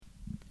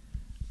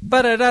We're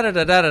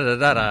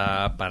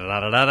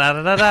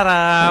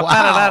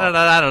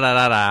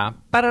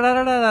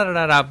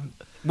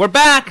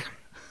back.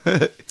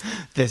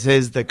 This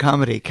is the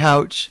Comedy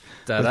Couch.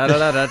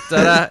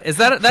 Is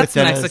that's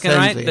Mexican,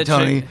 right? The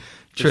Tony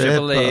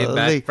Tripoli Tripoli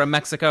back from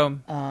Mexico.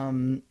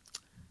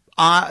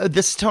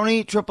 This is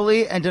Tony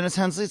Tripoli and Dennis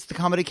Hensley. It's the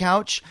Comedy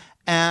Couch,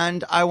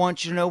 and I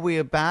want you to know we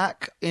are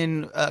back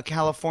in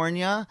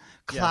California,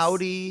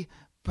 cloudy,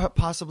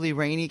 possibly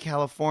rainy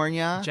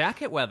California.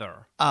 Jacket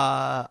weather.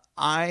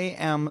 I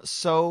am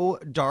so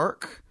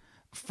dark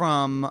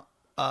from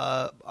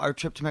our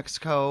trip to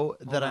Mexico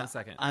that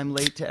I'm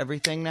late to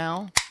everything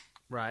now.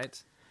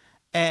 Right.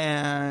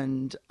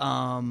 And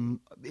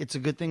it's a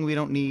good thing we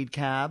don't need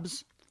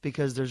cabs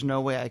because there's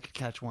no way I could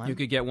catch one. You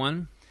could get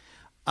one?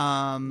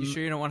 You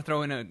sure you don't want to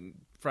throw in a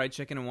fried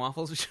chicken and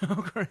waffles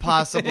joke?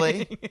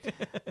 Possibly.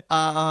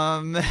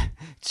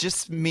 It's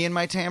just me and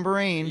my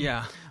tambourine.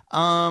 Yeah.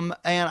 And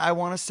I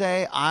want to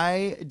say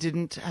I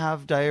didn't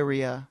have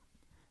diarrhea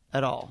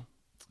at all.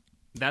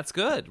 That's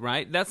good,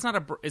 right? That's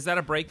not is that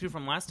a breakthrough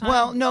from last time?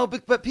 Well, no,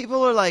 but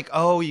people are like,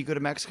 oh, you go to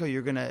Mexico,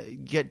 you're going to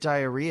get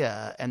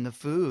diarrhea and the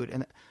food.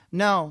 And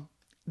no,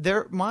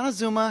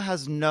 Montezuma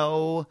has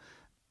no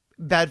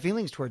bad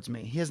feelings towards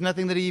me. He has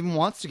nothing that he even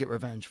wants to get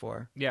revenge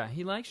for. Yeah,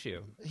 he likes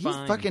you.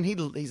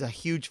 He's a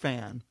huge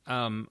fan.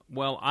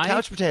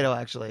 Couch potato,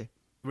 actually.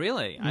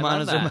 Really? I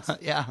Montezuma, love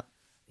that. Yeah.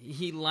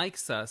 He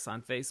likes us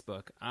on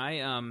Facebook.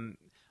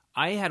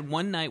 I had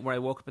one night where I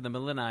woke up in the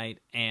middle of the night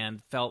and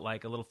felt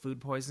like a little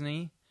food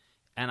poisoning,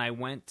 and I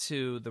went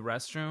to the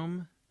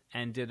restroom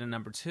and did a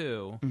number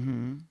 2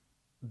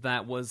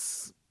 that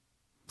was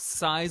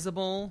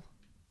sizable,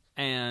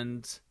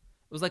 and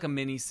it was like a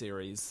mini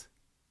series.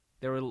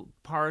 There were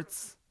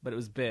parts, but it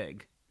was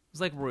big. It was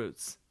like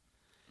Roots.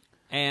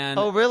 And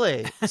oh,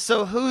 really?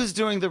 So who's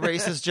doing the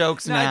racist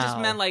jokes no, now? I just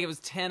meant like it was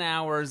 10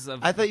 hours of...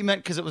 I thought you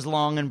meant because it was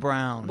long and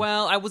brown.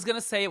 Well, I was going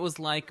to say it was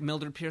like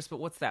Mildred Pierce, but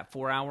what's that,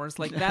 4 hours?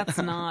 Like, that's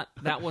not...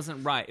 That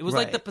wasn't right. It was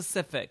like the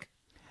Pacific.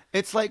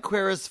 It's like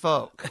Queer as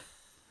Folk.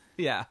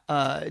 Yeah.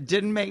 It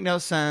didn't make no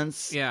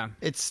sense. Yeah.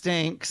 It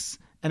stinks,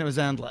 and it was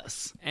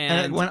endless.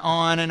 And it went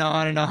on and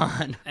on and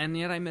on. And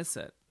yet I miss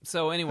it.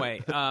 So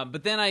anyway,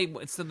 but then I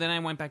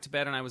went back to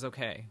bed and I was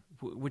okay,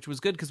 which was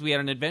good because we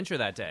had an adventure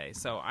that day.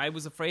 So I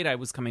was afraid I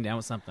was coming down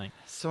with something.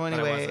 So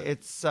anyway,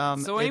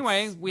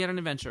 we had an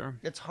adventure.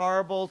 It's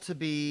horrible to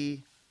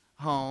be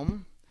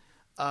home.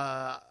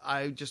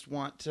 I just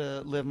want to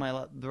live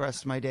the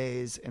rest of my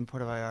days in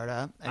Puerto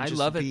Vallarta. And I just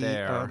love it be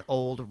there. An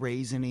old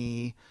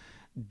raisiny,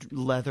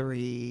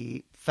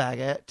 leathery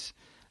faggot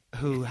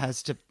who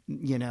has to,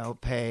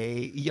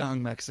 pay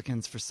young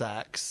Mexicans for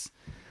sex.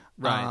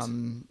 Right.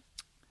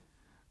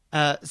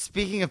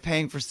 Speaking of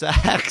paying for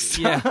sex,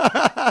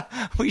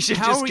 we should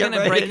How just get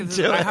right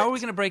into it. How are we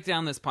going to break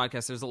down this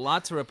podcast? There's a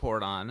lot to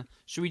report on.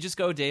 Should we just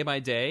go day by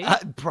day?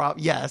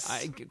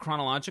 Yes.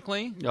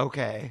 Chronologically?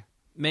 Okay.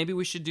 Maybe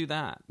we should do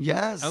that.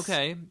 Yes.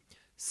 Okay.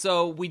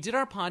 So we did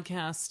our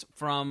podcast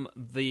from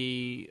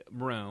the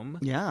room.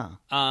 Yeah.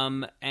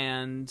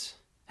 And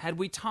had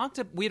we talked...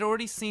 We had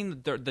already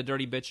seen the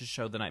Dirty Bitches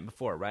show the night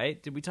before, right?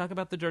 Did we talk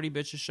about the Dirty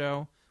Bitches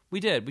show? We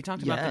did. We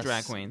talked about the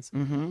drag queens.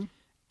 Mm-hmm.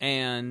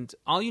 And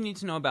all you need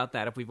to know about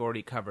that, if we've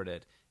already covered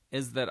it,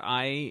 is that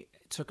I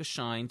took a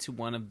shine to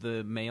one of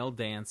the male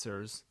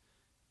dancers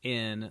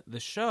in the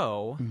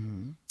show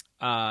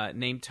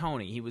named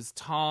Tony. He was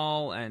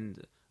tall and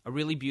a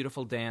really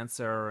beautiful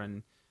dancer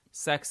and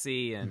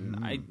sexy, and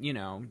I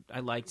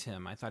liked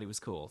him. I thought he was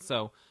cool.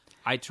 So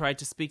I tried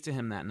to speak to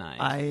him that night.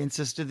 I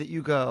insisted that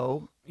you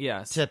go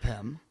tip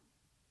him.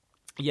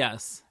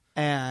 Yes.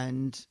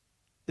 And...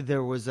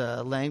 there was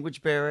a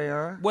language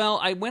barrier. Well,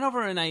 I went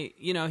over and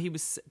he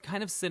was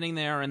kind of sitting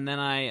there, and then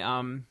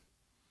I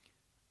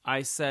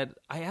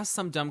asked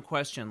some dumb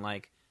question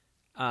like,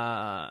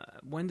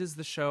 when does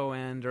the show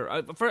end? Or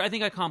I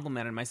think I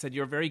complimented him. I said,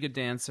 "You're a very good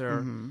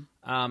dancer."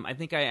 I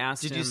think I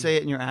asked him. Did you say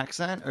it in your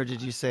accent, or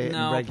did you say it in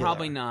regular? No,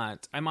 probably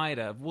not. I might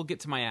have. We'll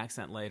get to my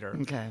accent later.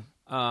 Okay.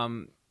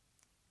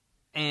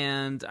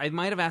 And I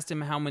might have asked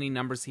him how many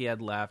numbers he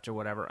had left or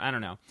whatever. I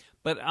don't know.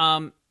 But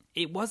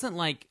it wasn't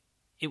like...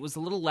 It was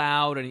a little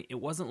loud, and it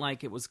wasn't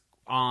like it was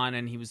on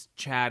and he was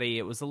chatty.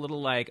 It was a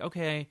little like,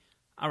 okay,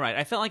 all right.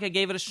 I felt like I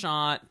gave it a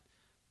shot,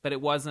 but it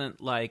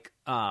wasn't like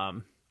a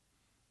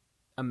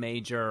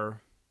major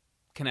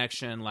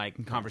connection,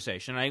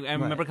 conversation. I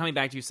remember coming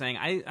back to you saying,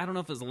 I don't know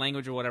if it's a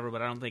language or whatever,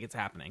 but I don't think it's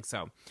happening.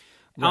 So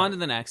on to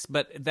the next.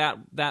 But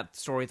that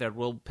story that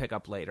we'll pick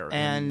up later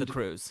in the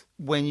cruise.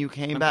 When you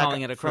came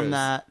back from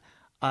that,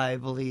 I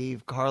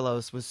believe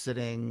Carlos was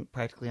sitting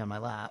practically on my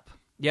lap.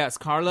 Yes,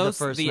 Carlos,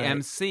 the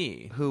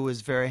MC. Who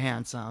was very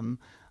handsome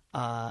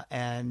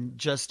and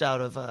just out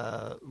of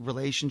a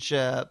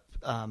relationship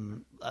a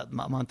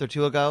month or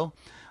two ago.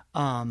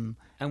 And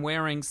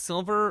wearing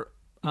silver...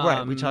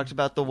 right, we talked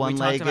about the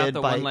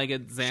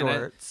one-legged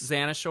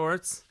Xana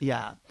shorts.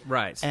 Yeah.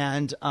 Right.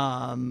 And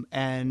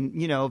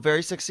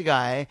very sexy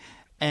guy.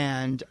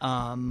 And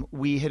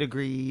we had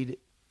agreed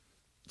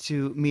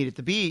to meet at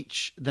the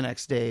beach the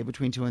next day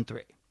between 2 and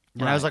 3.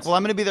 And I was Right. like, well,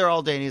 I'm going to be there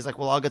all day. And he's like,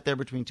 well, I'll get there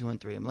between 2 and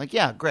 3. I'm like,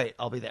 yeah, great.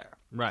 I'll be there.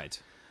 Right.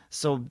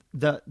 So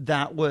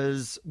that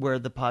was where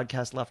the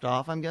podcast left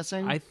off, I'm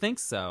guessing. I think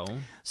so.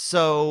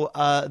 So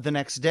the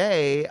next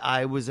day,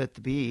 I was at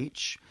the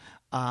beach,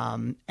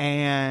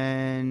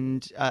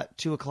 and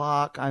 2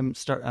 o'clock, I'm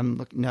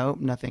looking.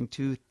 Nope, nothing.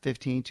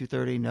 2:15,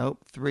 2:30.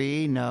 Nope.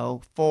 3.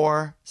 No.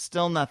 4.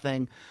 Still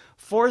nothing.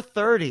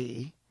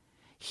 4:30.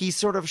 He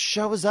sort of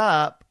shows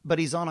up, but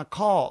he's on a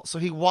call. So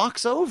he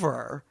walks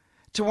over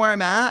to where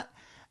I'm at,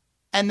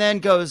 and then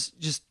goes,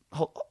 just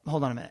hold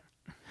on a minute.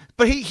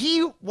 But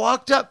he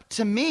walked up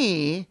to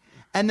me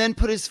and then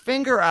put his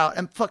finger out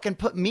and fucking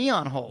put me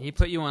on hold. He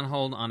put you on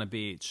hold on a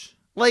beach.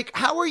 Like,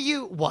 how are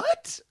you?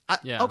 What?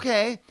 Yeah.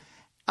 Okay.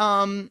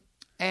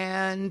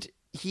 And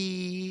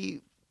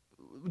he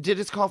did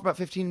his call for about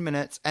 15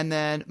 minutes. And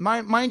then,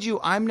 mind you,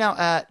 I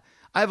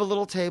have a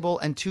little table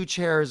and 2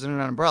 chairs and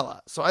an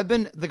umbrella. So I've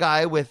been the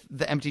guy with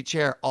the empty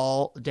chair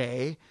all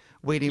day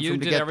waiting for him to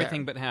get there. You did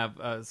everything but have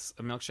a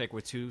milkshake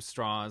with 2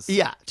 straws.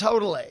 Yeah,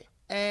 totally.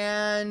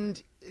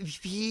 And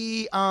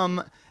he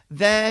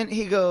then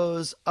he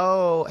goes,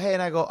 oh, hey,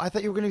 and I go, I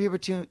thought you were going to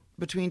be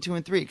between 2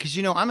 and 3, because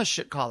I'm a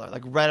shit caller,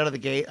 like right out of the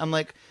gate. I'm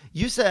like,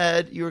 you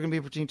said you were going to be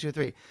between 2 and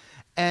 3,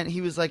 and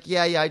he was like,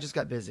 yeah, I just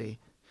got busy.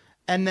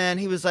 And then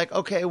he was like,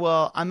 okay,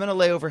 well, I'm going to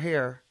lay over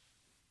here.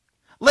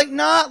 Like,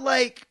 not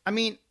like, I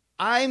mean,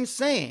 I'm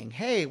saying,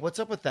 hey, what's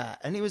up with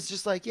that? And he was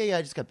just like, yeah,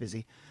 I just got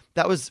busy.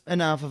 That was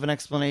enough of an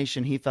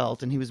explanation, he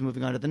felt, and he was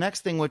moving on to the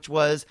next thing, which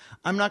was,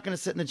 I'm not going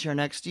to sit in the chair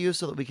next to you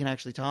so that we can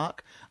actually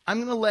talk. I'm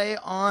going to lay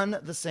on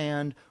the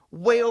sand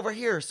way over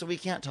here so we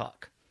can't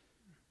talk.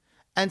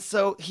 And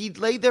so he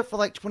laid there for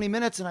like 20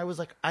 minutes, and I was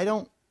like, I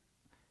don't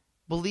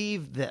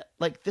believe that.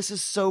 Like, this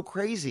is so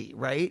crazy,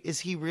 right? Is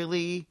he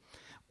really,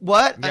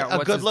 what? Yeah, a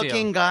what's his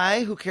good-looking deal?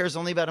 guy who cares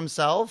only about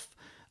himself?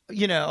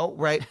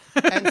 Right?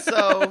 And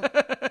so,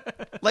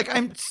 like,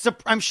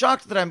 I'm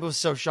shocked that I was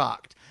so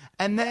shocked.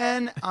 And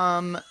then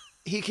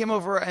he came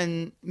over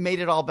and made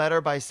it all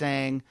better by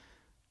saying,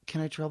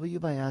 can I trouble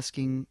you by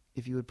asking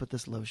if you would put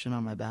this lotion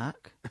on my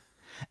back?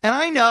 And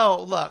I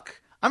know,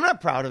 look, I'm not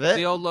proud of it.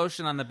 The old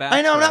lotion on the back.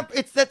 I know,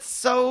 trick. that's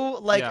so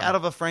like Yeah. out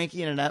of a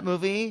Frankie and Annette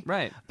movie.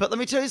 Right. But let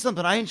me tell you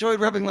something. I enjoyed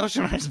rubbing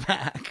lotion on his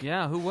back.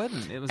 Yeah, who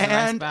wouldn't? It was a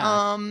nice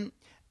back.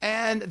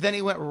 And then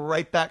he went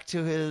right back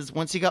to his,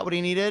 once he got what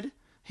he needed,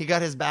 he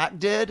got his back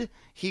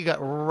he got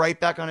right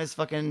back on his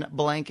fucking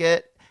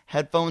blanket,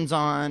 headphones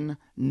on,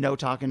 no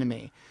talking to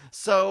me.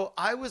 So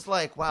I was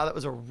like, wow, that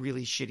was a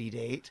really shitty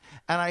date.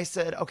 And I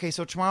said, okay,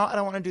 so tomorrow I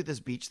don't want to do this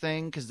beach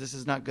thing because this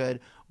is not good.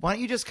 Why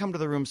don't you just come to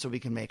the room so we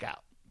can make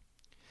out?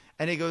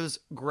 And he goes,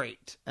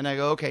 great. And I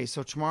go, okay,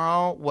 so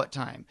tomorrow, what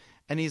time?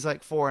 And he's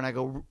like, 4. And I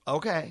go,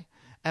 okay.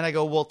 And I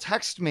go, well,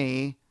 text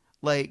me,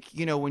 like,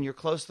 when you're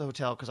close to the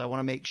hotel, because I want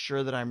to make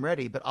sure that I'm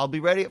ready, but I'll be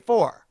ready at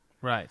 4.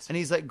 Right. And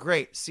he's like,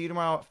 great, see you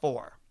tomorrow at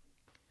 4.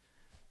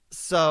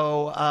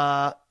 So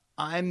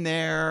I'm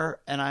there,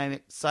 and I'm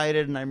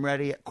excited, and I'm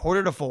ready at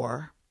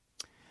 3:45.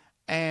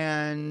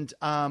 And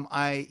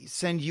I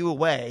send you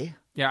away.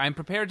 Yeah, I'm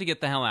prepared to get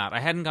the hell out. I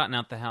hadn't gotten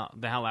out the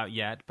hell out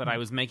yet, but I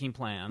was making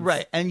plans.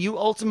 Right. And you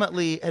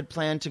ultimately had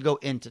planned to go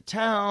into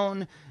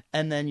town,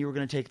 and then you were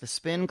going to take the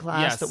spin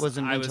class Yes, that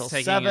wasn't I was until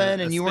taking 7,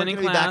 a and you weren't spinning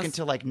going to be back class.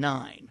 until like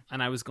 9.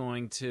 And I was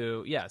going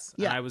to, yes.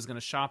 Yeah. And I was going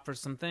to shop for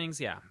some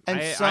things. Yeah. And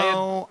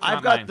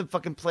I've got the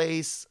fucking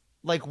place,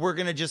 like, we're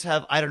going to just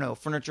have, I don't know,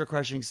 furniture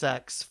crushing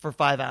sex for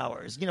 5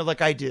 hours,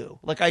 like I do.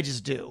 Like, I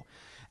just do.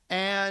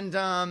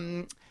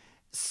 And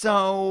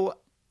so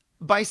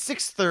by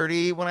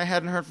 6:30, when I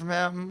hadn't heard from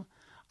him,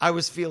 I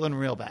was feeling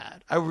real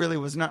bad. I really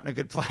was not in a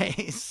good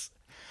place.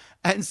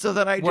 And so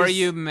then Were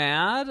you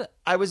mad?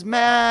 I was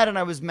mad, and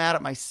I was mad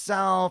at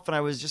myself, and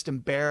I was just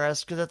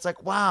embarrassed because it's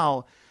like,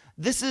 wow,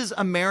 this is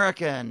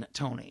American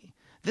Tony.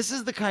 This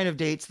is the kind of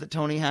dates that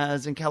Tony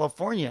has in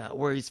California,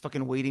 where he's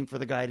fucking waiting for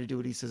the guy to do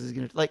what he says he's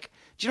going to. Like,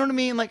 do you know what I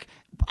mean? Like,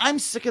 I'm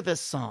sick of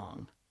this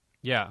song.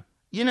 Yeah.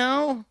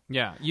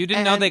 Yeah. You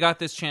didn't know they got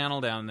this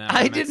channel down there.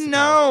 I didn't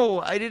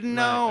know. I didn't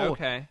know. Right.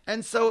 Okay.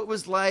 And so it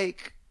was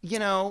like,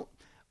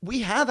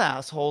 we have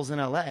assholes in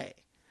LA.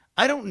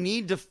 I don't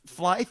need to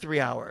fly 3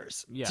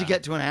 hours to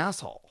get to an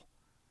asshole.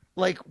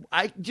 Like,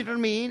 do you know what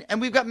I mean? And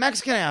we've got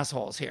Mexican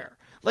assholes here.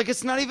 Like,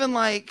 it's not even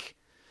like,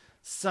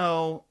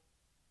 so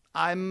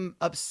I'm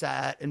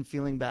upset and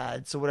feeling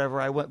bad. So whatever,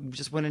 I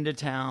just went into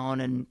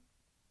town and,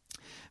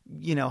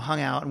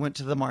 hung out and went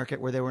to the market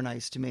where they were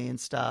nice to me and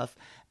stuff.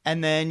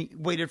 And then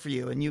waited for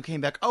you, and you came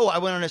back. Oh, I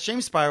went on a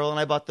shame spiral, and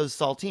I bought those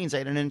saltines. I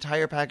had an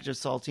entire package of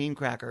saltine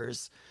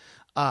crackers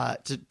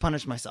to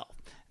punish myself.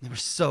 And they were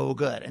so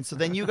good. And so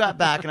then you got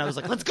back, and I was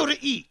like, let's go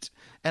to eat.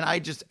 And I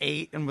just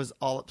ate and was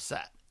all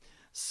upset.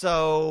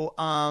 So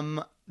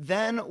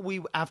then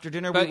after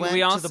dinner, we went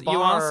to the bar.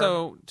 You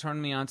also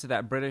turned me on to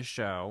that British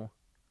show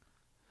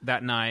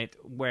that night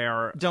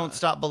where... Don't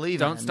Stop Believin'.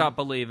 Don't Stop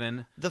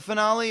Believin'. The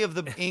finale of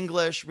the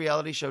English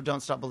reality show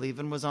Don't Stop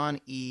Believin' was on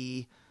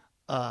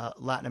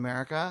Latin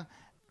America,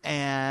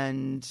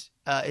 and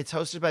it's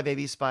hosted by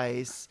Baby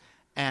Spice,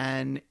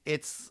 and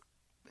it's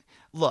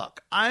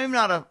Look, I'm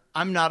not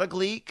a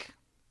Gleek,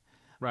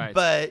 Right.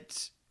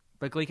 but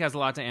But Gleek has a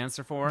lot to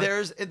answer for.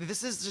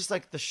 this is just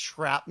like the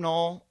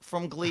shrapnel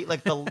from Glee,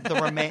 like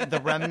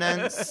the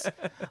remnants.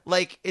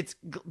 Like it's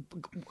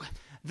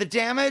the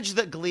damage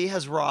that Glee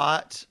has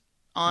wrought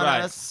on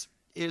Right. us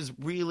is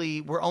really,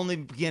 we're only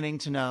beginning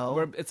to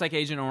know. It's like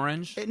Agent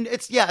Orange.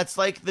 It's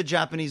like the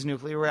Japanese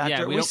nuclear reactor.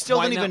 Yeah, we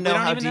still don't even know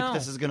how deep know.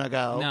 this is gonna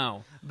go.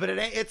 No. But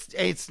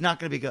it's not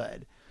gonna be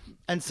good.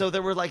 And so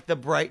there were like the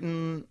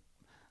Brighton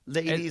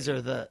ladies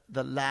or the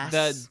last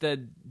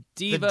The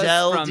divas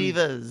Dell from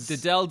divas. the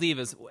Dell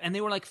divas, and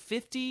they were like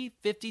 50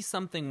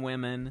 something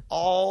women,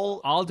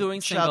 all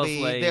doing singles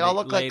chubby. ladies. They all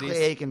look like Clay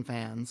Aiken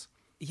fans.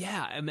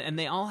 Yeah, and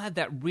they all had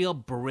that real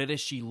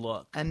Britishy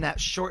look. And that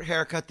short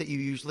haircut that you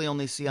usually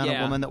only see on a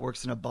Yeah. woman that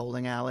works in a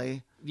bowling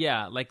alley.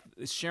 Yeah, like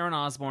Sharon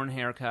Osbourne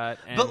haircut.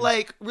 And, But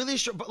like really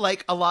short, but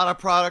like a lot of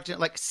product and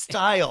like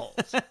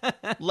styled.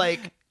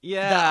 Like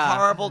Yeah. that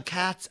horrible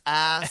cat's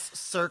ass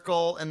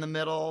circle in the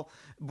middle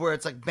where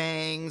it's like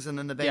bangs and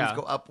then the bangs Yeah.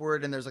 go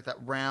upward and there's like that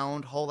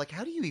round hole. Like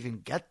how do you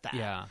even get that?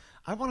 Yeah.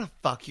 I want to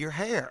fuck your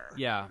hair.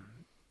 Yeah.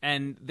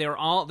 And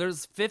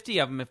there's 50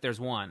 of them if there's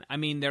one. I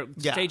mean, their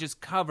stage is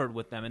covered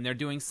with them, and they're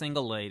doing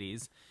single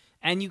ladies.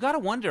 And you got to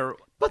wonder,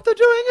 But they're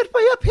doing it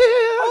way up here.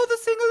 oh, the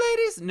single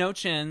ladies, no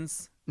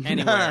chins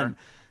anywhere.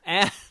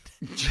 None.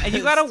 And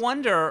you got to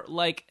wonder,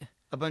 like,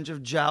 A bunch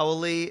of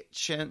jowly,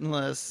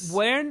 chinless.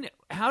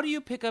 how do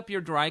you pick up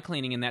your dry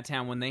cleaning in that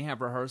town when they have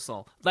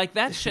rehearsal? Like,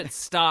 that shit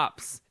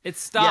stops. It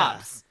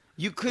stops.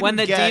 You couldn't When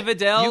the get, Diva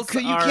Dells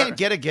you are- can't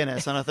get a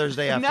Guinness on a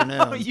Thursday No,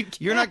 afternoon. you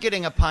can't. You're not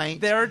getting a pint.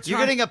 They're You're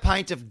getting a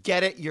pint of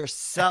get it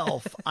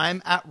yourself.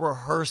 I'm at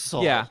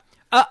rehearsal. Yeah.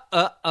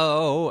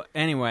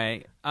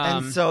 Anyway.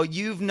 And so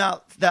you've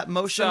not, that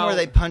motion so- where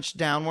they punch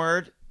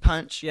downward,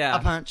 punch, Yeah.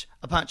 a punch,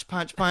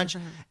 punch.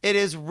 It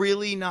is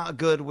really not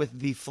good with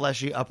the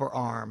fleshy upper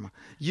arm.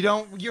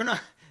 You're not,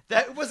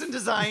 that wasn't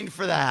designed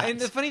for that. And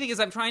the funny thing is,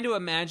 I'm trying to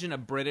imagine a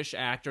British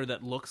actor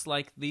that looks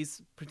like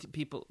these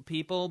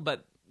people,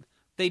 but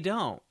they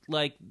don't.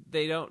 Like,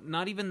 they don't,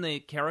 not even the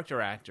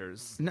character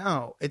actors.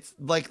 No, it's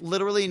like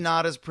literally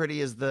not as pretty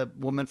as the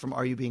woman from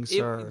Are You Being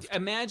Served?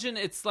 Imagine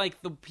it's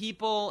like the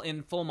people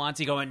in Full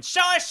Monty going,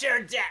 show us your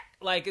dick!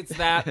 Like, it's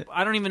that.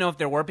 I don't even know if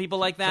there were people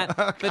like that,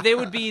 but they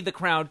would be the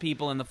crowd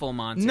people in the Full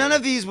Monty. None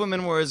of these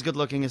women were as good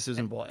looking as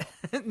Susan Boyle.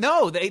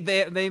 No, they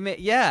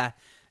yeah.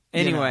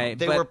 Anyway, You know,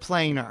 they but, were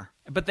plainer.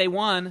 But they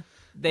won.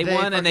 They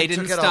won, and they fucking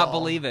didn't took it stop all.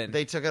 believing.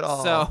 They took it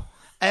all. So,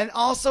 and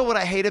also what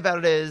I hate about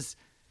it is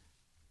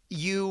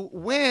you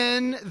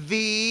win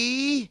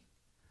the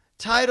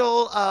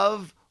title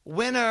of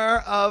winner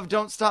of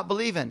Don't Stop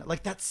Believin'.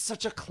 Like, that's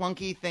such a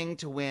clunky thing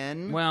to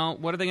win. well,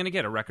 what are they going to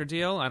get? A record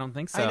deal? I don't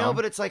think so. I know,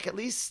 but it's like at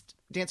least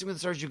Dancing with the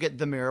Stars, you get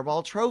the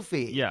Mirrorball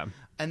Trophy. Yeah.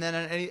 And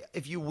then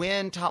if you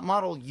win Top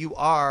Model, you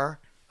are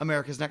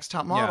America's Next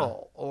Top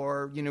Model.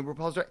 Or,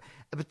 RuPaul's Drag.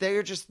 But they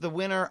are just the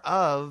winner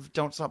of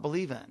Don't Stop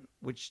Believin',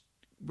 which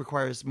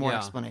requires more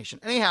explanation.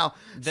 Anyhow,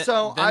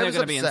 so then I they're was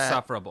going to be upset.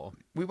 insufferable.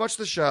 We watch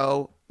the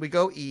show, we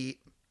go eat,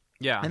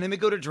 Yeah. and then we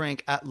go to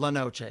drink at La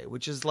Noche,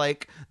 which is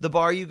like the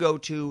bar you go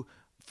to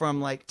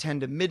from like 10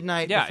 to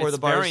midnight before it's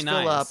the bars very fill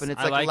nice. up, and it's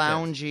I like liked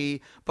it.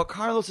 loungy. But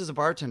Carlos is a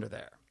bartender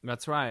there.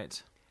 That's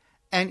right.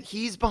 And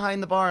he's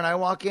behind the bar, and I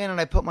walk in, and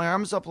I put my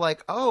arms up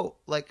like, oh,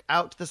 like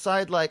out to the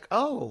side, like,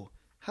 oh,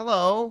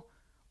 hello,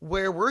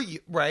 where were you,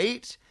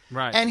 right?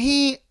 Right. And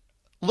he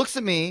looks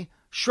at me,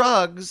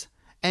 shrugs,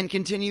 and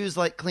continues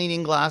like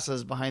cleaning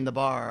glasses behind the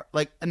bar,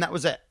 like, and that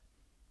was it.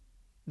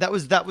 That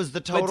was the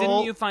total. But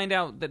didn't you find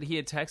out that he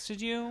had texted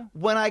you?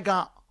 When I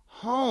got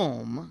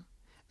home,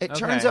 it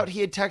turns Okay. out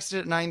he had texted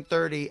at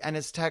 9:30, and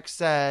his text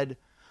said,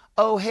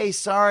 "Oh, hey,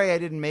 sorry I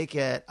didn't make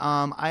it.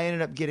 I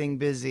ended up getting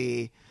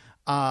busy,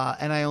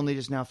 and I only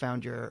just now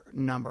found your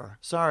number.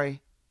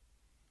 Sorry."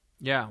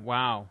 Yeah.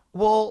 Wow.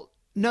 Well,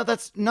 no,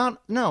 that's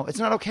not. No, it's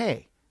not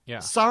okay. Yeah.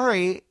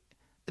 Sorry.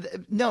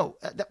 No,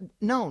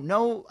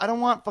 no. I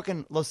don't want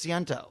fucking Lo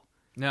siento.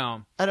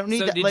 No. I don't need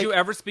so that, did like- you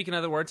ever speak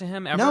another word to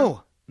him? Ever?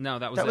 No. No,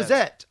 that was That was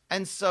it.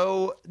 And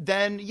so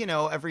then,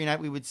 every night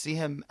we would see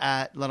him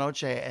at La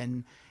Noche,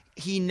 and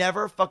he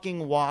never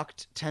fucking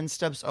walked 10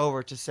 steps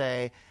over to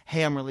say,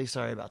 "Hey, I'm really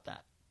sorry about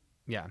that."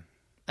 Yeah.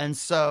 And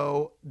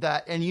so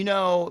that, and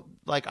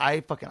like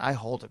I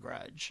hold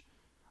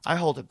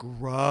a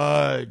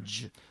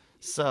grudge.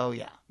 So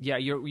yeah. Yeah.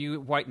 You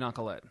white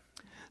knuckle it.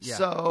 Yeah.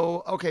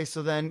 So, okay.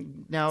 So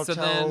then now So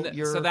tell then,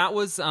 your, so that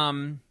was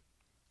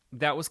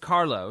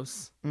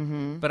Carlos.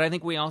 Mm-hmm. But I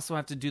think we also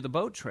have to do the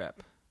boat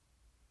trip.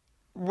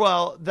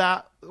 well,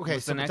 okay.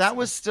 What's So the next that one?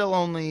 was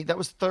that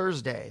was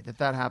Thursday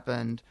that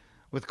happened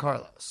with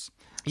Carlos.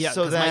 Yeah.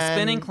 So Because my then-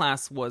 spinning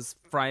class was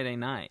Friday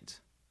night.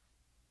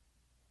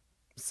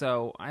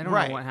 So I don't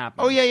right. know what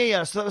happened. Oh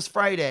yeah. So that was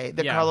Friday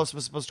that Yeah. Carlos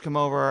was supposed to come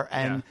over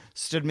and Yeah.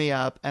 stood me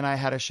up, and I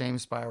had a shame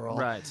spiral.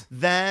 Right.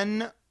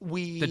 Then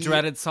we The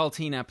dreaded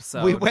saltine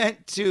episode. we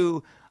went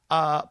to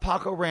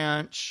Paco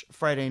Ranch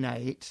Friday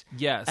night.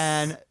 Yes.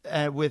 And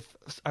with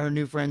our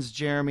new friends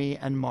Jeremy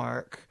and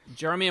Mark.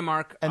 Jeremy and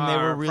Mark And are they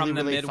were really, from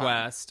the really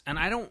Midwest. And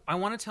I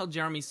want to tell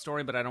Jeremy's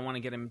story, but I don't want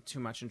to get him too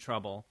much in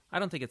trouble. I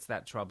don't think it's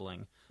that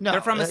troubling. No,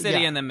 they're from a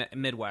city yeah. in the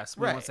Midwest.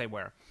 We Right. won't say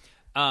where.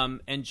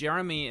 And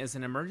Jeremy is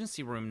an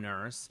emergency room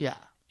nurse. Yeah.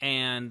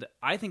 And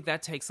I think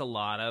that takes a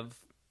lot of,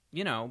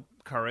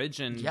 courage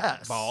and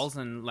Yes. balls.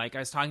 And like I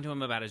was talking to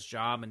him about his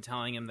job and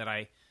telling him that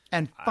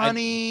And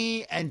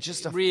funny and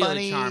just a really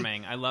funny.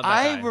 charming. I love that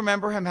I guy.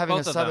 remember him having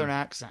Both a of southern them.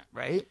 accent,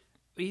 right?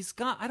 He's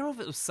got, I don't know if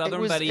it was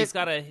Southern, but he's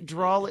got a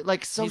draw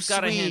like so he's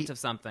got a sweet. hint of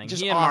something.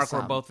 Just He and Mark were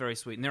awesome. both very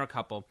sweet, and they're a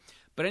couple.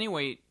 But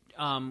anyway,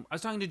 I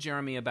was talking to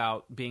Jeremy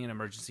about being an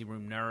emergency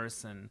room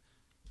nurse, and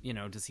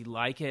does he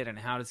like it, and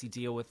how does he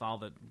deal with all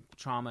the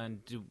trauma,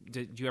 and do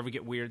you ever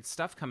get weird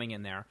stuff coming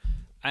in there?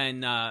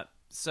 And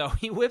so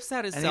he whips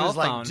out his And cell he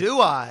was phone. like,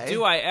 "Do I?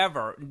 Do I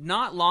ever?"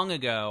 Not long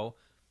ago,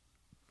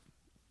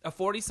 a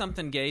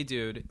 40-something gay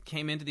dude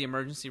came into the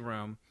emergency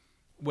room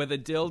with a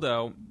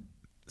dildo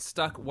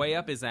stuck way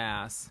up his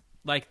ass.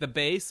 Like the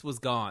base was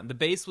gone. The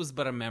base was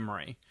but a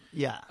memory.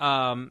 Yeah.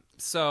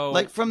 So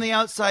Like from the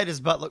outside, his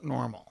butt looked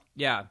normal.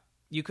 yeah,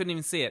 you couldn't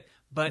even see it.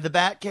 But The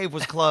bat cave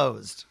was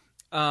closed.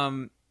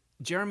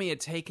 Jeremy had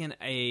taken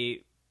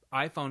a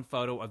iPhone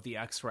photo of the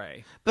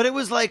X-ray. But it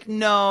was like,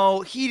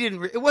 no, he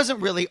didn't. It wasn't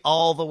really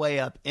all the way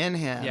up in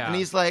him. Yeah. And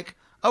he's like,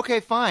 okay,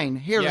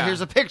 fine. Yeah. Here's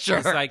a picture.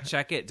 He's like,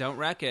 check it, don't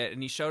wreck it.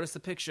 And he showed us the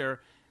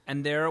picture,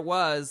 and there it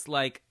was,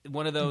 like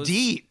one of those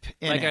deep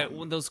in like him.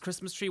 one of those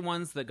Christmas tree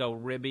ones that go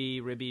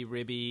ribby, ribby,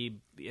 ribby,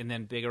 and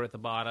then bigger at the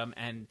bottom.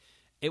 And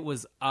it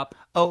was up.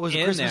 Oh, it was a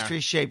in Christmas there. tree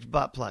shaped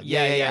butt plug.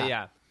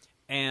 Yeah.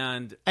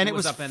 And And it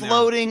was up in there.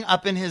 floating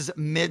up in his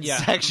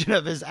midsection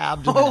of his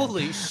abdomen.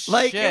 Holy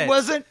Like shit. it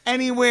wasn't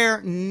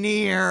anywhere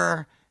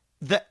near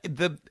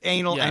the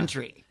anal Yeah.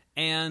 entry.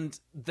 And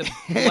the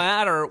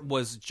bladder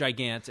was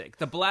gigantic.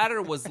 The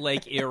bladder was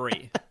Lake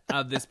Erie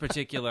of this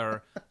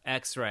particular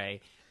X-ray.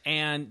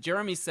 And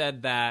Jeremy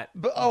said that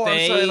But I'm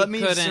they sorry, let me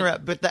just couldn't.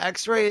 interrupt. But the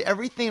X-ray,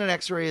 everything in an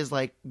X-ray is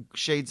like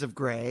shades of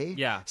gray.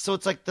 Yeah. So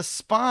it's like the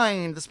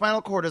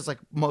spinal cord is like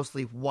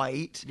mostly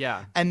white.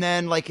 Yeah. And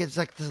then like it's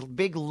like this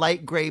big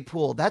light gray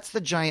pool. That's the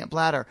giant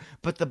bladder.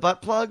 But the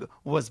butt plug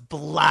was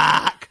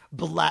black.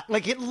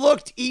 Like it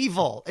looked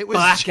evil. It was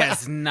Black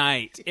just- as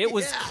night. It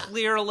was Yeah.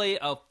 clearly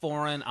a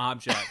foreign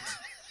object,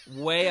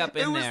 way up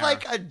in It was there.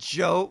 like a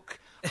joke,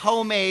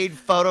 homemade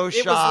Photoshop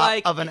It was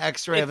like of an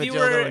X-ray if of a you dildo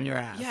were- in your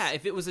ass. Yeah,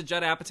 if it was a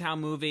Judd Apatow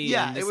movie,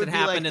 Yeah, and it this would had be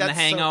like, happened in The that's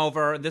so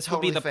Hangover, this would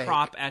be totally the fake.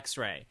 prop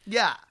X-ray.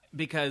 Yeah.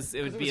 Because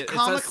it would it be was it's a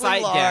comically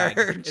sight gag.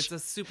 large. It's a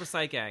super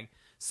sight gag.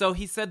 So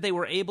he said they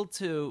were able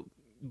to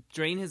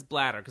drain his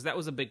bladder because that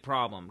was a big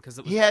problem because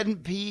it was He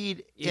hadn't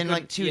peed he in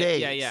like couldn't- 2 yeah,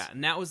 days. Yeah,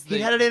 and that was the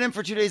He had it in him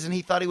for 2 days, and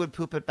he thought he would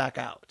poop it back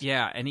out.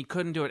 yeah, and he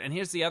couldn't do it. And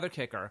here's the other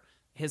kicker: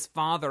 his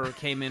father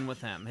came in with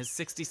him. His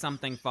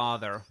 60-something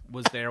father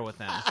was there with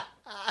him.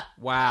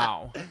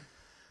 Wow,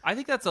 I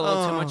think that's a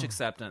little too much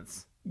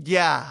acceptance.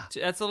 Yeah,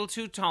 That's a little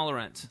too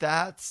tolerant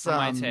that's for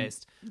my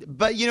taste.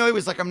 But he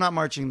was like, "I'm not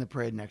marching the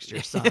parade next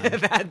year, son.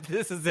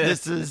 This is it.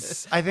 This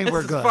is. I think This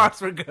we're is good. As far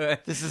as we're good.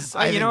 This is.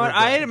 You know what?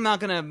 I am not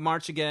going to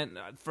march again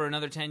for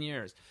another 10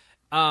 years.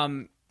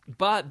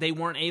 But they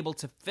weren't able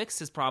to fix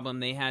his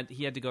problem. He had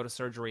to go to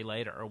surgery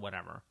later or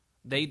whatever.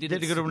 They They didn't.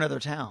 had to go to another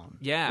town.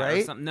 Yeah, or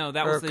right. something. No,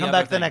 that or was the come other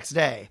back the thing. next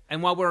day.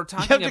 And while we're You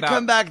talking have to about,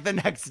 come back the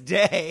next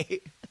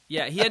day.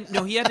 yeah, he had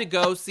to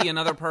go see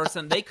another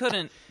person. They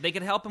could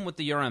help him with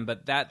the urine,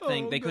 but that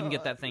thing they couldn't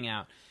get that thing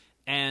out.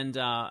 And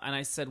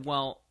I said,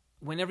 well,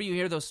 whenever you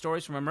hear those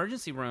stories from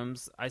emergency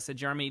rooms, I said,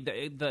 Jeremy,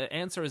 the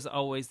answer is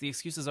always, the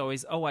excuse is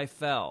always, oh, I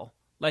fell.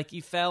 Like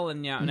you fell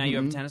and now you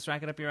have a tennis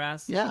racket up your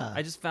ass? Yeah.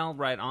 I just fell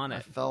right on I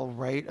it. fell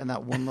right on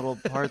that one little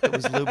part that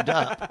was lubed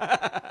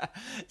up.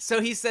 So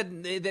he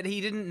said that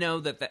he didn't know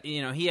that he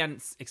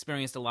hadn't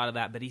experienced a lot of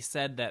that, but he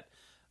said that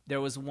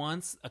there was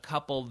once a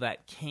couple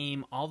that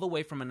came all the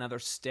way from another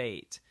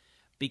state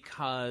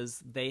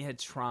because they had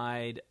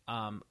tried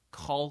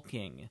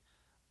caulking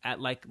at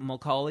like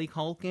Macaulay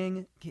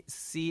Culkin,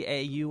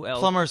 Caul,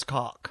 Plumber's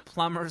caulk.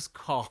 plumber's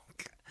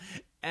caulk,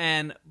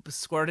 and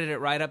squirted it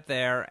right up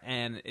there,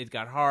 and it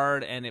got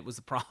hard, and it was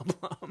a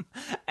problem.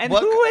 And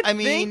who would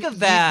think of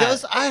that?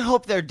 Those, I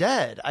hope they're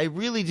dead. I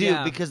really do,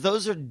 Yeah. because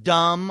those are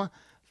dumb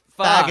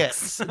Fucks.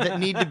 faggots that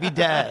need to be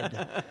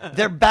dead.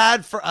 They're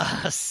bad for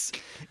us.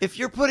 If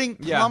you're putting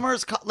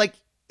plumber's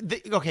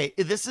okay,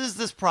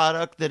 this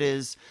product that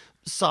is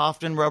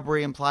soft and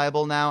rubbery and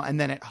pliable now, and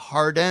then it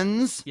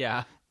hardens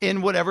Yeah.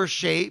 in whatever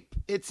shape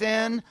it's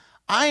in.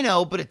 I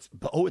know, but it's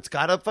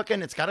got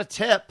a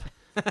tip.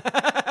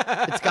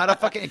 It's got a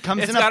fucking. It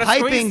comes It's in a got a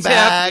piping squeeze tip.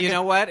 bag. You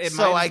know what? It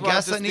so might I as well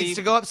guess just it needs be-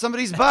 to go up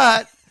somebody's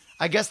butt.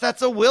 I guess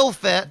that's a will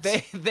fit.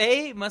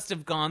 They must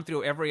have gone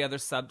through every other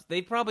sub.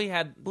 They probably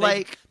had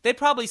they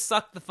probably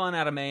sucked the fun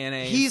out of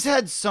mayonnaise. He's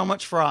had so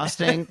much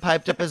frosting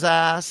piped up his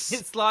ass.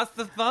 It's lost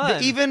the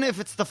fun. Even if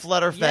it's the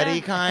flutter fetty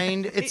Yeah.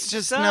 kind, it's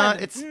just Son.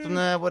 not. It's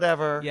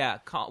whatever. yeah.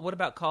 What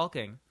about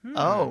caulking?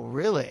 Oh,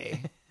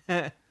 really?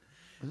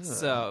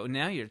 So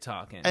now you're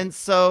talking. And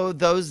so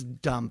those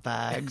dumb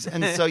fags.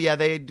 And so, yeah,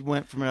 they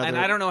went from another. And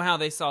I don't know how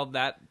they solved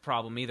that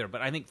problem either,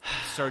 but I think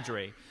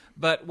surgery.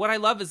 But what I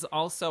love is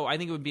also, I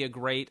think it would be a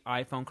great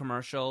iPhone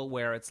commercial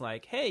where it's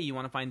like, hey, you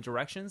want to find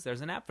directions?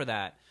 There's an app for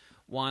that.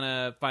 Want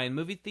to find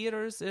movie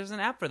theaters? There's an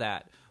app for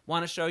that.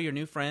 Want to show your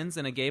new friends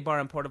in a gay bar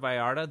in Puerto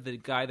Vallarta the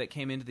guy that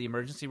came into the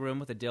emergency room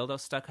with a dildo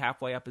stuck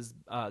halfway up his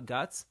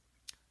guts?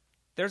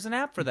 There's an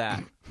app for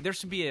that. There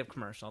should be a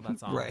commercial.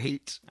 That's all.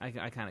 Right. I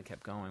kind of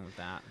kept going with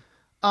that.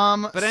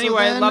 But But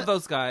anyway, I love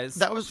those guys.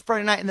 That was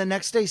Friday night. And the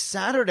next day,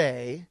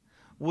 Saturday,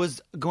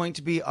 was going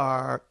to be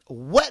our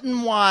Wet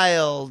and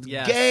Wild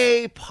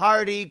gay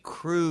party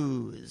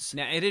cruise.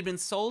 Now, it had been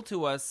sold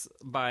to us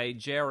by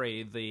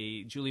Jerry,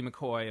 the Julie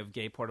McCoy of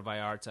Gay Puerto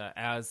Vallarta,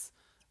 as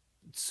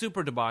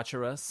super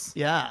debaucherous.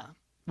 Yeah.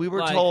 We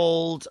were Like-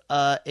 told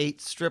 8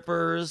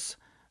 strippers,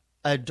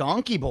 a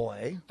donkey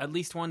boy. At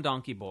least one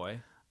donkey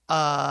boy.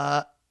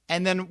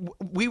 And then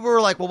we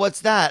were like, well,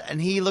 what's that?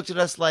 And he looked at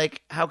us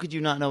like, how could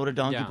you not know what a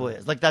donkey Yeah. boy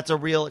is? Like, that's a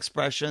real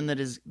expression that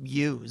is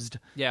used.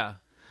 Yeah.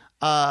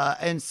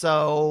 And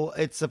so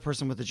it's a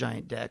person with a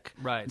giant dick.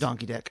 Right.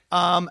 Donkey dick.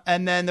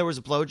 And then there was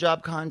a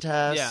blowjob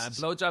contest. Yeah,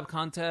 blowjob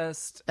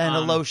contest. And a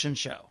lotion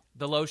show.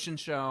 The lotion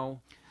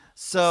show.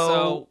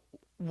 So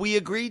we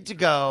agreed to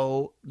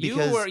go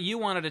because You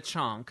wanted a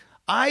chunk.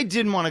 I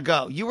didn't want to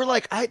go. You were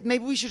like,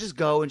 maybe we should just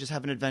go and just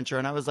have an adventure.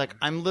 And I was like,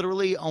 I'm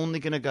literally only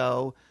going to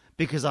go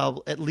because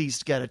I'll at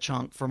least get a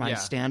chunk for my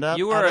stand-up.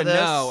 You were out a of this.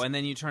 no, and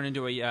then you turned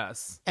into a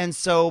yes. And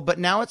so, but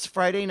now it's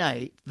Friday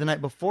night, the night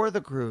before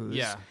the cruise.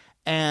 Yeah.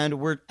 And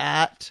we're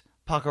at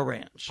Paco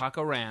Ranch.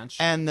 Paco Ranch.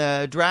 And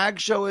the drag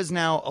show is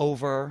now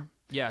over.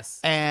 Yes.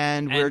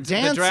 And we're And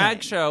dancing. The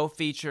drag show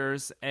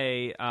features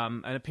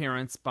an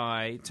appearance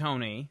by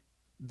Tony,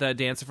 the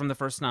dancer from the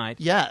first night.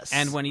 Yes.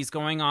 And when he's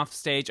going off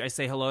stage, I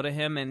say hello to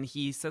him, and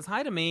he says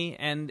hi to me,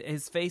 and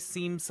his face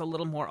seems a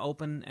little more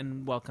open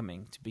and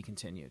welcoming. To be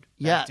continued.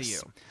 Back to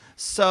you.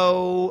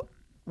 So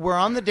we're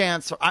on the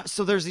dance floor.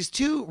 So there's these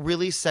 2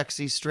 really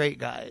sexy straight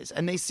guys,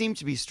 and they seem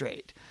to be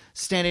straight,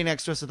 standing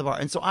next to us at the bar.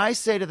 And so I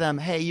say to them,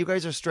 hey, you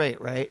guys are straight,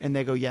 right? And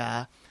they go,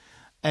 yeah.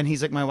 And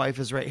he's like, my wife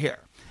is right here.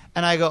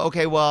 And I go,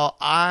 okay, well,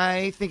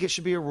 I think it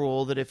should be a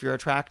rule that if you're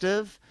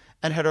attractive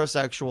and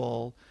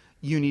heterosexual,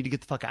 you need to get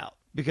the fuck out.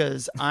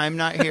 Because I'm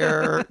not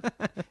here.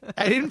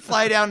 I didn't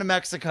fly down to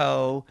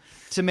Mexico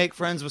to make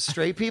friends with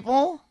straight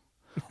people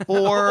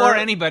Or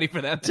anybody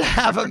for that. to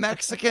have a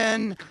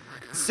Mexican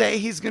say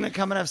he's going to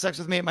come and have sex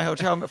with me at my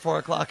hotel room at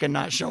 4:00 and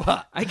not show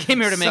up. I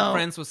came here to make So-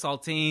 friends with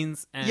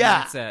saltines, and Yeah.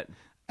 that's it.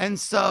 And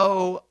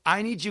so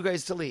I need you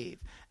guys to leave.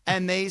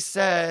 And they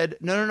said,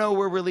 no,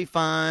 we're really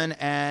fun.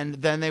 And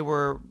then they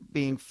were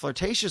being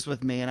flirtatious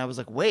with me. And I was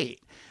like,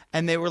 wait.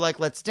 And they were like,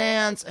 let's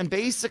dance. And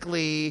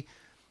basically,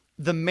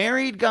 the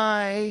married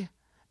guy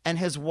and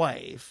his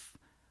wife,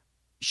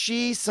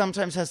 she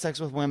sometimes has sex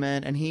with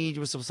women and he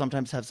will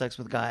sometimes have sex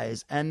with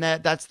guys. And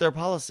that's their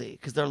policy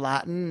because they're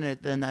Latin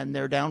and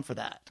they're down for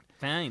that.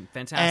 Fine.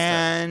 Fantastic.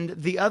 And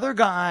the other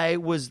guy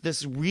was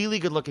this really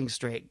good-looking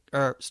straight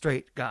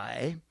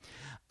guy.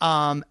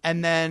 And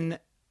then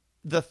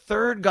the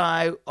third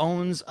guy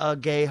owns a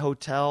gay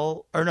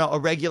hotel, a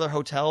regular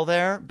hotel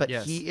there, but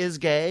Yes. he is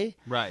gay.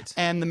 Right.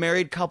 And the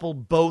married couple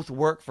both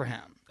work for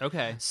him.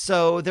 Okay.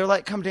 So they're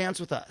like, come dance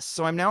with us.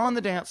 So I'm now on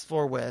the dance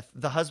floor with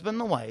the husband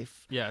and the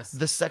wife. Yes.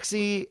 The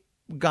sexy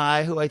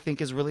guy who I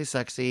think is really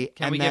sexy.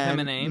 Can we give him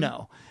a name?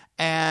 No.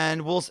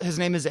 And his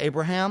name is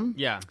Abraham.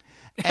 Yeah.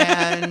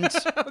 And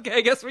Okay,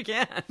 I guess we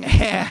can.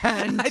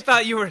 and I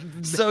thought you were.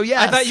 so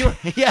yes, I thought you were.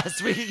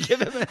 yes, we can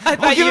give him. We'll thought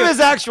give him you- his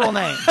actual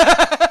name.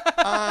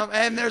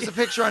 And there's a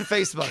picture on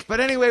Facebook.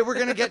 But anyway, we're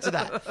gonna get to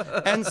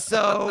that. And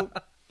so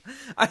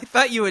I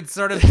thought you had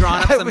sort of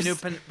drawn up I some was- new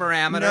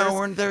parameters.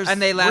 no,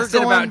 and they we're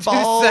lasted going about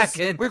balls, 2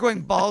 seconds. We're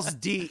going balls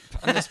deep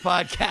on this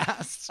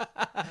podcast.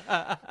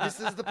 This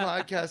is the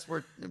podcast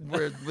where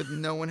with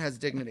no one has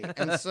dignity,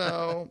 and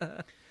so.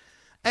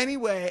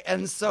 Anyway,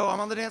 and so I'm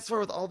on the dance floor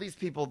with all these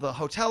people, the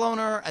hotel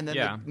owner and then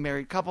Yeah. the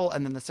married couple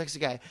and then the sexy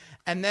guy.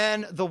 And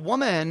then the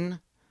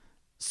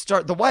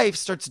wife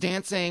starts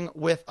dancing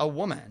with a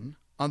woman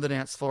on the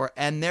dance floor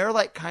and they're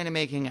like kind of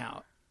making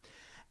out.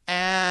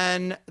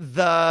 And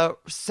the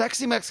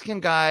sexy Mexican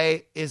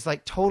guy is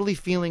like totally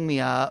feeling me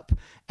up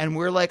and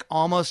we're like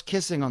almost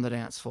kissing on the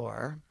dance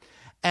floor.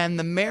 And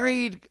the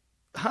married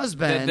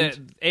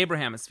husband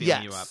Abraham is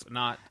feeling you Yes. up,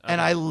 not.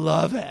 and I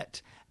love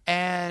it.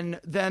 And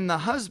then the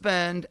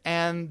husband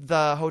and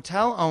the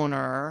hotel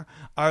owner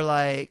are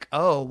like,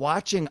 oh,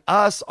 watching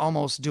us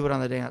almost do it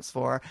on the dance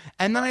floor.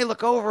 And then I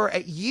look over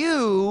at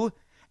you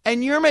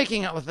and you're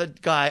making out with a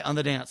guy on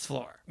the dance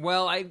floor.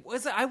 Well, I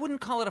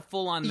wouldn't call it a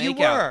full-on makeout. You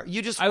were.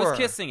 You just I were. was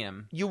kissing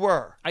him. You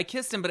were. I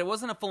kissed him, but it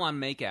wasn't a full-on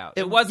makeout.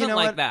 It- It wasn't you know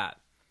like what? that.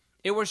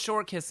 It were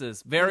short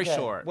kisses, very Okay.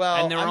 short. Well,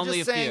 and there were I'm only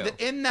just a saying few. that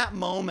in that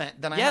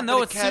moment, then I Yeah, happened no,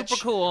 to it's catch,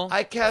 super cool.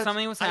 I caught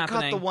Something was I caught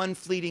happening. the one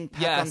fleeting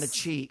peck on the Yes.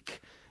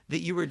 cheek that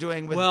you were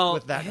doing with Well,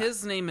 that. Mm-hmm.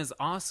 his name is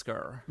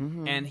Oscar,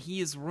 and he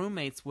is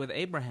roommates with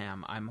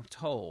Abraham, I'm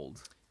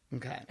told.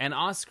 Okay. And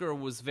Oscar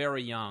was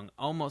very young,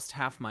 almost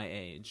half my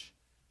age.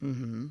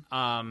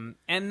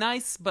 and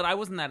nice, but I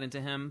wasn't that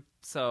into him.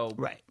 So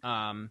Right.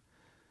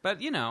 But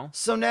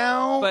So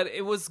now, but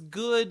it was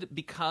good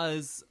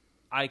because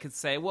I could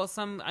say, well,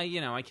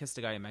 I kissed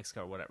a guy in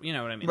Mexico or whatever. You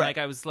know what I mean? Right. Like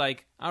I was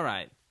like, all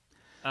right,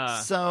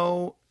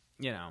 so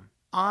you know,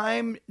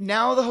 I'm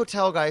now the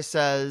hotel guy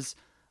says,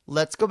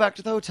 let's go back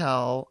to the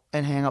hotel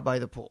and hang out by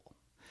the pool.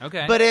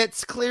 okay, But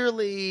it's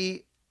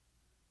clearly,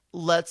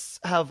 let's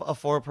have a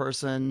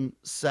 4-person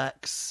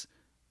sex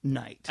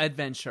night.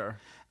 adventure.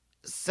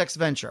 Sex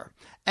venture.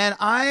 And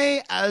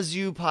I, as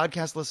you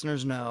podcast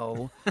listeners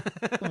know,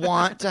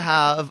 want to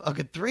have a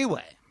good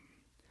 3-way.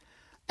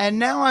 And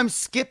now I'm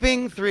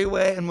skipping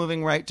 3-way and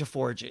moving right to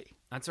 4G.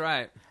 That's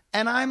right.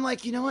 And I'm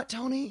like, you know what,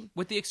 Tony?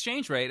 With the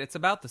exchange rate, it's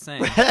about the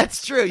same.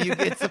 That's true.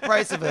 It's the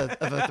price of a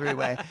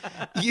 3-way.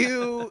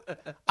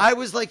 I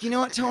was like, you know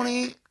what,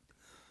 Tony?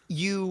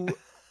 You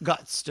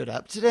got stood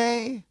up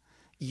today.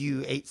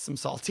 You ate some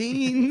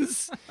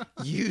saltines.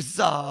 You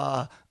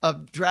saw a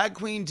drag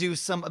queen do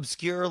some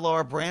obscure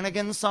Laura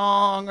Branigan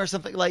song or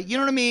something, like, you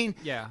know what I mean?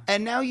 Yeah.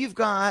 And now you've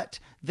got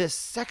this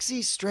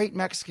sexy straight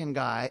Mexican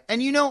guy.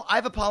 And I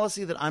have a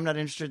policy that I'm not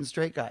interested in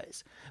straight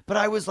guys. But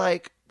I was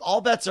like,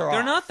 all bets are off.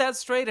 They're not that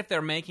straight if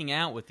they're making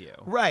out with you.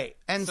 Right.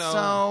 And So-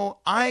 so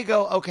I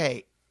go,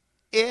 okay,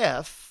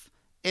 if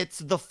it's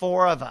the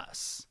 4 of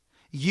us,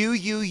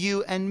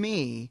 you, and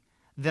me,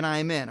 then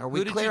I'm in. Are we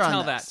Who did clear you on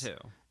tell this? that to?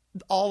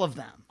 All of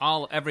them.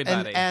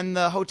 Everybody. And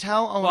the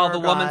hotel owner While the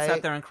woman guy-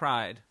 sat there and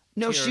cried.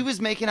 No, Tear. she was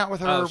making out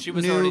with her Oh, she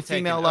was new already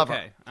female taken. lover.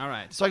 Okay, all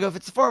right, So I go, if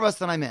it's the 4 of us,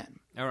 then I'm in.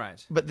 all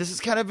right. But this is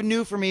kind of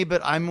new for me,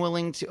 but I'm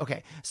willing to.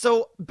 Okay.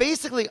 So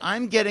basically,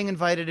 I'm getting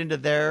invited into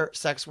their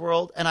sex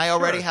world, and I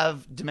already Sure.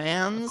 have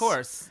demands. Of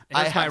course.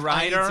 I Here's my have I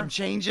rider. need some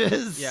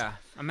changes. Yeah,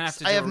 I'm gonna have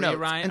to do I have a notes.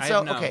 rewrite. And I so,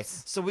 have notes. okay,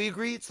 so we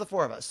agree it's the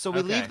 4 of us. So we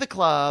Okay. leave the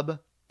club,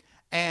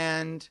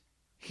 and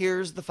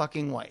here's the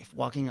fucking wife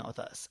walking out with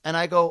us. And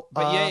I go,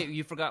 But yeah,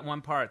 you forgot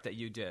one part that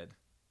you did.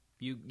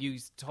 You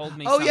told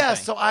me. oh, something. yeah.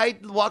 So I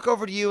walk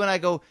over to you, and I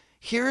go,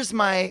 here's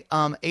my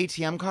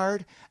ATM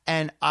card,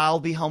 and I'll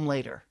be home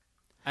later.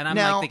 And I'm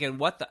Now- like thinking,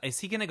 what the? Is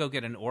he gonna go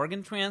get an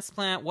organ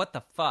transplant? What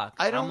the fuck?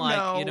 I don't I'm like,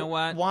 know you know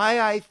what? why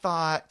I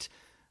thought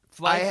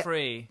Fly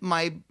free.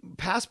 my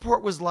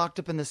passport was locked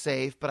up in the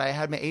safe, but I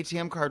had my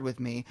ATM card with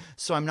me,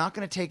 so I'm not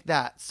going to take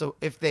that. So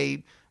if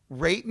they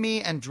rape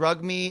me and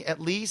drug me,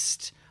 at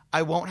least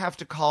I won't have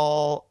to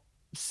call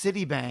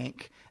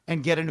Citibank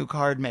and get a new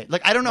card made.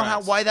 Like, I don't know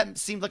Right. why that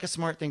seemed like a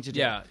smart thing to do.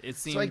 Yeah, it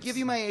seems. So I give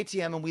you my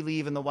ATM and we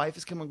leave, and the wife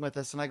is coming with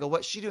us, and I go,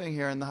 "What's she doing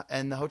here?"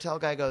 And the hotel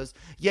guy goes,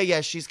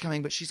 "Yeah, she's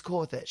coming, but she's cool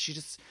with it.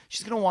 She's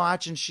gonna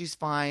watch, and she's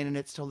fine, and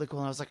it's totally cool."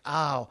 And I was like,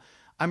 "Oh,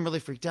 I'm really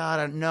freaked out.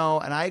 I don't know."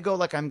 And I go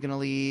like I'm gonna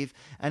leave,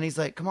 and he's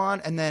like, "Come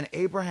on." And then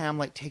Abraham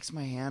like takes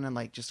my hand and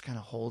like just kind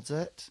of holds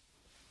it,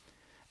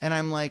 and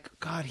I'm like,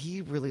 God,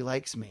 he really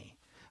likes me.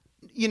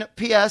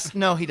 P.S.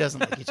 No, he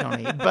doesn't like you,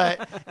 Tony.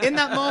 But in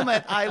that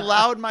moment, I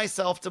allowed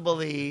myself to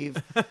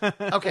believe.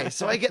 Okay,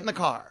 so I get in the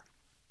car.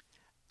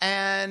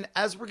 And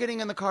as we're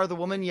getting in the car, the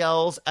woman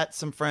yells at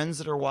some friends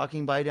that are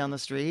walking by down the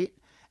street.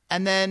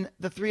 And then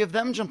the 3 of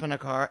them jump in a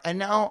car, and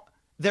now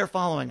they're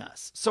following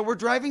us. So we're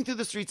driving through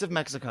the streets of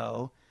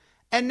Mexico,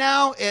 and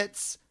now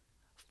it's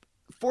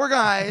 4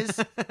 guys,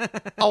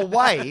 a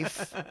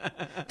wife,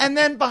 and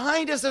then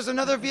behind us there's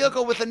another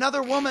vehicle with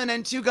another woman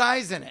and 2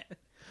 guys in it.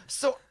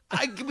 So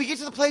we get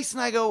to the place,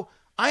 and I go,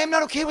 I am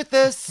not okay with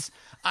this.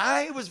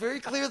 I was very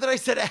clear that I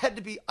said it had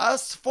to be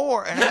us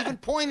 4, and I even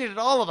pointed at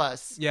all of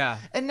us. Yeah.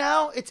 And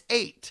now it's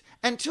 8,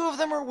 and 2 of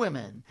them are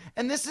women,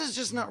 and this is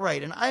just not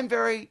right, and I'm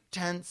very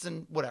tense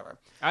and whatever.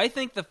 I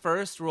think the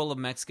first rule of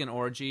Mexican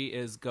orgy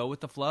is go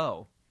with the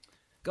flow.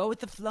 Go with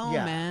the flow,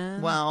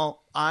 man.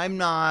 Well, I'm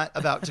not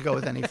about to go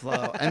with any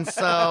flow, and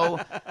so...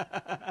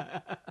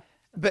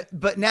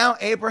 But now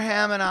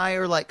Abraham and I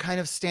are like kind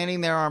of standing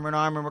there arm in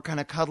arm, and we're kind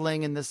of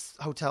cuddling in this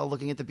hotel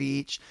looking at the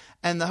beach.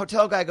 And the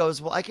hotel guy goes,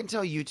 "Well, I can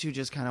tell you 2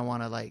 just kind of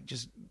want to like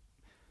just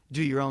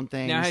do your own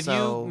thing." Now, have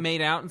so... you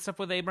made out and stuff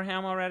with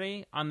Abraham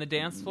already on the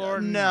dance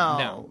floor?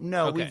 No.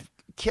 Okay. We've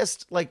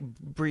kissed like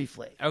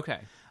briefly. Okay.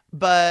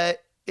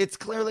 But it's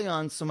clearly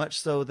on so much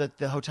so that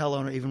the hotel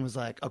owner even was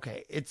like,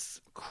 "Okay, it's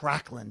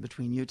crackling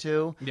between you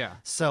 2. Yeah.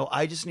 So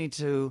I just need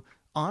to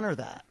honor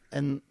that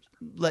and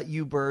let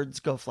you birds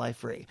go fly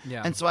free."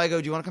 Yeah. And so I go,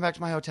 "Do you want to come back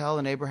to my hotel?"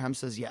 And Abraham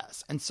says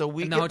yes. And so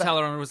we And the get hotel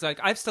back... owner was like,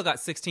 I've still got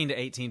 16 to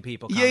 18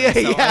 people Yeah,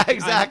 coming. So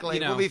exactly.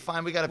 you know, We'll be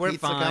fine. We got a we're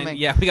pizza fine. coming.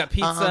 Yeah, we got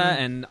pizza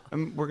and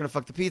we're gonna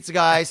fuck the pizza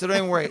guy. So don't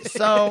even worry.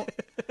 So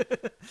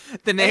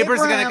the neighbors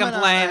are going to Abraham and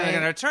complain. I- They're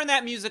going to turn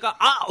that music off.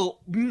 Oh,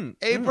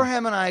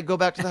 Abraham and I go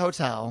back to the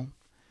hotel.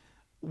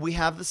 We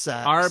have the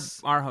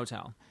sex. our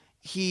hotel.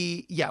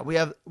 We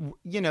have,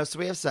 so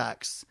we have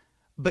sex,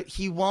 but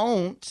he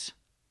won't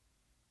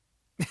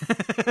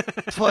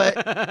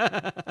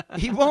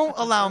he won't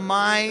allow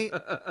my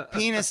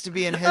penis to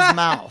be in his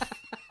mouth.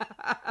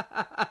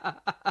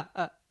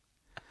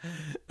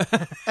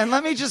 And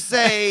let me just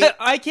say,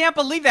 I can't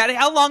believe that.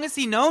 How long has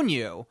he known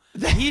you?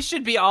 He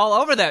should be all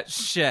over that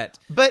shit.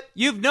 but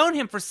You've known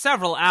him for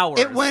several hours.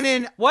 it went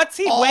in What's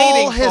he all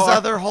waiting his for?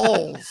 other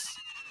holes.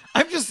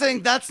 I'm just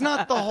saying that's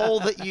not the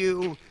hole that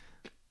you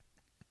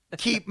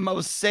keep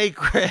most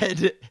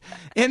sacred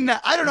in that.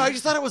 I don't know. I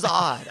just thought it was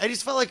odd. I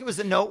just felt like it was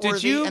a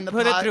noteworthy. Did you and the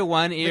put it through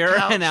one ear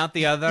and out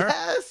the other?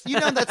 Yes. You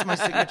know that's my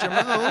signature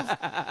move.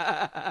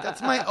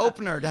 That's my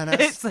opener, Dennis.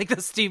 It's like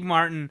the Steve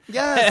Martin.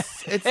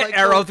 Yes. It's like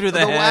arrow through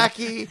the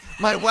head.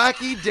 My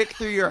wacky dick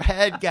through your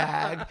head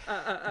gag.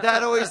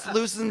 That always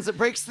loosens, it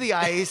breaks the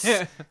ice.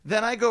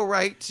 Then I go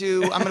right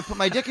to, I'm going to put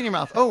my dick in your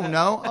mouth. Oh,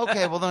 no?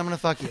 Okay, well then I'm going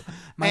to fuck you.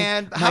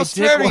 And how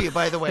straight are you,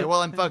 by the way,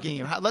 while I'm fucking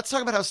you? Let's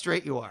talk about how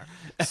straight you are.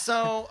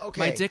 So, okay.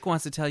 My dick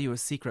wants to tell you a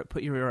secret.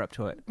 Put your ear up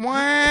to it.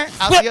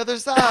 Out the other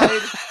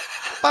side.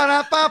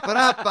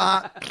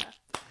 Ba-da-ba-ba-da-ba.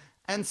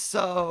 And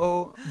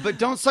so, but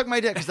don't suck my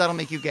dick because that'll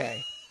make you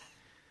gay.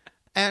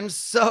 And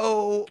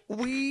so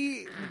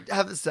we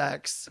have the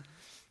sex.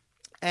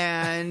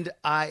 And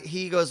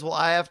he goes, well,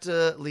 I have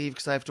to leave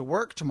because I have to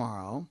work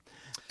tomorrow.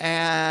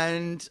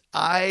 And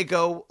I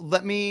go,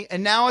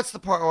 and now it's the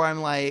part where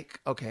I'm like,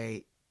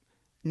 okay,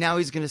 now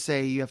he's going to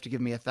say you have to give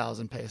me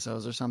 1,000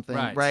 pesos or something,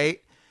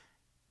 right?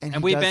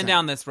 And we've been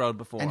down this road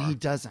before. And he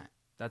doesn't.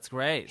 That's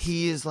great.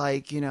 He is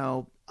like,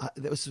 and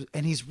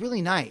he's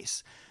really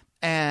nice.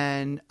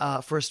 And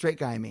for a straight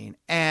guy, I mean.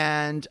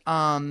 And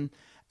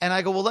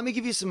I go, well, let me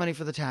give you some money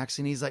for the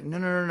taxi. And he's like,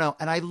 no.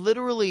 And I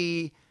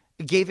literally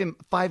gave him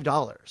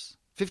 $5,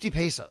 50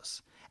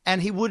 pesos.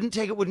 And he wouldn't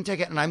take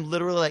it. And I'm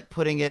literally like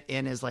putting it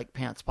in his like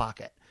pants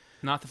pocket.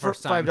 Not the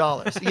first time.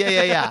 $5.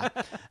 Yeah.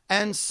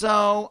 And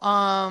so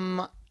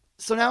now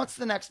it's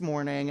the next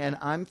morning and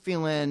I'm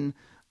feeling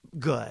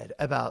good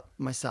about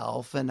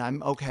myself and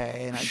I'm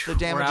okay and the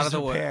damage is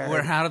repaired.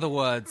 We're out of the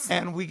woods.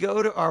 And we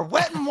go to our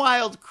Wet and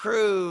Wild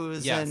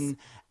cruise. Yes.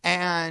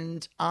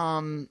 And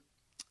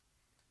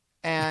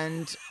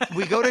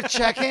we go to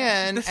check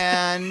in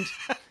and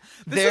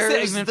This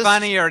is even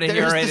funnier to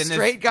hear it. There's the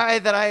straight guy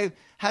that I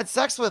had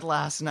sex with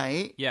last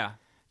night. Yeah.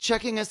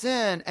 Checking us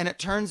in, and it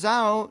turns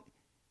out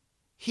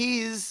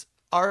he's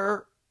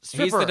our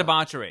stripper. He's the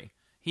debauchery.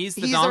 He's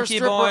the He's donkey our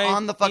stripper boy.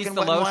 on the fucking He's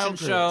the Wet n' lotion Wild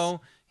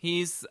show.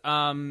 He's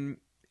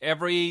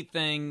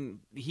everything.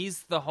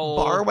 He's the whole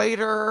bar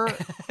waiter.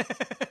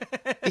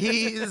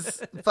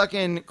 He's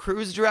fucking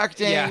cruise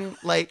directing. Yeah.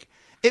 Like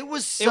it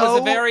was It was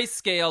a very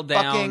scaled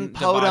down fucking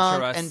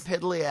podunk debaucherous. and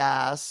piddly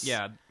ass.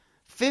 Yeah.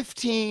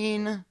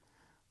 15,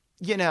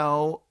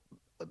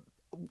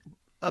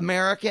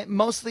 American,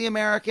 mostly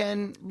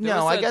American.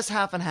 I guess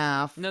half and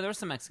half. No, there were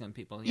some Mexican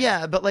people.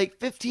 Yeah, but like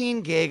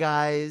 15 gay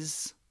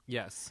guys.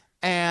 Yes.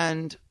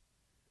 And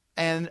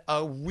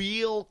a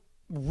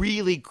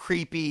really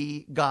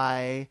creepy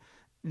guy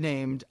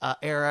named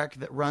Eric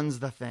that runs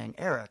the thing.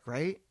 Eric,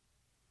 right?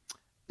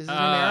 Is his name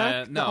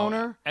Eric, no, the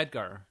owner?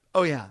 Edgar.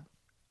 Oh, yeah.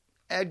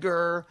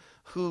 Edgar,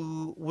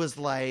 who was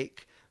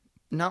like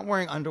not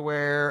wearing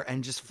underwear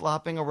and just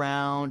flopping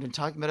around and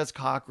talking about his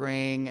cock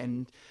ring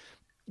and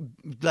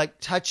like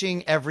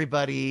touching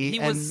everybody. He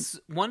was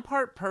one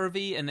part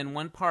pervy and then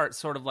one part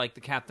sort of like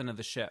the captain of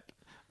the ship.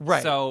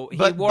 Right. So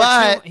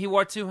he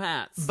wore two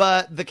hats.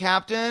 But the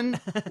captain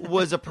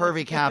was a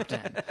pervy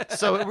captain.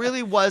 So it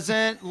really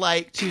wasn't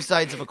like two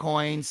sides of a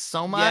coin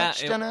so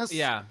much, Dennis.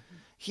 Yeah.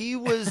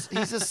 He's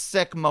a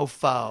sick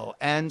mofo.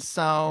 And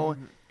so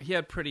he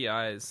had pretty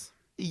eyes.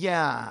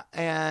 Yeah,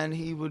 and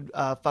he would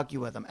fuck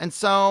you with them. And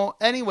so,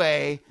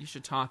 anyway... You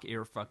should talk,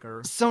 ear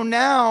fucker. So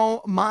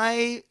now,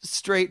 my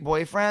straight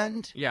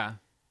boyfriend... Yeah.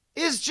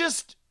 ...is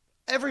just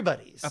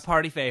everybody's. A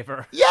party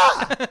favor.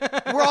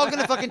 Yeah! We're all going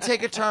to fucking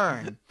take a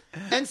turn.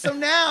 And so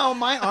now,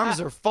 my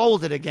arms are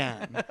folded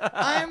again.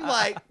 I'm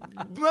like,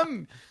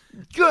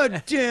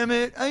 God damn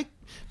it. I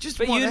just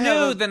But you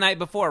knew the night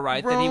before,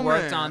 right? Romance. That he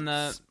worked on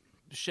the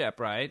ship,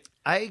 right?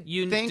 I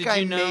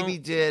maybe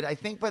did. I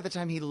think by the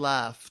time he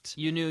left,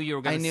 you knew you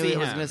were going to see him. I knew I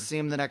was going to see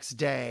him the next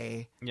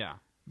day. Yeah,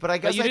 but I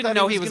guess you didn't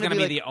know he was going to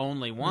be like the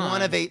only one.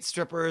 One of 8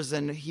 strippers,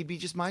 and he'd be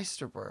just my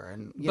stripper,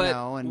 and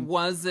And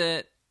was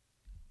it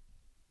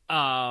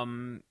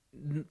fun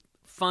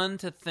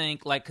to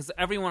think because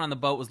everyone on the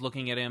boat was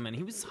looking at him and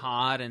he was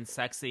hot and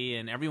sexy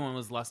and everyone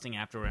was lusting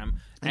after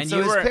him and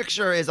so his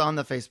picture is on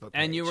the Facebook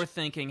page. And you were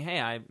thinking, hey,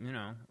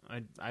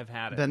 I've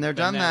had it, been there,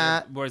 done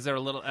that. Was there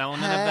a little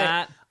element of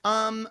that?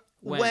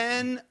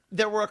 When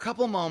there were a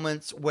couple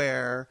moments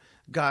where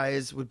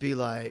guys would be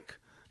like,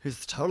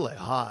 he's totally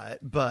hot,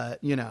 but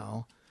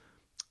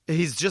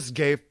he's just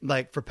gay,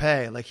 like, for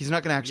pay. Like, he's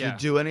not going to actually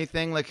do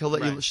anything. Like, he'll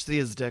let you see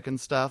his dick and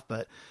stuff,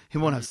 but he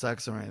won't have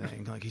sex or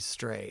anything. Like, he's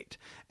straight.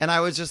 And I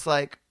was just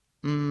like,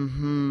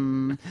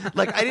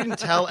 Like, I didn't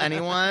tell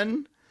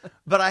anyone,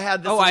 but I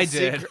had this I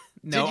secret. did.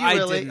 No, did you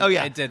really? I didn't. Oh,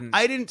 yeah. I didn't.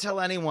 I didn't tell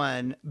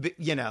anyone,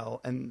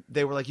 and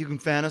they were like, you can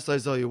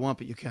fantasize all you want,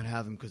 but you can't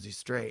have him because he's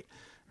straight.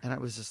 And I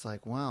was just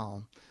like,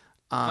 well,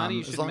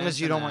 as long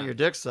as you don't want your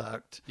dick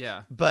sucked.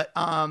 Yeah. But,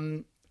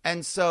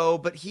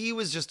 but he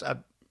was just a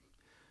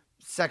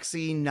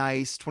sexy,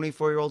 nice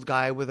 24-year-old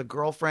guy with a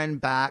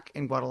girlfriend back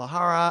in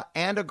Guadalajara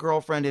and a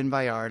girlfriend in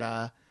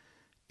Vallarta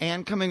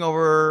and coming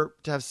over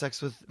to have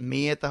sex with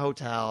me at the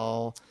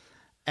hotel.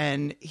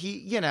 And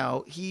he,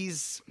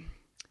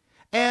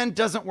 and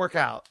doesn't work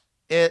out.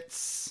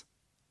 It's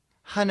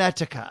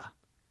Hanetica,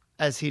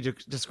 as he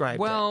described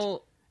it.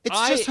 Well,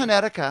 It's just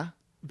Hanetica.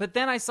 But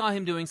then I saw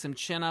him doing some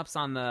chin-ups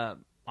on the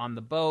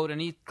boat, and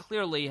he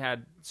clearly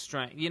had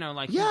strength. You know,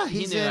 like he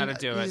knew how to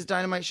do it. He's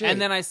dynamite shape.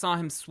 And then I saw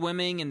him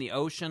swimming in the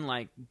ocean,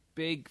 like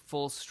big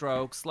full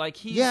strokes. Like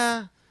he's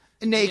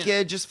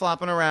naked, just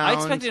flopping around. I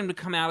expected him to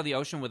come out of the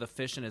ocean with a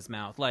fish in his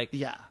mouth, like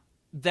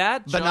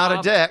that. But not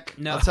a dick.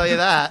 No, I'll tell you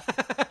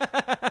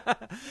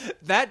that.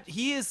 That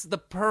he is the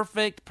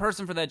perfect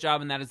person for that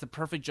job, and that is the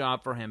perfect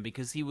job for him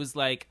because he was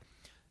like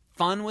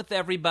fun with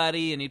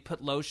everybody, and he'd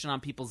put lotion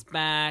on people's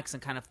backs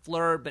and kind of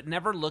flirt, but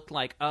never looked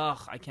like, ugh,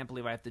 I can't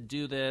believe I have to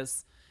do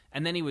this.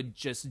 And then he would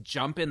just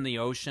jump in the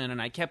ocean,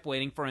 and I kept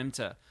waiting for him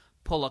to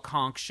pull a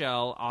conch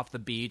shell off the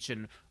beach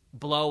and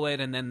blow it,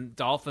 and then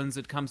dolphins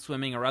would come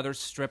swimming, or other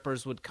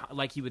strippers would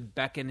like he would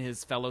beckon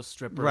his fellow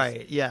strippers.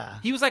 Right? Yeah.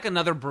 He was like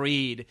another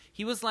breed.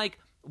 He was like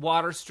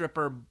water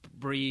stripper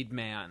breed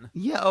man.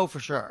 Yeah. Oh, for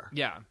sure.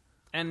 Yeah,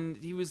 and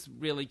he was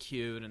really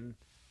cute and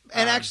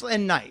actually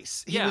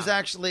nice. He was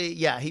actually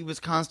he was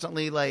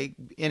constantly like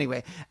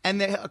anyway.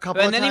 And then a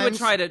couple of times, then he would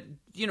try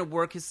to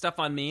work his stuff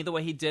on me the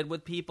way he did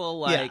with people.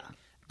 Like,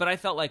 but I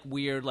felt like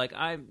weird. Like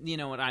I'm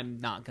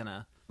not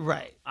gonna.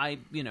 Right.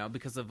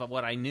 Because of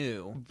what I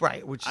knew.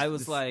 Right. Which I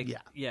was like,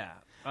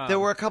 there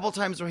were a couple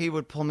times where he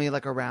would pull me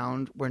like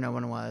around where no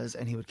one was,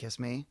 and he would kiss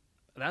me.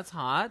 That's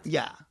hot.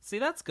 Yeah. See,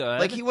 that's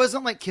good. Like he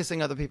wasn't like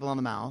kissing other people on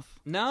the mouth.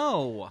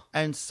 No.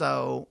 And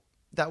so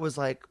that was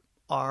like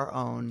our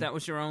own. That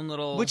was your own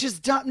little. Which is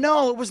dumb.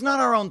 No, it was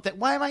not our own thing.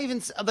 Why am I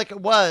even like it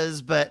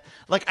was? But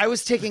like I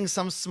was taking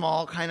some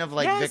small kind of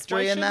like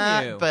victory in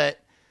that. You? But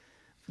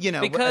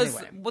because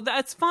anyway.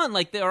 That's fun.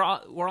 Like we're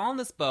all on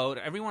this boat.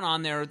 Everyone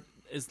on there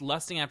is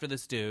lusting after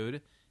this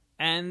dude,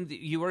 and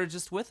you were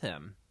just with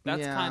him.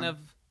 That's kind of.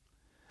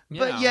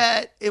 But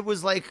yet it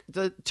was like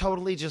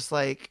totally just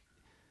like.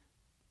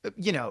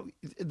 You're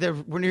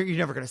never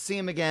going to see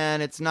him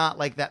again. It's not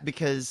like that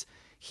because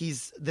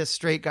he's this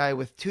straight guy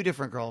with two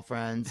different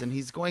girlfriends, and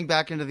he's going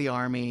back into the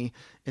army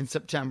in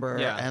September.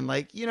 Yeah. And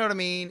like, you know what I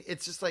mean?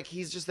 It's just like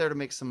he's just there to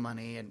make some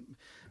money, and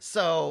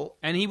so.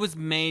 And he was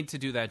made to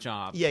do that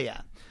job.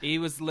 Yeah. He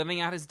was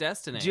living out his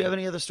destiny. Do you have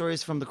any other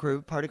stories from the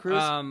party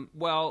cruise?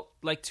 Well,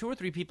 like 2 or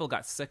 3 people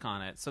got sick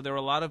on it, so there were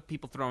a lot of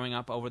people throwing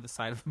up over the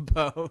side of the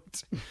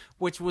boat,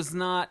 which was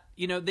not.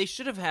 They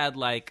should have had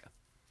like.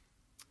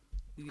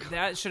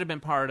 That should have been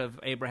part of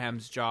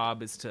Abraham's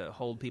job, is to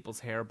hold people's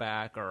hair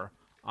back or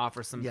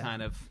offer some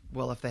kind of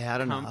if they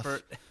had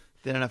comfort.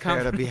 They had enough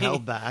hair to be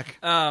held back.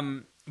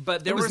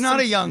 But there was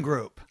not a young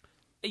group.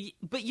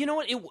 But you know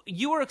what?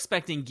 You were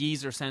expecting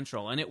Geezer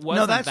Central, and it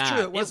wasn't. No, that's that.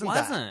 true. It wasn't.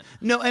 That.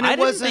 No, and I it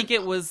wasn't. didn't think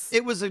it was.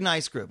 It was a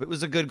nice group. It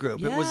was a good group.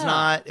 Yeah. It was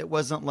not. It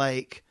wasn't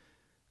like.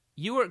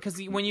 You were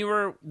because when you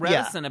were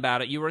reticent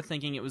about it, you were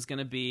thinking it was going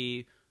to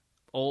be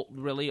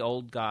really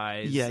old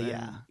guys.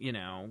 Yeah.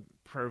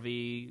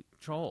 Pervy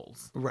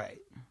trolls.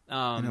 Right.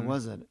 And it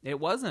wasn't. It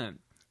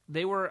wasn't.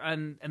 They were,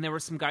 and there were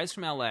some guys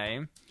from LA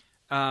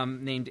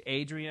named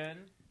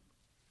Adrian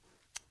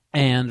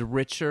and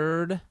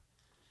Richard,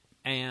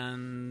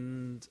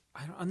 and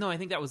I don't know. I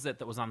think that was it.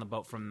 That was on the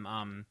boat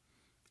from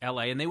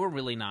LA, and they were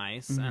really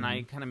nice. Mm-hmm. And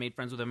I kind of made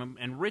friends with them.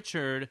 And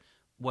Richard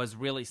was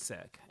really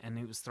sick, and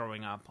he was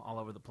throwing up all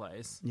over the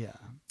place. Yeah.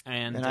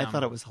 And I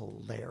thought it was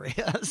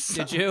hilarious.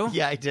 Did you?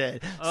 Yeah, I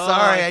did. Oh,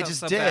 Sorry, I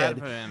just so did. bad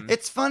for him.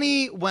 It's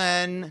funny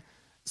when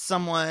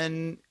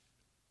someone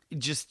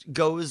just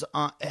goes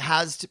on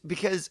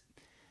because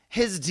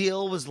his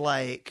deal was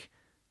like,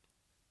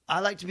 I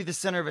like to be the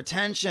center of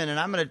attention, and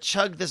I'm going to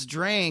chug this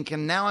drink,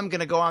 and now I'm going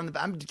to go on.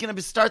 I'm going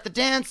to start the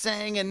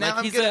dancing, and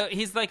now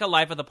he's like a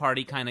life of the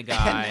party kind of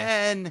guy.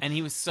 And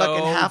he was so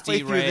fucking halfway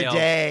derailed. through the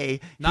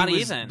day, Not he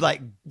was even like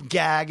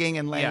gagging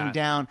and laying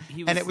down,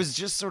 and it was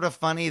just sort of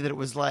funny that it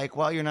was like,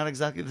 well, you're not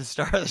exactly the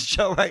star of the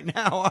show right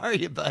now, are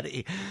you,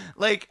 buddy?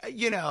 Like,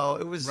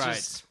 it was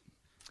just.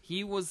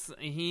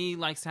 He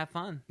likes to have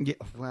fun. Yeah.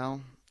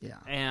 Well. Yeah.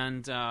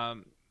 And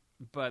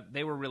but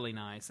they were really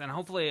nice, and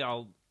hopefully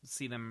I'll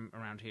see them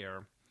around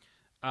here.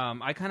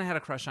 I kind of had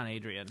a crush on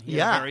Adrian. He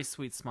had a very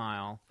sweet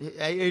smile.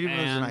 Adrian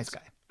was a nice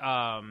guy.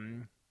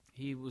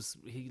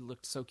 He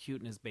looked so cute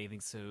in his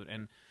bathing suit,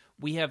 and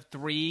we have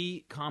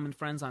 3 common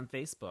friends on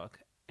Facebook,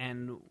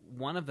 and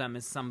one of them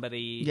is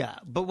somebody. Yeah,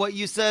 but what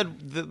you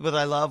said, what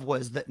I love,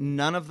 was that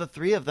none of the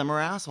 3 of them are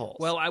assholes.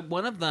 Well,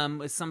 one of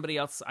them is somebody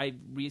else I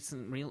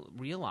recently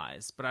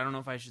realized, but I don't know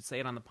if I should say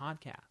it on the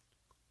podcast.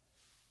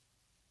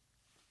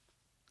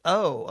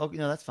 Oh,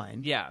 that's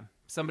fine. Yeah,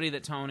 somebody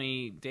that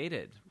Tony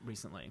dated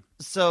recently.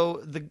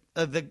 So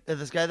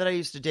this guy that I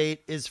used to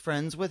date is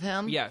friends with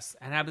him? Yes,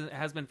 and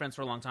has been friends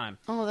for a long time.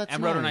 Oh, that's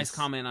and wrote a nice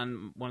comment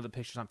on one of the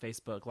pictures on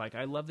Facebook, like,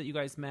 I love that you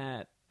guys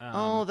met.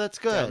 That's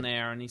good. Down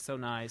there, and he's so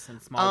nice, and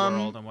small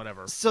world, and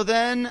whatever. So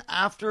then,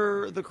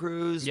 after the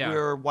cruise,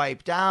 we're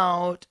wiped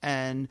out,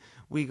 and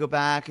we go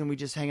back, and we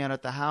just hang out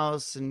at the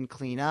house, and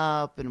clean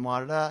up, and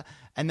wada.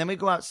 And then we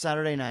go out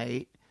Saturday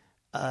night,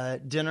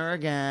 dinner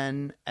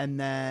again, and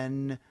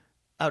then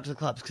out to the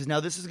clubs because now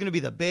this is going to be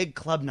the big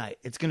club night.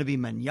 It's going to be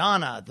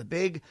Manana, the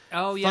big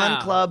Oh,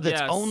 fun club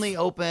that's yes. only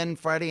open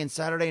Friday and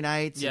Saturday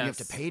nights. And you have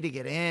Yes. to pay to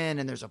get in,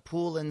 and there's a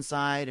pool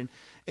inside, and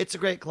it's a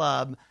great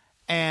club.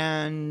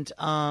 And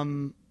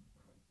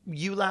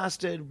you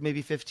lasted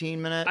maybe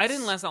 15 minutes. I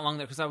didn't last that long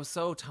there because I was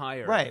so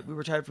tired. Right, we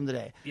were tired from the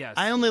day. Yes.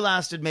 I only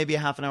lasted maybe a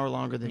half an hour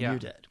longer than Yeah. you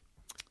did.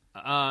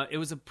 It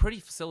was a pretty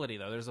facility,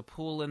 though. There's a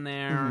pool in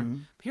there. Mm-hmm.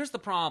 Here's the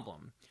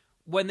problem.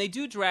 When they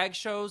do drag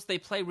shows, they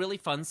play really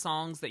fun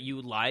songs that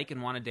you like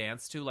and want to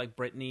dance to, like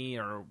Britney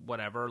or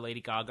whatever,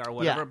 Lady Gaga or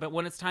whatever. Yeah. But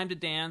when it's time to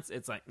dance,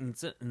 it's like,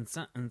 it's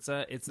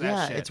that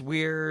Yeah, shit. it's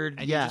weird.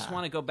 And yeah, you just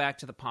want to go back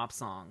to the pop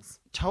songs.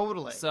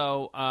 totally.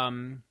 So,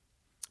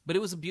 but it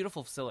was a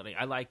beautiful facility.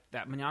 I liked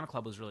that. Manana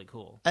Club was really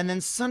cool. And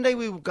then Sunday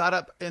we got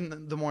up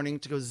in the morning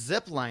to go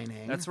zip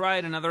lining. That's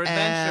right, another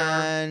adventure.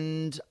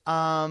 And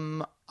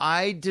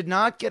I did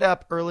not get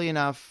up early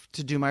enough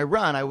to do my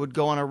run. I would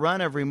go on a run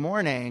every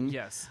morning.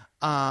 Yes.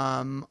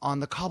 On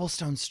the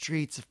cobblestone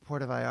streets of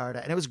Puerto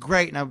Vallarta, and it was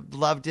great, and I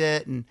loved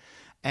it, and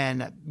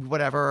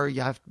whatever, you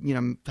have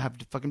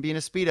to fucking be in a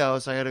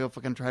Speedo, so I gotta go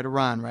fucking try to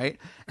run, right?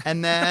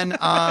 And then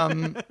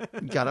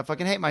gotta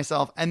fucking hate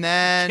myself, and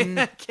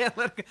then Can't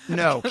let it go.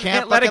 no,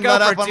 can't let it fucking go let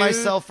for up on 2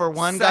 myself for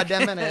one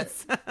goddamn minute.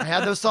 seconds. I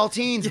had those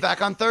saltines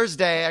back on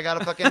Thursday. I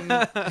gotta fucking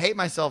hate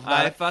myself about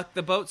I it. fucked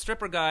the boat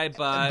stripper guy,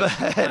 but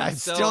I'm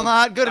still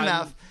not good I'm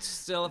enough.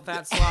 Still a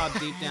fat slob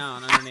deep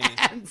down underneath.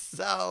 And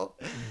so,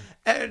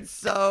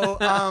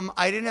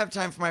 I didn't have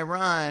time for my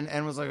run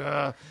and was like,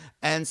 ugh.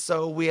 And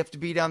so we have to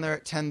be down there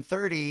at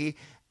 10:30.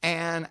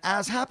 And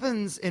as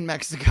happens in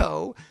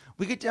Mexico,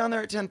 we get down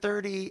there at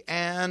 10:30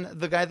 and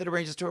the guy that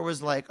arranged the tour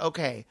was like,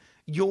 okay,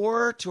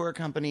 your tour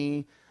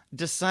company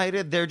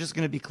decided they're just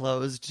going to be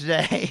closed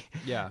today.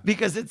 Yeah.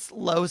 Because it's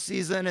low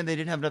season and they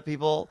didn't have enough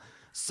people.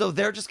 So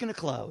they're just going to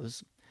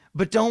close.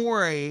 But don't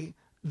worry,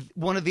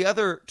 one of the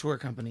other tour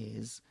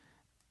companies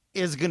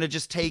is going to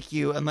just take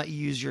you and let you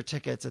use your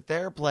tickets at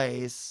their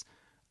place,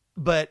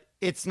 but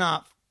it's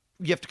not,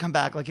 you have to come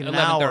back like in an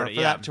hour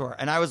for that tour.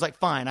 And I was like,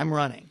 fine, I'm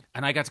running.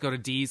 And I got to go to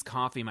Dee's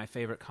Coffee, my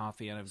favorite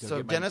coffee. And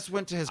So Dennis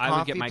went to his I would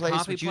coffee get my place,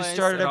 coffee which you place.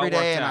 started It all every day,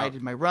 worked and I out.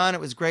 did my run.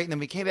 It was great. And then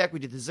we came back, we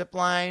did the zip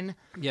line,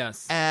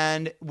 Yes.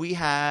 and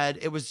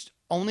it was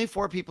only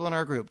 4 people in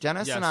our group,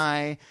 Dennis Yes. and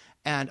I,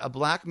 and a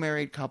black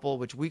married couple,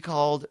 which we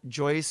called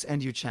Joyce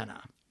and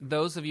Uchenna.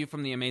 Those of you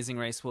from The Amazing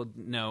Race will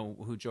know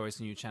who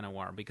Joyce and Uchenna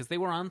were because they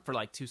were on for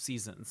like 2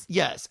 seasons.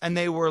 Yes, and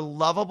they were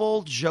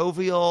lovable,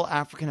 jovial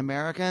African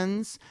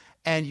Americans.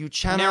 And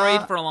Uchenna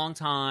Married for a long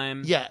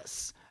time.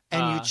 Yes,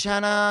 and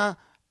Uchenna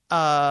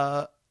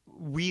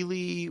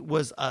really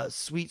was a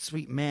sweet,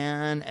 sweet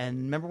man. And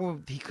remember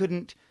when he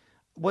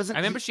wasn't. I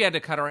remember she had to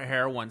cut her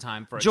hair one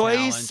time for a Joyce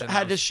challenge. and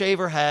had to shave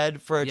her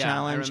head for a Yeah, I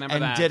challenge remember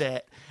and that. did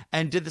it,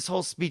 and did this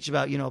whole speech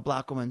about a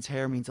black woman's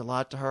hair means a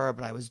lot to her,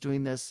 but I was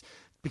doing this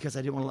because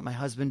I didn't want to let my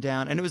husband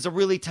down, and it was a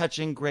really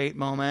touching, great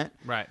moment.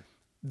 Right.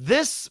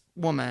 This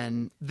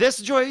woman, this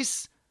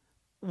Joyce,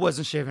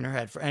 wasn't shaving her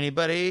head for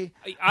anybody,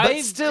 I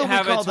but still we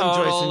have called them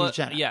total, Joyce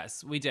and Uchenna.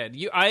 Yes, we did.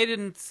 I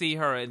didn't see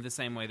her in the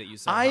same way that you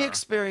saw I her.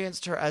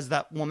 experienced her as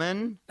that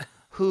woman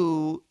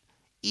who,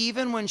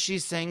 even when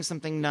she's saying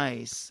something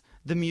nice,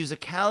 the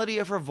musicality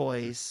of her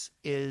voice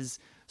is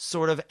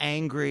sort of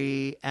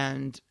angry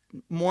and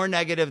more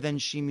negative than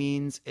she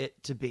means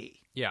it to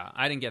be. Yeah,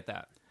 I didn't get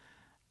that.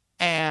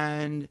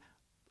 And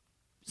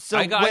so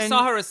I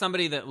saw her as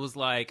somebody that was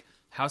like,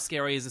 how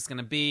scary is this going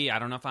to be? I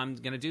don't know if I'm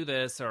going to do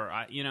this, or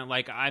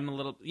I'm a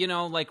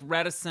little, like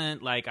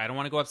reticent, like I don't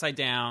want to go upside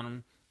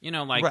down,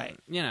 Right.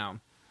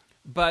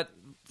 but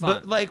fun.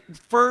 But like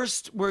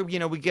first we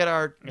get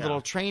our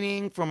little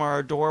training from our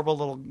adorable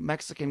little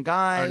Mexican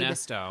guide,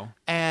 Ernesto.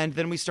 and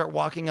then we start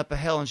walking up a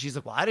hill, and she's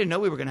like, well, I didn't know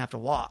we were going to have to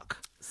walk.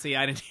 See,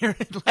 I didn't hear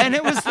it. Like And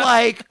it was that.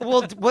 like,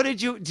 well, what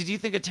did you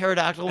think a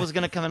pterodactyl was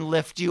going to come and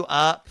lift you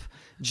up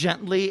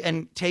gently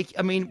and take?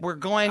 I mean, we're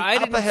going I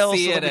up didn't a hill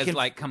see so it that we as can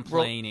like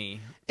complainy.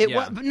 It Yeah.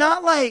 was, but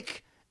not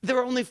like there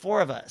were only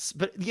 4 of us.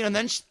 But and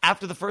then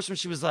after the first one,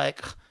 she was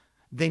like,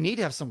 they need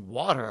to have some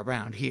water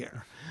around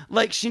here.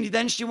 Like she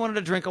wanted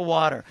a drink of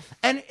water,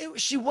 and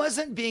she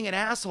wasn't being an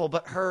asshole,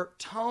 but her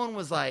tone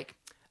was like,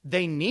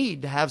 they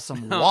need to have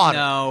some water.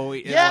 No,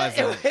 it Yeah,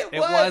 wasn't. it It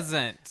was.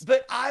 wasn't.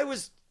 But I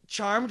was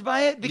charmed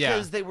by it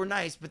because Yeah. they were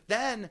nice. But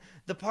then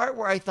the part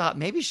where I thought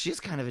maybe she's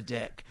kind of a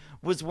dick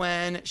was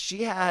when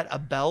she had a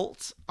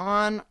belt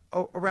on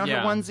around her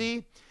Yeah.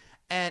 onesie,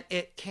 and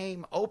it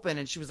came open,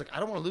 and she was like, I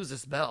don't want to lose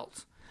this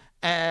belt.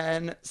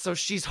 And so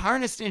she's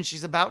harnessed in,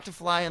 she's about to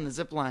fly on the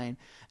zip line,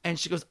 and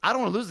she goes, I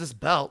don't want to lose this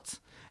belt.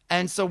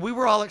 And so we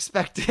were all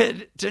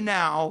expected to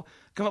now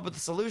come up with a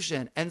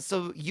solution. And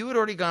so you had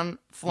already gone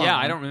flying. Yeah,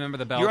 I don't remember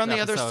the belt You're on the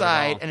other episode at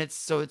side, all. and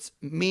it's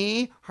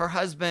me, her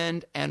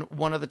husband, and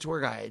one of the tour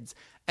guides.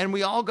 And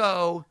we all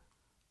go,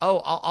 oh,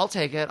 I'll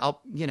take it.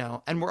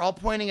 And we're all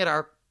pointing at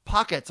our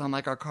pockets on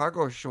like our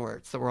cargo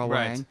shorts that we're all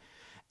Right. wearing.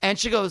 And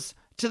she goes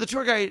to the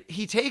tour guide,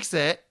 he takes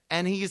it,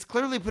 and he's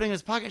clearly putting it in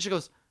his pocket. And she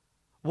goes,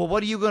 well,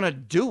 what are you going to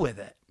do with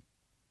it?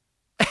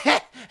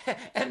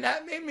 And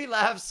that made me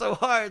laugh so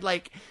hard.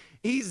 Like,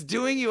 he's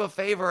doing you a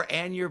favor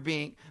and you're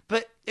being,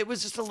 but it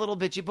was just a little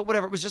bitchy, but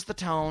whatever. It was just the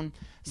tone.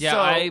 Yeah, So,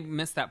 I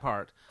missed that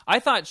part. I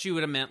thought she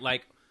would have meant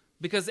like,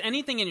 because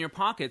anything in your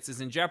pockets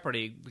is in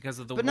jeopardy because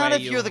of the way but not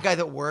if you... you're the guy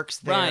that works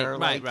there.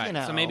 Right. You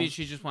know. So maybe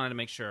she just wanted to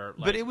make sure.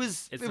 Like, But it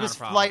was it's not a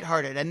problem.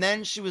 lighthearted. And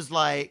then she was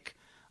like,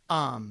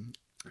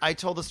 I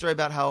told the story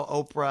about how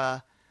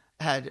Oprah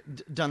had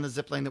done the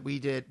zip line that we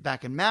did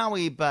back in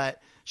Maui,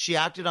 but she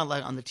acted on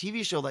the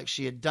TV show like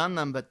she had done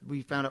them, but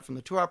we found out from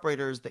the tour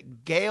operators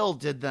that Gail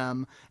did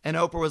them, and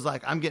Oprah was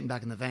like, I'm getting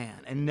back in the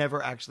van, and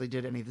never actually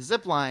did any of the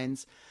zip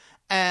lines.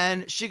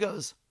 And she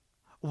goes,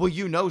 well,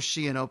 you know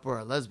she and Oprah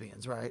are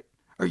lesbians, right?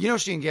 Or you know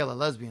she and Gail are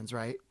lesbians,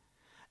 right?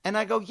 And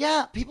I go,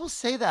 yeah, people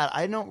say that.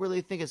 I don't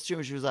really think it's true.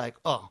 And she was like,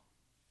 oh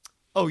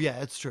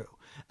yeah, it's true.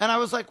 And I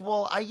was like,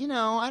 well, I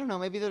don't know,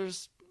 maybe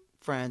there's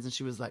friends. And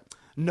she was like,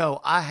 no,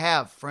 I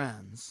have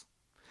friends.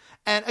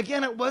 And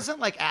again, it wasn't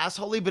like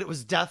assholey, but it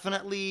was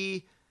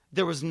definitely,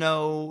 there was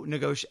no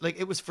negotiation. Like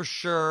it was for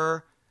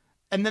sure.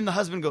 And then the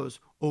husband goes,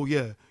 oh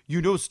yeah,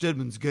 you know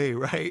Stedman's gay,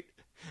 right?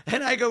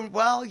 And I go,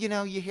 well, you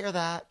hear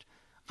that.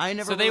 I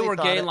never. So they really were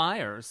thought gay it.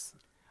 Liars.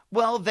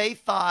 Well, they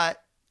thought,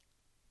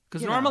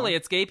 Because normally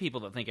it's gay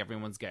people that think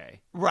everyone's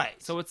gay.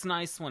 right. So it's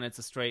nice when it's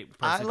a straight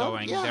person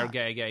going, they're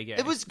gay, gay, gay.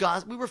 It was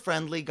we were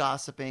friendly,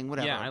 gossiping,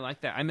 whatever. Yeah, I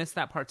like that. I missed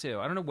that part too.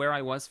 I don't know where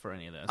I was for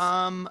any of this.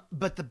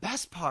 But the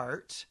best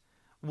part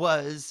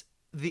was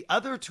the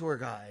other tour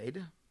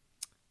guide,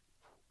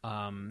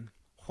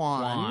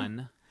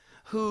 Juan,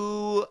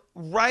 who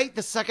right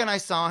the second I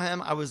saw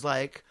him, I was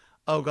like,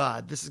 oh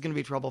God, this is going to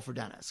be trouble for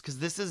Dennis. Because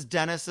this is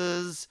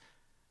Dennis's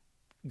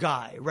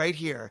guy right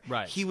here.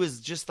 Right. He was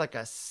just like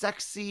a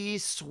sexy,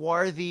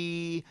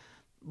 swarthy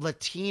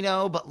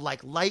Latino, but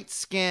like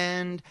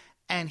light-skinned.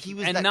 And he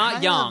was and that not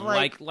kind young, of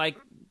like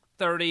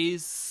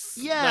 30s.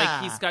 Yeah.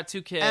 Like he's got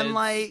 2 kids. And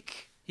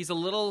like... He's a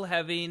little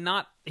heavy,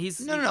 No,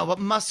 but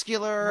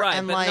muscular right,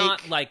 and but like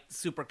not like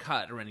super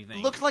cut or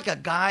anything. looked like a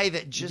guy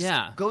that just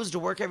Yeah. goes to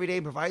work every day,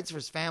 provides for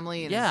his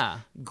family, and Yeah. is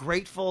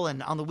grateful,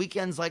 and on the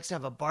weekends likes to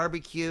have a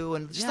barbecue,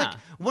 and just Yeah. like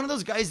one of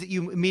those guys that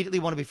you immediately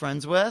want to be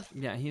friends with.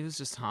 Yeah, he was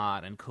just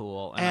hot and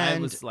cool, and I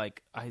And was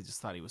like, I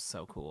just thought he was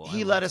so cool. He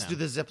I let loved us him. do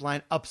the zip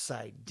line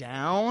upside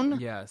down.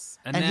 Yes,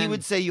 And he then-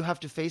 would say, "You have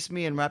to face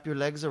me and wrap your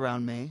legs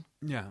around me."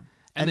 yeah,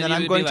 And then he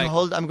I'm would going be to like,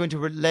 hold. I'm going to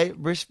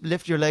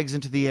lift your legs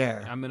into the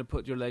air. I'm going to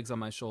put your legs on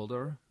my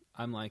shoulder.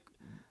 I'm like,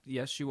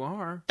 yes, you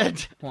are,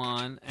 And-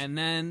 Juan. And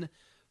then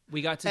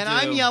we got to And do...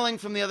 I'm yelling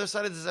from the other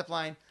side of the zip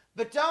line,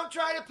 but don't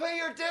try to put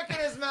your dick in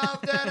his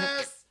mouth,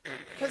 Dennis,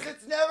 because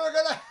it's never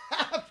gonna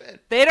happen.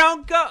 They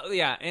don't go.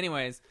 Yeah.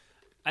 Anyways,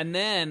 and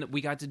then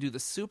we got to do the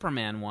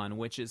Superman one,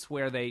 which is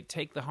where they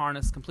take the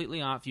harness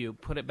completely off you,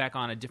 put it back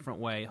on a different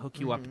way, hook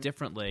you up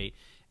differently,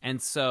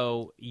 and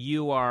so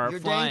you are You're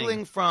flying.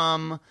 dangling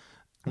from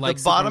Like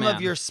the bottom Superman.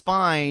 of your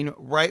spine,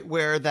 right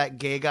where that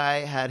gay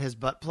guy had his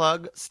butt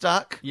plug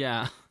stuck.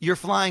 Yeah. You're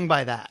flying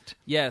by that.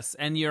 Yes,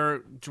 and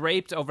you're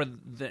draped over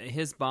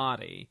his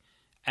body,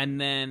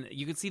 and then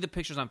you can see the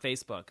pictures on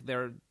Facebook.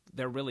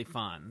 They're really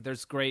fun.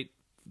 There's great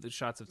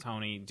shots of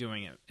Tony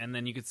doing it, and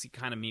then you could see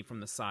kind of me from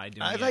the side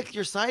doing I it. like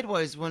your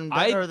sideways one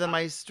better than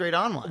my straight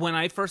on one. When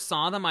I first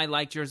saw them, I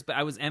liked yours, but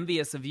I was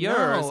envious of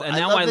yours. No, and I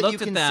now love I that looked you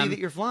at can them. see that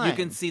you're flying. You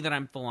can see that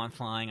I'm full on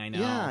flying. I know.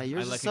 yeah,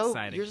 yours I look is so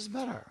exciting. yours is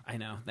better. I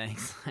know.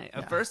 Thanks.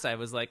 At first, I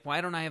was like,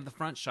 "Why don't I have the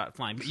front shot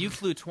flying?" But you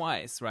flew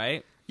twice,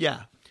 right?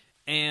 Yeah.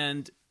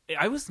 And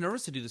I was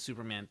nervous to do the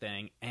Superman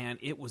thing, and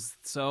it was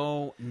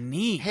so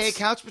neat. Hey,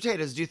 couch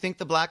potatoes, do you think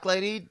the black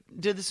lady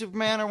did the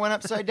Superman or went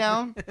upside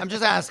down? I'm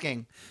just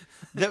asking.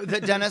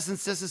 That Dennis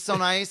insists is so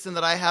nice and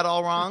that I had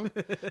all wrong.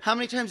 How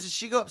many times did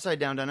she go upside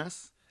down,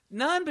 Dennis?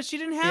 None, but she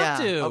didn't have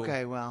to.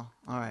 Okay, well,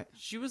 all right.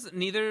 She was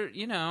neither,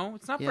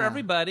 it's not for Yeah.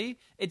 everybody.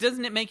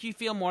 Doesn't it make you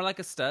feel more like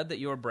a stud that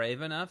you were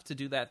brave enough to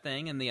do that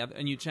thing and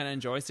you, Jenna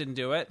and Joyce didn't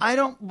do it?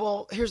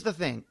 Well, here's the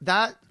thing.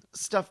 That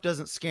stuff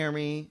doesn't scare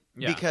me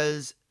Yeah.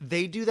 because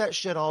they do that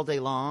shit all day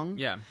long.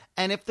 Yeah.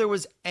 And if there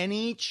was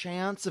any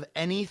chance of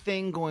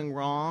anything going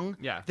wrong,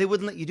 Yeah. they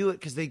wouldn't let you do it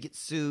because they get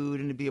sued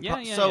and it'd be a Yeah,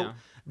 problem. yeah, So yeah.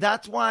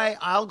 that's why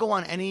I'll go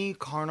on any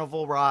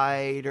carnival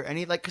ride or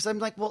any, because I'm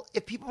like, well,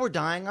 if people were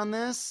dying on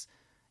this,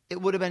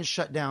 it would have been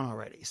shut down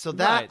already. So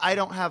that Right. I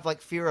don't have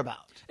fear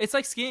about. It's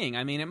like skiing.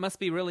 I mean, it must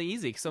be really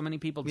easy. So many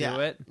people do Yeah,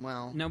 it.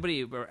 well,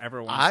 Nobody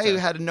ever wants I to.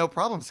 had no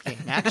problem skiing.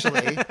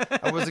 Actually,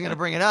 I wasn't going to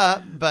bring it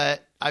up,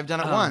 but I've done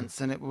it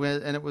once, and it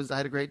was I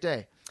had a great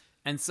day.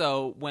 And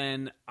so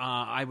when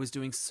I was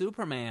doing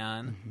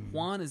Superman,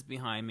 Juan is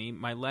behind me,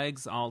 my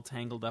legs all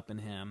tangled up in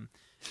him,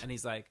 and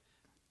he's like,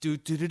 do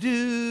do do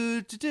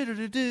do do do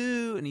do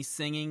do, and he's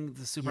singing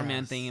the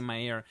Superman Yes. thing in my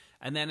ear.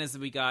 And then as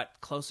we got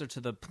closer to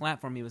the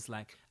platform, he was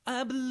like,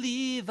 "I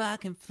believe I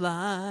can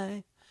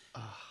fly,"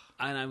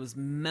 and I was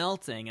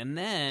melting. And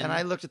then And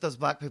I looked at those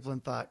black people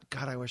and thought,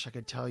 God, I wish I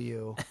could tell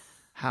you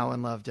how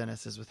in love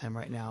Dennis is with him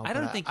right now. I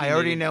don't but think I you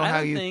already need- know I how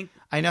don't you. think-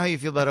 I know how you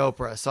feel about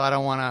Oprah, so I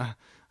don't want to.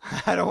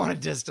 I don't want to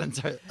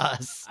distance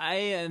us.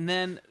 and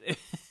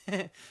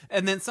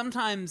then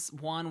sometimes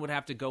Juan would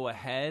have to go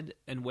ahead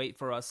and wait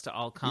for us to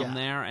all come Yeah.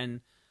 there,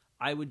 and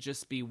I would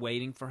just be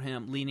waiting for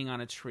him, leaning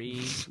on a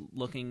tree,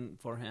 looking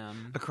for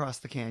him. Across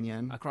the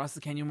canyon. Across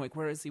the canyon, like,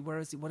 where is he? Where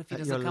is he? What if he At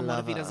doesn't your come? What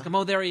if he lover. doesn't come?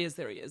 Oh, there he is.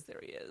 There he is. There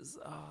he is.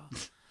 Oh.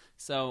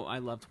 So I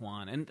loved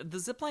Juan. And the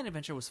zipline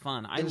adventure was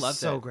fun. I It was loved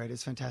so it. great.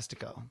 It's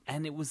fantastico.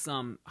 And it was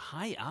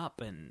high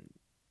up, and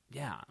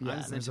I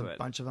was there's into a it.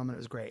 bunch of them, and it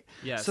was great.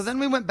 Yes. So then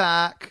we went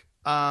back,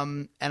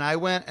 and I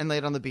went and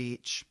laid on the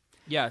beach.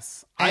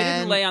 Yes. I didn't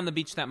And- lay on the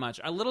beach that much.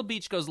 A little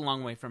beach goes a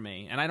long way for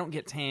me. And I don't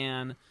get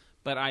tan,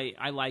 but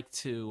I like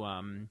to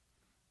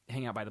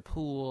hang out by the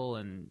pool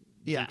and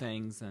Yeah. do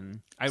things.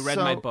 And I read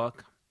So- my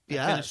book.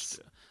 Yes.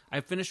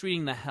 I finished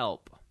reading The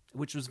Help,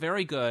 which was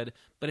very good.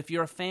 But if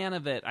you're a fan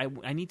of it,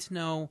 I need to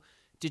know,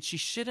 did she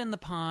shit in the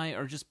pie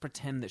or just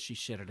pretend that she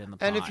shitted in the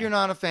pie? And if you're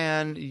not a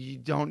fan, you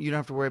don't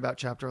have to worry about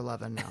chapter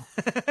 11 now.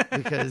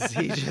 Because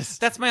he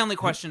just... That's my only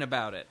question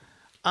about it.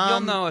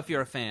 You'll know if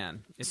you're a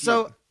fan.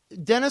 So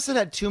Dennis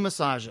had 2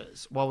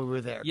 massages while we were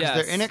there. Because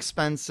Yes. they're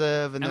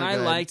inexpensive and and they're I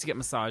good. like to get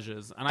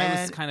massages. And I was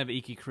And- kind of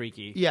eeky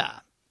creaky. Yeah.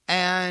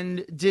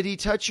 And did he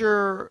touch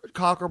your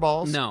cock or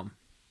balls? No.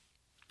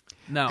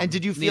 And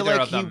did you feel neither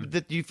like of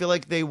them. you feel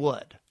like they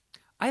would?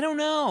 I don't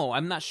know.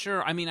 I'm not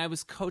sure. I mean, I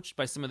was coached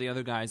by some of the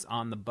other guys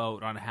on the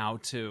boat on how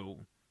to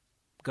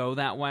go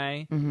that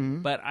way,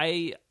 but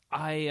I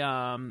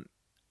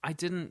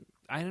didn't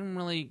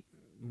really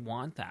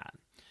want that.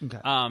 Okay.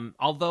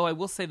 Although I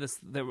will say this,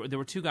 there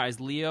were 2 guys,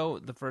 Leo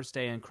the first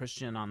day and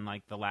Christian on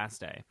like the last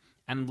day,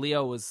 and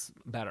Leo was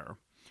better.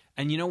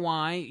 And you know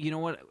why? You know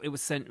what? It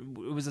was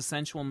a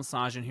sensual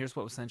massage, and here's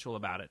what was sensual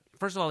about it.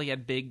 First of all, he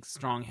had big,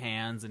 strong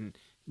hands and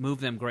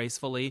moved them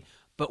gracefully.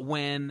 But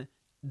when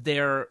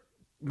they're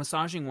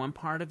massaging one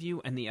part of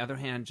you and the other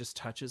hand just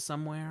touches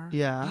somewhere,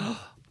 Yeah.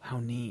 how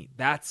neat!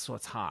 That's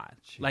what's hot.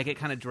 Like it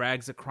kind of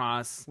drags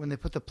across. When they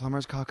put the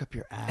plumber's cock up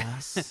your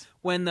ass,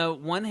 When the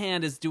one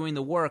hand is doing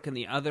the work and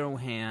the other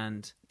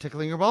hand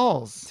tickling your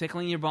balls.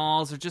 tickling your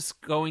balls or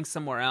just going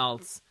somewhere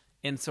else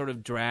and sort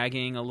of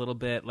dragging a little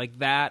bit, like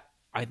that,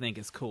 I think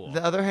is cool.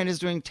 The other hand is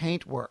doing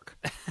taint work.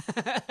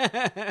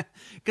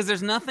 Because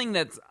there's nothing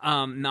that's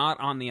not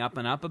on the up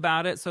and up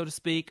about it, so to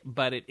speak,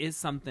 but it is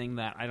something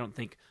that I don't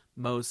think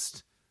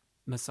most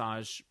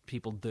massage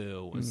people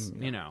do.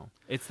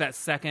 It's that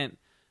second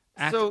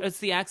So- it's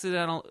the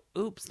accidental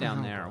oops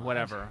down there, God.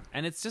 whatever.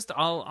 And it's just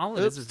all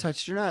it Oops, is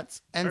touched your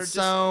nuts. And or just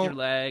so your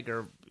leg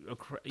or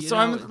So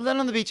I'm then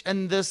on the beach,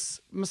 and this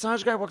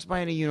massage guy walks by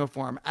in a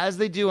uniform, as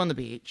they do on the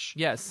beach.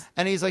 yes.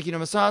 And he's like,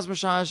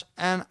 massage.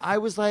 And I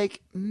was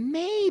like,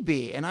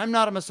 maybe. And I'm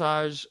not a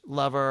massage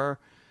lover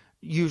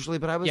usually,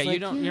 but I was Yeah,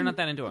 like, you're not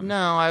that into it.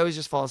 No, I always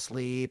just fall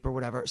asleep or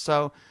whatever.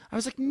 So I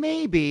was like,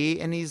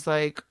 maybe. And he's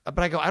like, but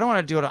I go, I don't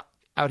want to do it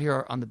out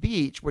here on the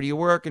beach. Where do you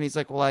work? And he's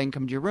like, well, I can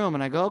come to your room.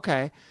 And I go,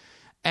 okay.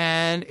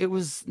 And it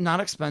was not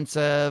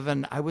expensive.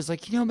 And I was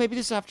like, maybe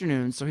this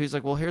afternoon. So he was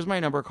like, well, here's my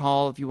number.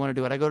 Call if you want to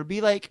do it. I go to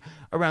be like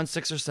around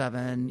 6 or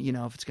 7,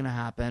 if it's going to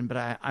happen.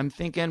 But I'm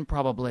thinking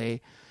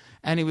probably.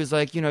 And he was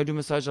like, I do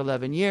massage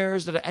 11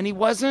 years. And he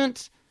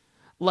wasn't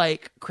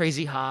like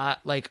crazy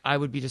hot. Like I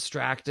would be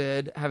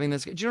distracted having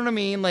this. Do you know what I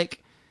mean?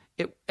 Like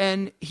it,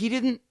 and he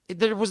didn't,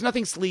 there was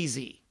nothing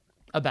sleazy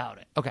about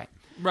it. Okay.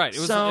 Right. It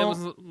was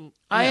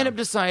I yeah. end up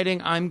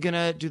deciding I'm going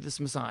to do this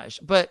massage,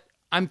 but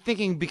I'm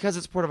thinking because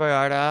it's Puerto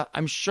Vallarta,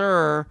 I'm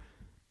sure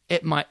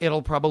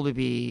it'll probably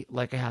be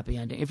like a happy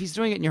ending. If he's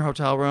doing it in your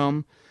hotel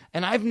room,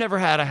 and I've never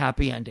had a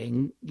happy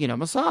ending,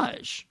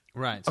 massage.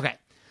 Right. Okay.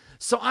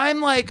 So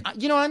I'm like, I'm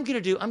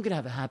going to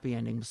have a happy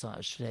ending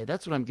massage today.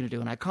 That's what I'm going to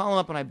do. And I call him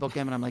up and I book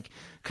him and I'm like,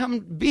 come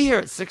be here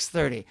at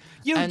 6:30.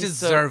 You And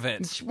deserve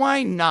it.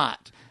 Why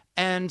not?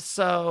 And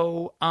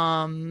so,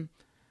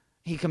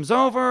 he comes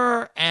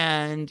over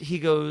and he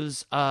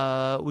goes,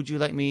 would you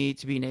like me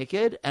to be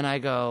naked? And I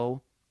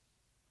go,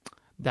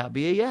 that'd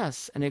be a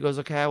yes. And he goes,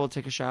 okay, I will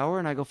take a shower.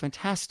 And I go,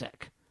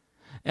 fantastic.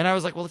 And I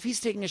was like, well, if he's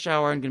taking a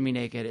shower and going to be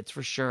naked, it's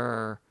for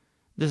sure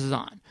this is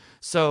on.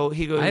 So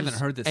he goes, I haven't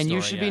heard this and you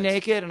story should be yet.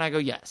 naked. And I go,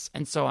 yes.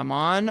 And so I'm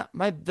on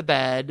the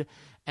bed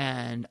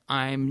and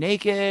I'm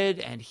naked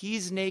and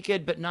he's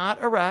naked, but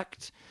not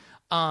erect.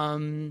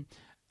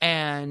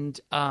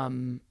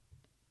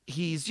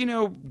 He's,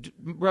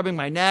 rubbing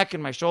my neck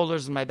and my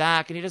shoulders and my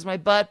back, and he does my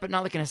butt, but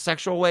not like in a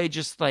sexual way,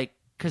 just like,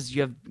 because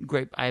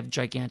I have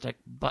gigantic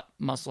butt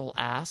muscle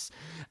ass,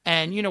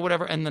 and,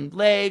 whatever, and then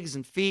legs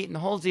and feet and the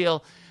whole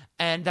deal.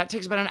 And that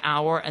takes about an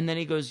hour. And then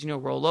he goes,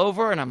 roll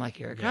over. And I'm like,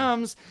 here it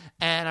comes.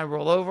 And I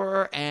roll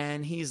over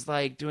and he's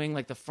like doing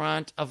like the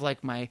front of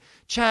like my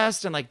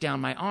chest and like down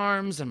my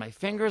arms and my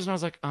fingers. And I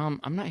was like, I'm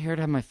not here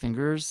to have my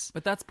fingers.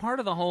 But that's part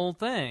of the whole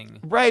thing.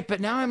 Right. But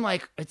now I'm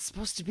like, it's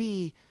supposed to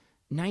be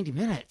 90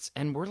 minutes.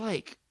 And we're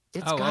like,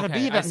 it's got to okay.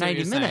 be I about see what 90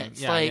 you're saying.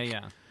 minutes. Yeah, like,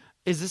 yeah.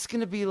 is this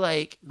going to be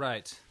like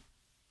Right.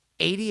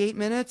 88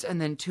 minutes and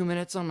then 2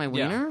 minutes on my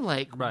wiener?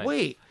 Like, Right.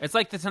 wait. It's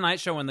like the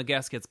Tonight Show when the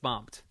guest gets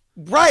bumped.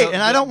 Right. So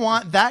and I don't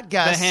want that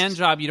guest. The hand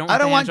job, you don't I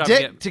don't want want the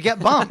hand job Dick to get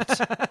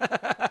bumped.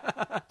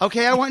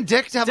 Okay, I want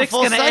Dick to have Dick's a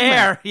full gonna segment.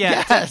 air.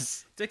 Yeah.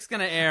 Yes. Dick's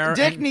going to air.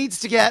 Dick and- needs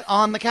to get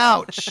on the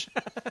couch.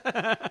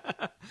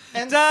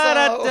 And Da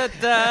da so, da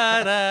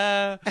da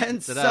da.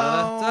 and Da,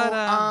 da, da,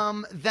 da.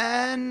 so,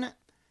 then,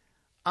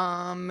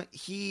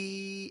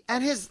 he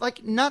and his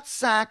like nut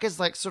sack is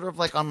like sort of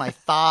like on my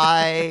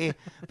thigh,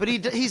 but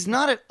he's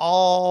not at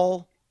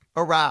all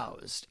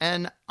aroused,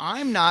 and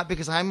I'm not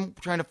because I'm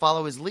trying to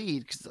follow his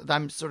lead because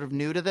I'm sort of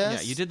new to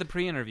this. Yeah, you did the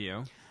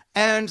pre-interview.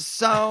 And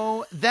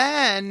so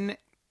then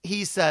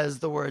he says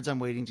the words I'm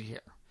waiting to hear.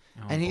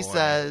 Oh, And he boy.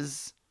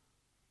 says,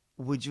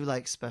 "Would you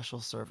like special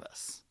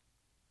service?"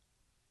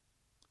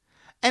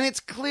 And it's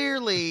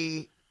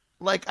clearly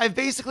like I've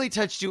basically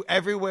touched you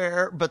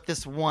everywhere but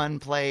this one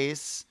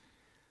place.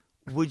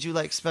 Would you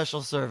like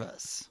special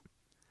service?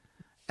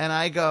 And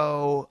I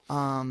go,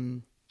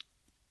 and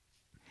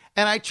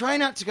I try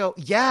not to go,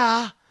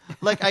 yeah.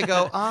 Like I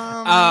go,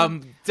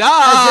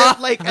 duh.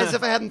 as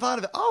if I hadn't thought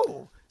of it.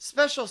 Oh,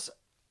 special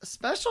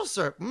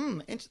sir.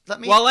 Let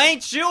me. Well,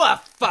 ain't you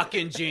a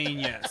fucking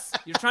genius?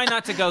 You're trying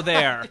not to go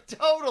there.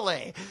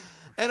 Totally.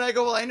 And I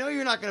go, well, I know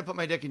you're not going to put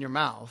my dick in your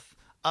mouth,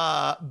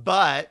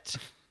 but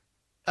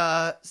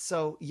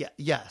so yeah,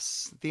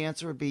 yes. The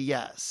answer would be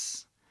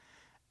yes.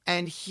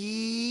 And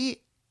he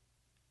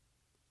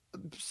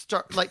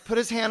put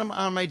his hand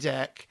on my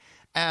dick,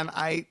 and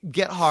I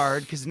get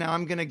hard because now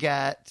I'm going to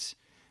get,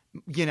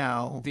 The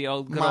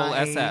old good old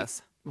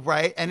SS.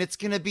 Right. And it's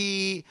going to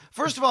be,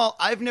 first of all,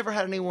 I've never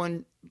had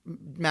anyone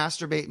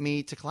masturbate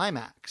me to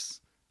climax.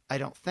 I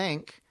don't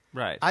think.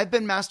 Right. I've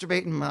been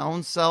masturbating my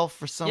own self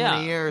for so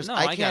many years. No, I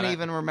I can't get it.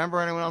 even remember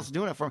anyone else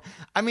doing it for me.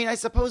 I mean, I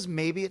suppose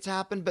maybe it's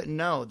happened, but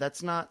no,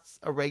 that's not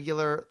a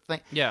regular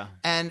thing. Yeah.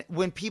 And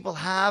when people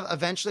have,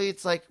 eventually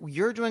it's like,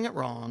 you're doing it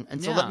wrong.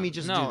 And so Yeah. let me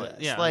just No, do this.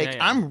 yeah, like,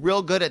 yeah. I'm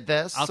real good at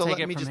this. I'll so take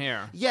let it me from just,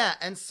 here. Yeah.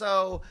 And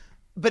so,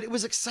 but it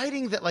was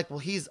exciting that like, well,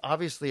 he's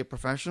obviously a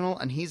professional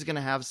and he's going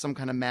to have some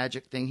kind of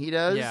magic thing he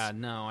does. Yeah,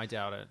 no, I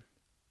doubt it.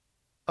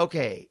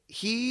 Okay.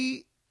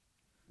 He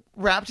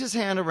wrapped his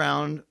hand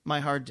around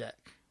my hard dick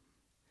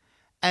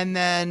and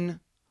then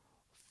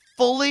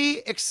fully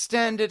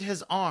extended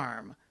his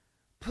arm,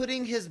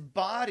 putting his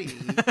body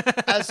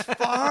as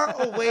far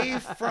away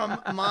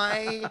from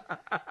my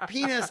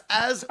penis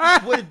as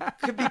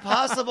could be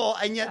possible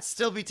and yet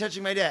still be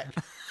touching my dick.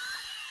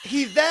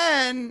 He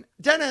then,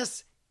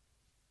 Dennis,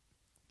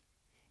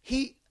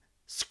 he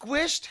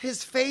squished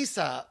his face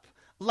up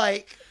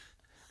like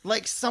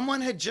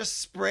someone had just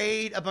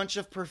sprayed a bunch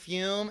of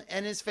perfume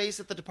in his face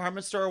at the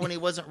department store when he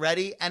wasn't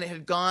ready, and it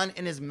had gone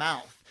in his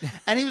mouth.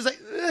 And he was like,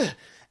 ugh.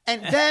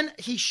 And then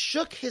he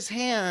shook his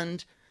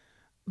hand,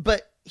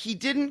 but he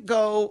didn't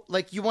go,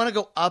 like, you want to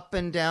go up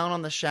and down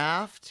on the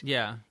shaft?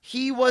 Yeah.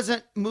 He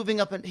wasn't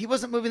moving up, and he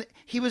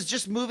was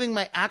just moving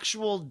my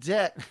actual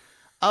dick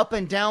up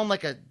and down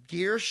like a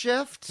gear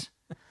shift,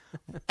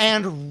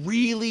 and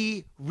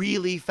really,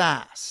 really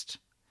fast.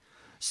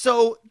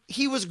 So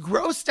he was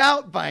grossed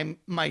out by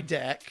my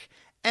dick,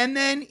 and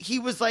then he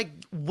was like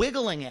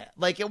wiggling it.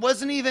 Like it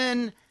wasn't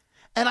even,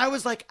 and I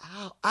was like,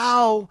 ow,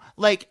 ow.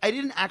 Like I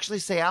didn't actually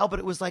say ow, but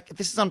it was like,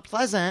 this is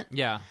unpleasant.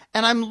 Yeah.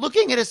 And I'm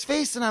looking at his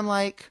face and I'm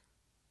like,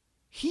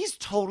 he's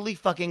totally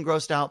fucking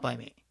grossed out by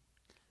me.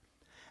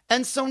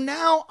 And so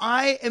now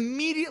I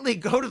immediately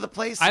go to the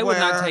place I would where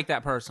not take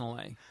that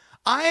personally.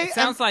 It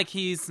sounds like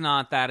he's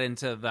not that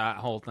into that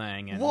whole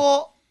thing. And,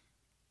 well,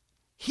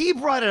 he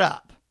brought it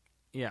up.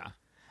 yeah.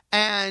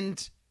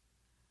 And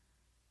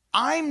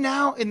I'm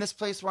now in this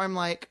place where I'm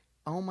like,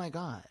 oh my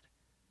God.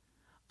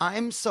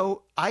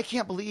 I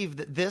can't believe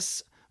that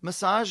this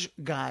massage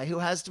guy who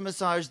has to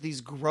massage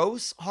these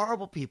gross,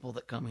 horrible people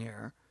that come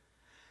here.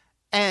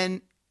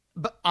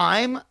 But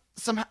I'm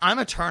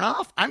a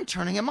turnoff. I'm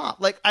turning him off.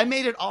 Like I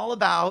made it all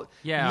about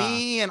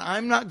me and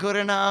I'm not good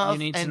enough. You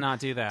need to not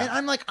do that. And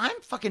I'm like, I'm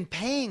fucking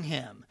paying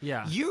him.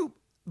 Yeah.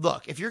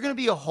 Look, if you're going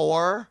to be a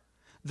whore,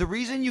 the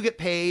reason you get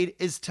paid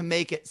is to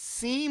make it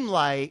seem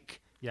like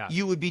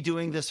you would be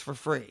doing this for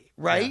free,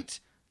 right?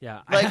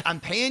 Yeah. Like, I'm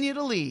paying you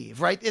to leave,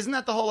 right? Isn't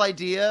that the whole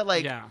idea?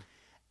 Like, yeah.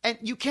 And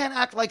you can't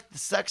act like the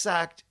sex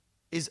act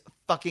is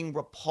fucking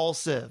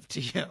repulsive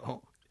to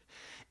you.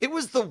 It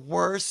was the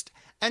worst.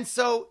 And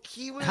so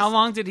he was... How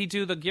long did he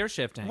do the gear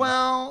shifting?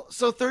 Well,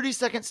 so 30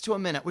 seconds to a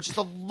minute, which is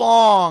a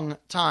long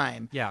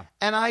time. Yeah.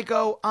 And I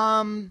go,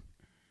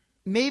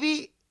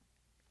 maybe...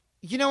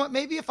 You know what?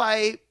 Maybe if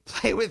I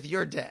play with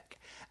your dick.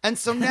 And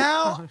so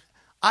now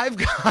I've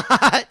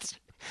got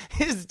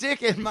his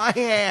dick in my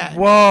hand.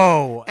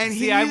 Whoa. And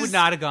see, I would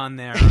not have gone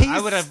there. he's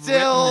I would have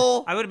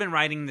still- I would have been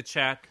writing the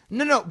check.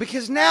 No,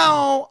 because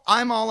now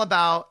I'm all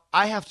about,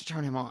 I have to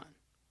turn him on.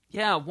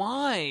 Yeah,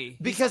 why?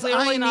 Because He's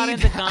clearly I not need,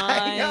 into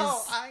guys. I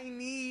know, I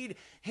need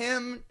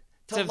him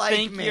to like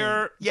think me.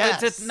 you're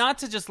Yes. not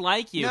to just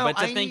like you, No, but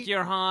to I think need-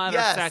 you're hot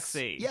yes, or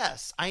sexy.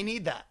 Yes, I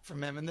need that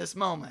from him in this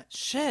moment.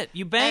 Shit,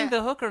 you banged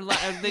the hooker,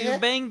 you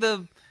banged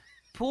the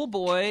pool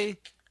boy,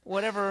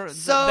 whatever.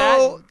 So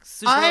that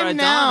super I'm Adonis.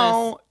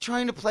 now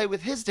trying to play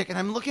with his dick, and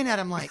I'm looking at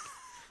him like,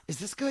 is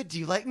this good? Do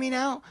you like me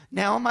now?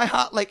 Now am I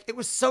hot? Like, it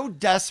was so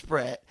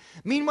desperate.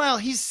 Meanwhile,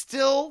 he's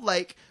still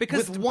like,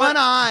 with one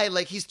eye,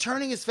 like he's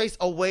turning his face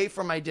away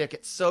from my dick.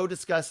 It's so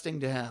disgusting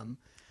to him.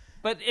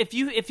 But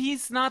if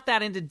he's not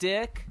that into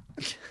dick,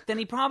 then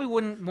he probably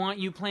wouldn't want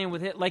you playing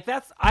with it. Like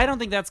I don't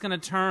think that's going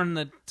to turn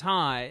the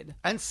tide.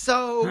 And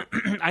so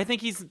I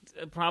think he's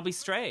probably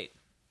straight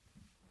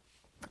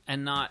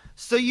and not.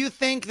 So you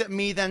think that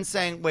me then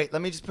saying, "Wait,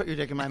 let me just put your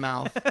dick in my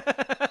mouth,"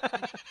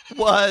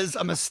 was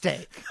a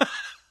mistake?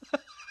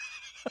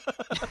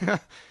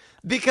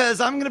 Because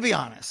I'm going to be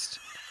honest.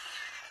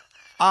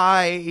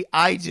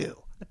 I do.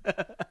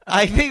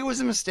 I think it was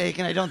a mistake,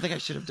 and I don't think I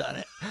should have done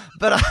it.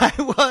 But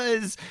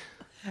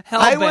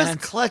I was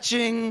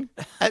clutching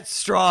at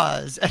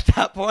straws at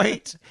that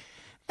point,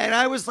 and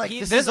I was like,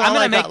 "This is all I'm I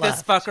gonna got make left."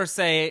 this fucker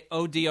say,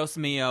 "Oh Dios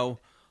mío,"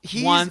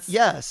 once.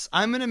 Yes,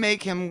 I'm going to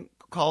make him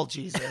call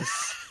Jesus.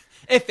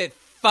 If it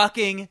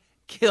fucking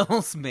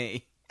kills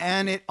me.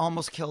 And it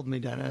almost killed me,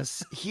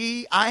 Dennis.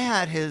 I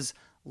had his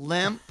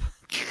limp,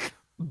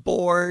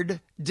 bored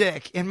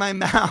dick in my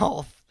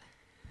mouth.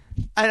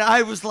 And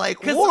I was like,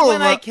 because whoa.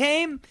 when I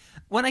came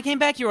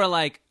back, you were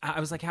like, I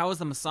was like, how was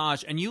the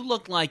massage? And you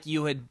looked like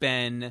you had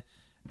been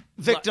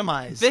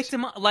victimized.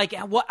 Like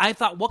what I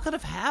thought, what could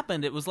have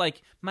happened? It was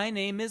like, my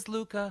name is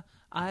Luca.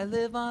 I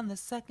live on the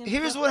second.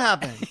 Here's what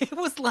happened. It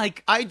was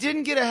like, I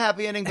didn't get a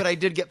happy ending, but I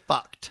did get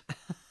fucked.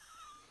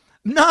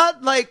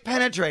 Not like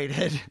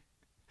penetrated,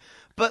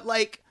 but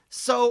like,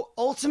 so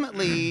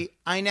ultimately,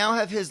 I now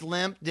have his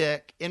limp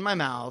dick in my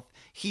mouth.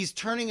 He's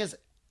turning his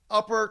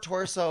upper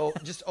torso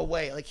just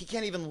away. Like, he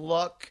can't even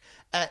look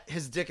at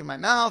his dick in my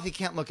mouth. He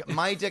can't look at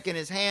my dick in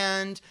his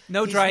hand.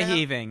 No dry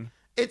heaving.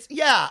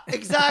 Yeah,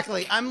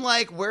 exactly. I'm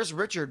like, where's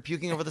Richard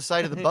puking over the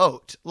side of the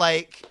boat?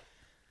 Like,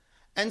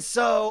 and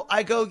so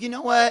I go, you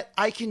know what?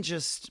 I can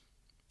just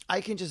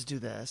do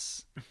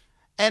this.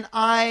 And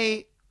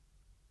I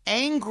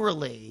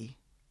angrily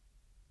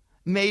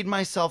made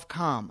myself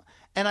come.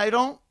 And I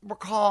don't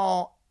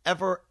recall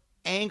ever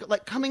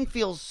like, coming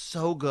feels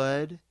so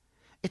good.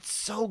 It's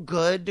so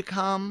good to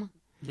come.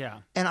 Yeah.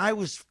 And I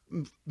was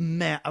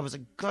mad. I was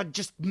like, God,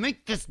 just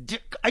make this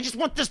I just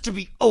want this to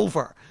be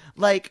over.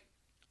 Like,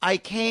 I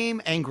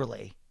came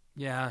angrily.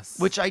 Yes.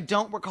 Which I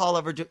don't recall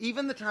ever do.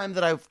 Even the time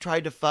that I've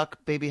tried to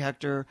fuck baby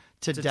Hector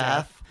to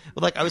death.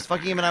 Like, I was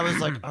fucking him and I was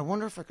like, I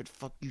wonder if I could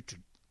fuck you to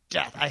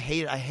death. I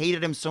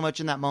hated him so much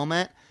in that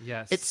moment.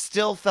 Yes. It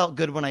still felt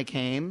good when I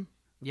came.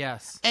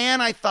 Yes.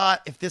 And I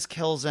thought, if this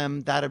kills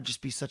him, that'd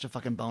just be such a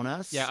fucking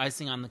bonus. Yeah,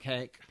 icing on the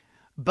cake.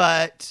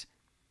 But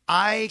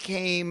I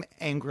came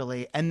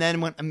angrily and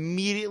then went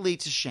immediately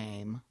to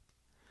shame.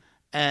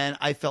 And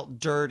I felt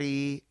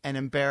dirty and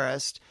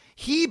embarrassed.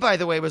 He, by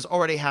the way, was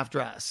already half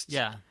dressed.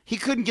 Yeah. He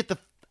couldn't get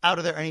out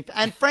of there anything.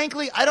 And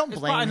frankly, I don't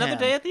blame him. Another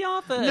day at the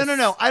office.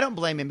 No. I don't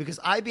blame him because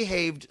I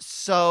behaved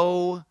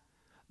so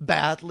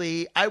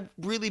badly. I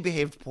really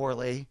behaved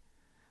poorly.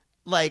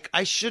 Like,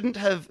 I shouldn't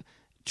have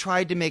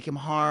tried to make him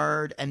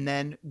hard and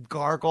then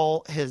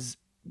gargle his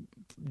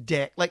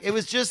dick. Like, it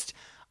was just,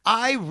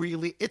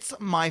 it's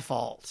my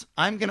fault.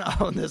 I'm going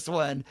to own this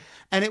one.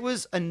 And it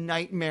was a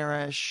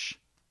nightmarish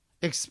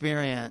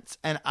experience.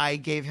 And I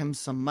gave him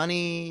some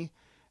money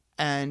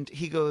and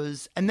he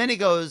goes,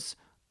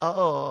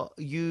 oh,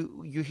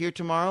 you here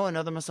tomorrow?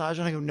 Another massage?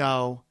 And I go,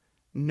 no,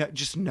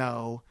 just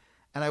no.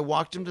 And I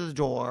walked him to the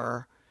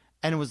door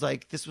and it was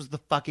like, this was the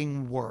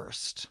fucking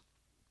worst.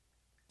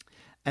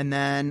 And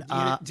then,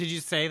 did you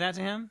say that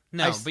to him?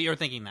 No, but you were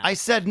thinking that. I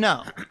said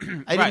no.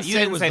 I didn't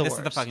say it was the this worst.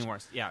 is the fucking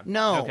worst. Yeah.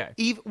 No.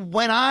 Okay.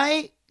 When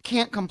I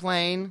can't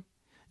complain,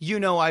 you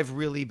know I've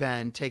really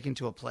been taken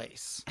to a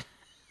place.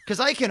 Because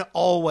I can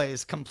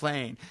always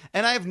complain.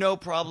 And I have no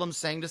problem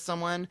saying to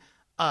someone,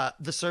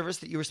 the service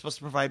that you were supposed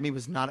to provide me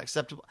was not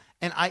acceptable.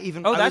 And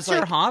that's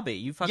your hobby.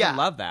 You fucking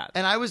love that.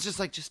 And I was just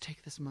like, just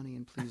take this money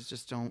and please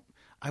just don't.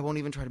 I won't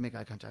even try to make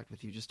eye contact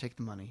with you. Just take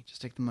the money.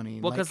 Just take the money.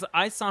 Well, because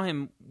I saw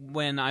him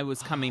when I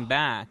was coming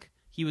back.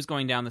 He was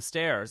going down the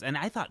stairs. And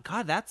I thought,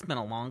 God, that's been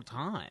a long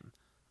time.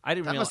 I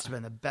didn't realize. That must have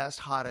been the best,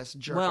 hottest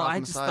jerk-off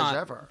massage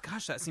ever.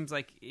 Gosh, that seems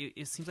like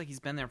it seems like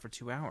he's been there for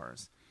 2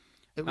 hours.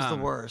 It was the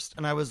worst.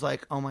 And I was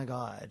like, oh my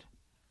God,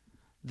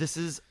 this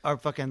is our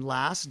fucking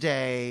last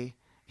day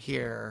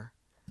here.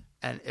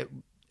 And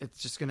it's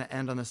just going to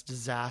end on this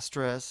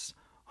disastrous,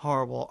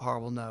 horrible,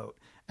 horrible note.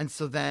 And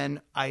so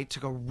then I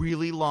took a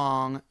really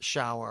long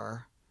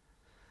shower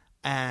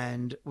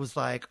and was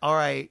like, all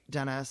right,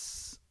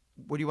 Dennis,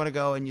 where do you want to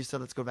go? And you said,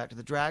 let's go back to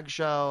the drag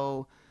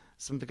show.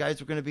 Some of the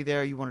guys were going to be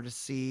there. You wanted to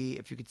see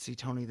if you could see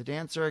Tony the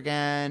Dancer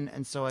again.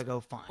 And so I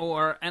go,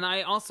 fine. And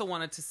I also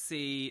wanted to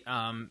see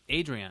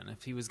Adrian,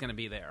 if he was going to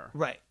be there.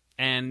 Right.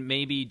 And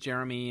maybe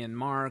Jeremy and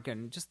Mark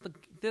and just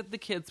the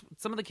kids.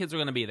 Some of the kids were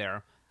going to be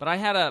there. But I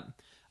had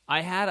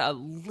a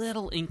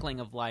little inkling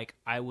of, like,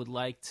 I would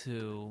like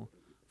to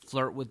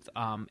flirt with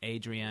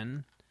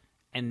Adrian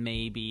and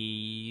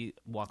maybe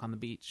walk on the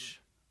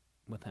beach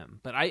with him.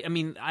 But I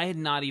mean, I had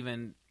not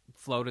even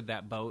floated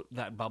that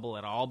bubble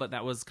at all, but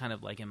that was kind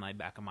of like in my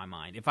back of my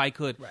mind. If I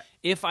could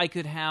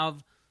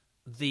have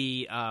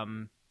the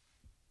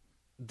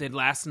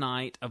last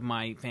night of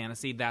my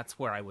fantasy, that's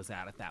where I was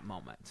at that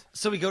moment.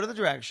 So we go to the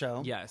drag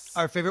show. Yes.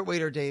 Our favorite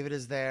waiter, David,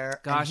 is there.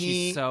 Gosh,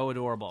 he's so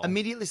adorable.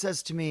 Immediately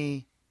says to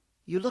me,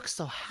 you look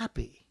so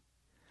happy.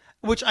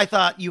 Which I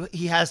thought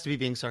he has to be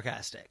being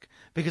sarcastic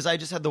because I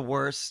just had the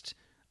worst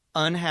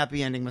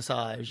unhappy ending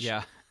massage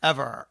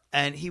ever.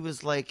 And he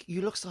was like,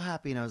 you look so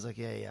happy. And I was like,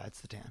 yeah,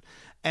 it's the tan.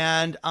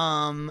 And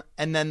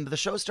then the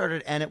show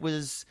started and it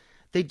was,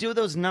 they do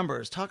those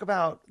numbers. Talk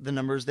about the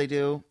numbers they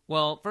do.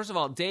 Well, first of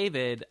all,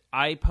 David,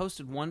 I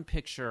posted one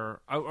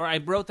picture, or I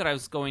wrote that I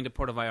was going to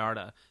Puerto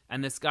Vallarta,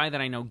 and this guy that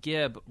I know,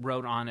 Gib,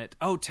 wrote on it,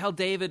 "Oh, tell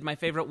David, my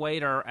favorite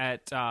waiter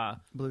at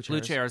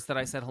Blue Chairs, that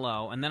I said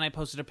hello." And then I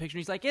posted a picture,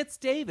 and he's like, "It's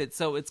David."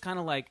 So it's kind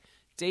of like,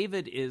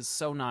 David is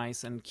so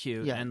nice and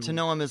cute. Yeah, and to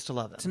know him is to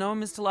love him. To know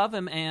him is to love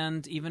him,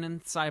 and even in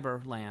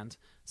Cyberland.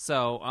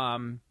 So,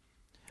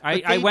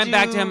 I went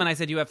back to him and I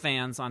said, you have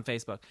fans on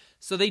Facebook.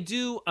 So they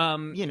do...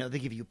 they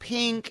give you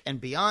Pink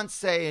and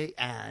Beyonce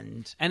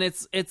and... And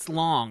it's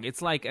long. It's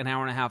like an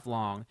hour and a half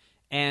long.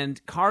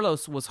 And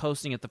Carlos was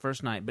hosting it the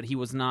first night, but he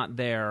was not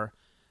there.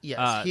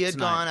 Yes, he had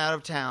tonight. gone out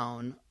of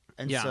town,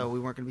 and so we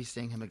weren't going to be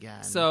seeing him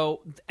again.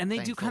 So, and they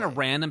do kind of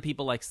random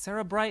people like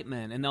Sarah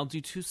Brightman, and they'll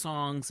do 2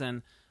 songs,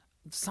 and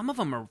some of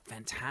them are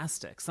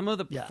fantastic. Some of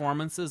the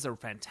performances are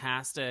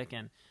fantastic,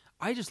 and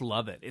I just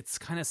love it. It's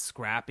kind of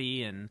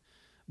scrappy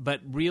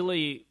but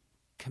really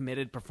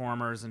committed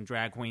performers and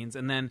drag queens.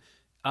 And then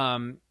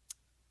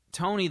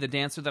Tony, the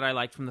dancer that I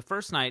liked from the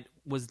first night,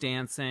 was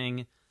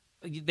dancing.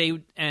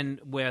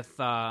 With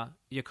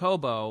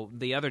Jacobo,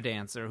 the other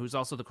dancer, who's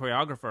also the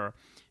choreographer,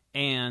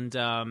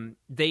 and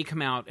they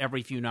come out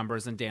every few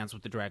numbers and dance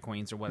with the drag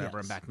queens or whatever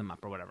and back them up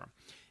or whatever.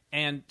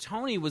 And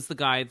Tony was the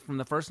guy from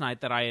the first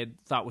night that I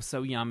had thought was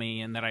so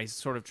yummy and that I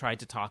sort of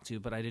tried to talk to,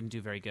 but I didn't do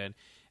very good.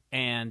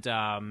 And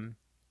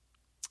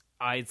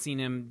I had seen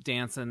him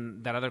dance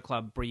in that other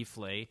club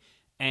briefly,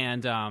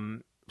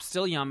 and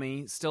still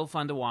yummy, still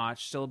fun to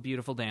watch, still a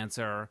beautiful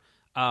dancer.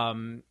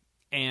 So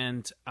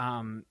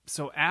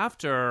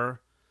after,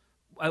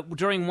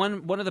 during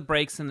one of the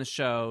breaks in the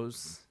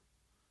shows,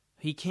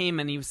 he came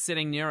and he was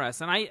sitting near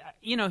us, and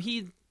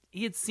he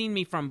had seen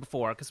me from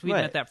before because we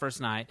met that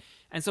first night,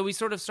 and so we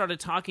sort of started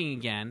talking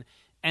again.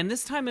 And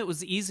this time it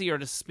was easier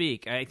to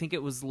speak. I think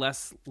it was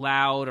less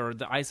loud, or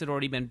the ice had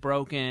already been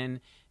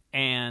broken.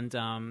 And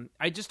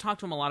I just talked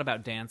to him a lot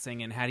about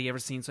dancing and had he ever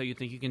seen So You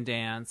Think You Can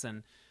Dance,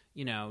 and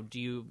do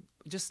you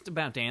just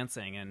about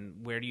dancing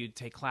and where do you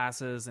take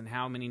classes and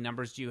how many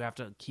numbers do you have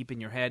to keep in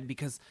your head,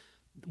 because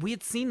we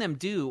had seen them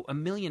do a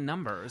million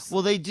numbers.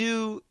 Well,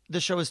 the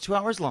show is 2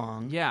 hours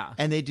long. Yeah.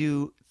 And they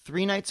do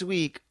 3 nights a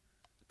week,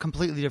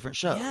 completely different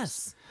shows.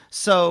 Yes.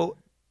 So,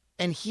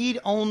 and he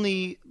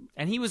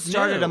was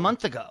started new. a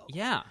month ago.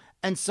 Yeah.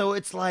 And so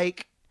it's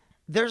like,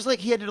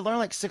 he had to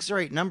learn 6 or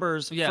 8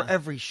 numbers for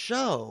every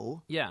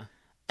show. Yeah.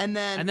 And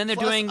then they're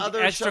plus doing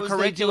other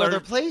extracurricular other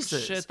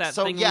places. Shit,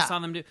 thing we saw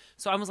them do.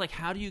 So I was like,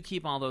 how do you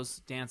keep all those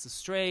dances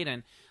straight?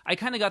 And I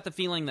kind of got the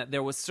feeling that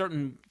there was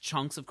certain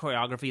chunks of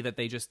choreography that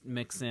they just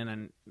mix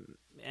in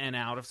and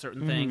out of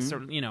certain things.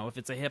 Certain, if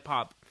it's a hip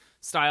hop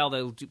style,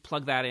 they'll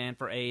plug that in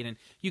for 8. And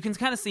you can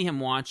kind of see him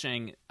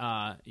watching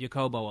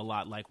Jacobo a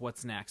lot, like,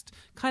 what's next?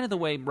 Kind of the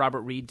way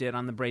Robert Reed did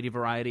on the Brady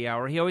Variety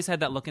Hour. He always had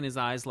that look in his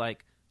eyes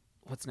like,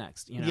 what's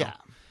next? Yeah.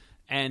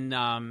 And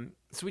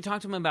so we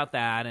talked to him about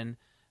that, and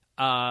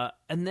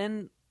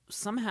then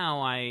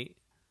somehow I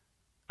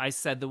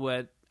said,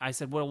 well,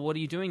 what are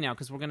you doing now?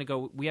 Because we're going to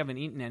go, we haven't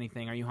eaten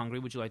anything. Are you hungry?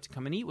 Would you like to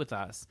come and eat with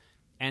us?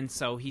 And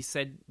so he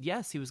said,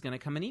 yes, he was going to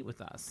come and eat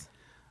with us.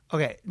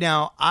 Okay.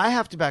 Now, I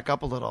have to back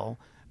up a little,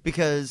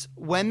 because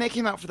when they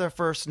came out for their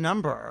first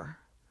number,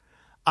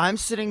 I'm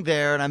sitting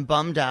there and I'm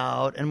bummed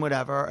out and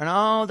whatever.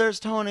 And,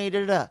 there's Tony,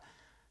 da-da-da.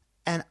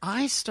 And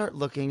I start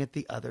looking at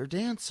the other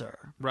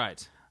dancer.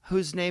 Right.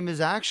 Whose name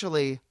is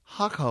actually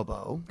Huck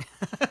Hobo.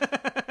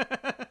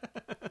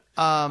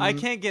 I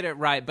can't get it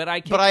right, but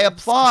I can. But I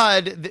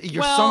applaud.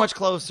 You're so much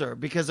closer,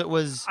 because it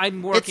was.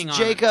 I'm working on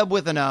Jacob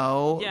with an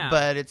O,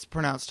 but it's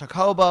pronounced Huck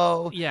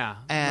Hobo. Yeah,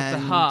 and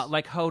with the ha,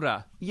 like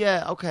Hoda.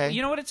 Yeah, okay.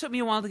 You know what? It took me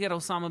a while to get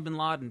Osama bin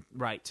Laden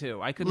right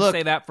too. I couldn't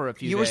say that for a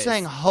few days. You were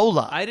saying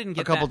Hola. I didn't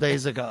get a couple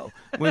days ago.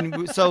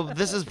 So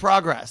this is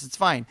progress. It's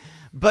fine.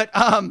 But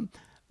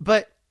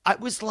I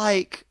was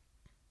like,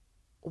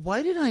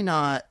 why did I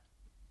not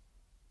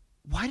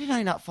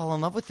fall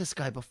in love with this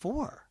guy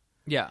before?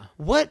 Yeah.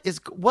 Wait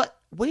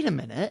a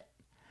minute.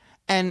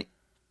 And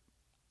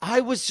I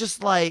was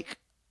just like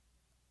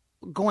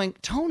going,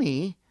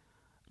 Tony,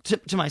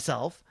 to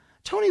myself,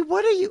 Tony,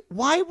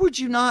 why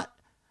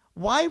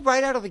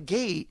right out of the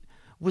gate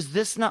was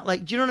this not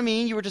like, do you know what I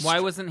mean? You were just.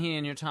 Why wasn't he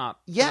in your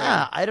top?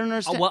 Yeah, I don't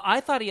understand. Well,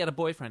 I thought he had a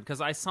boyfriend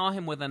because I saw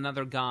him with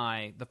another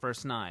guy the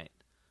first night.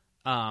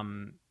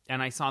 And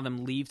I saw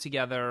them leave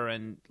together,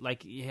 and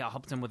like he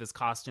helped him with his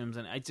costumes,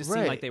 and it just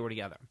seemed like they were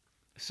together.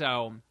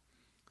 So,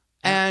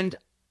 and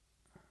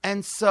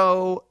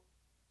so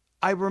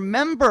I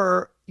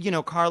remember,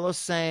 Carlos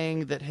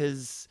saying that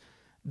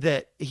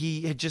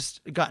he had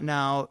just gotten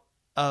out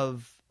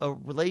of a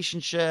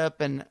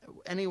relationship, and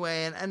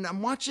anyway, and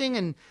I'm watching,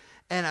 and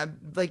I'm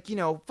like,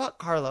 fuck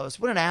Carlos,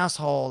 what an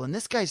asshole, and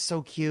this guy's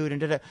so cute,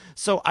 and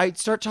so I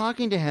start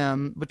talking to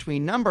him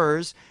between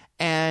numbers.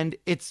 And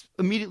it's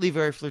immediately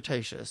very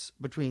flirtatious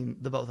between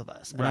the both of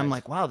us. And I'm Right.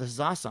 like, wow, this is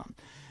awesome.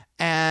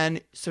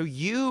 And so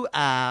you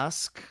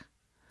ask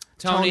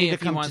Tony to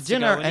if he come wants to to go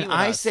dinner. and eat And with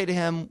I us. say to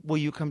him, will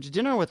you come to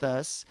dinner with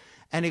us?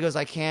 And he goes,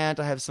 I can't.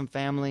 I have some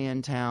family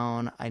in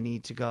town. I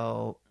need to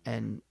go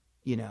and,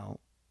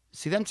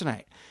 see them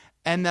tonight.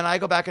 And then I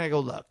go back and I go,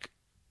 look,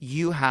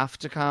 you have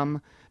to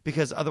come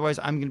because otherwise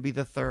I'm going to be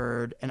the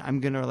third and I'm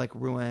going to like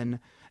ruin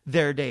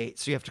their date.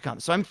 So you have to come.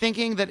 So I'm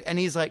thinking that, and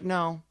he's like,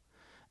 no.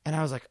 And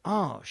I was like,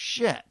 oh,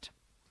 shit.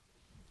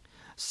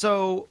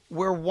 So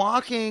we're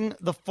walking,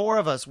 the four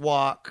of us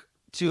walk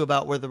to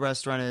about where the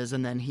restaurant is,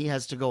 and then he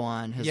has to go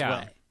on his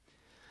Yeah. way.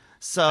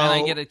 So And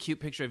I get a cute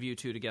picture of you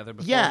two together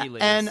before yeah, he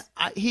leaves. and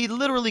he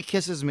literally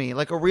kisses me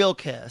like a real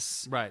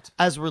kiss Right.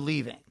 as we're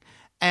leaving.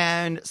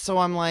 And so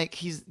I'm like,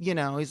 he's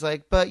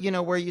like, but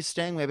where are you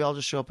staying? Maybe I'll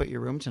just show up at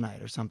your room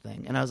tonight or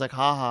something. And I was like,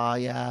 haha,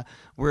 yeah,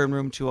 we're in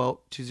room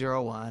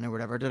 201 or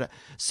whatever.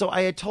 So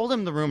I had told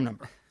him the room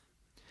number.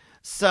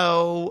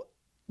 So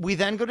we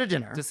then go to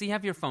dinner. Does he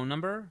have your phone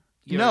number?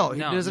 No, he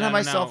doesn't have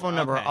my cell phone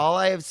number. Okay. All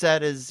I have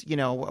said is,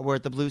 we're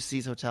at the Blue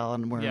Seas Hotel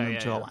and we're in room Yeah.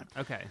 201.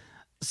 Okay.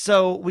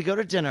 So we go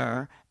to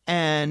dinner,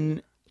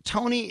 and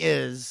Tony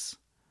is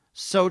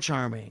so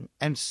charming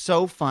and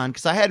so fun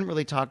because I hadn't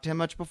really talked to him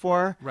much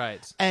before.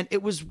 Right. And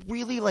it was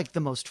really like the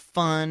most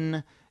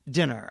fun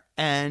dinner.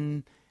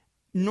 And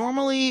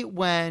normally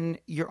when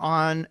you're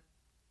on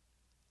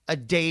a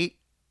date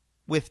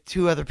with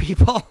two other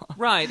people,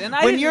 Right. And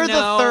I when didn't you're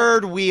know... the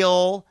third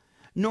wheel,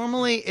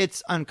 normally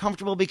it's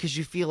uncomfortable because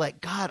you feel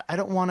like, God, I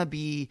don't want to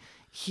be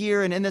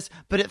here and in this,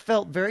 but it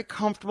felt very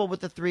comfortable with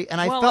the three, and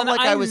I Well, felt and like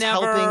I was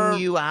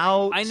helping you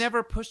out. I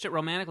never pushed it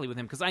romantically with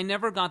him because I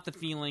never got the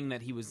feeling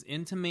that he was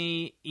into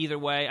me either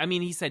way. I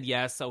mean, he said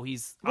yes, so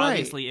he's Right.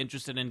 obviously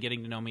interested in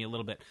getting to know me a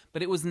little bit,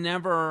 but it was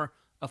never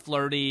a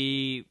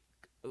flirty.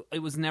 It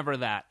was never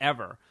that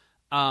ever.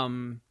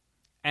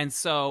 And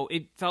so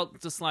it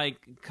felt just like,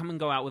 come and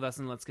go out with us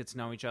and let's get to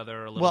know each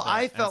other a little Well, bit.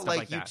 I and felt stuff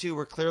like you that. two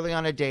were clearly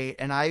on a date,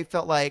 and I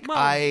felt like Well-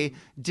 I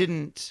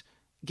didn't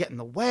get in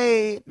the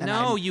way. And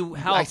No, you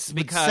helped I would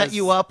because set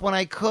you up when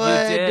I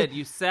could. You did.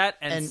 You set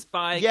and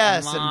spike.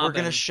 Yes, and and lob we're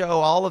going to show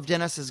all of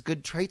Dennis's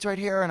good traits right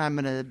here, and I'm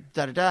going to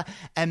da-da-da.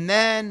 And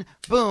then,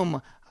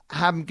 boom,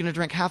 I'm going to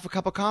drink half a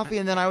cup of coffee,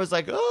 and then I was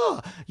like,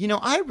 oh,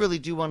 I really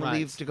do want to Right.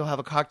 leave to go have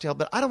a cocktail,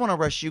 but I don't want to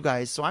rush you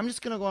guys, so I'm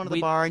just going to go into the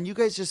We- bar, and you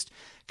guys just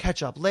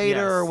catch up later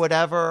Yes. or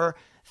whatever,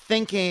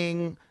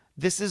 thinking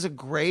this is a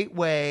great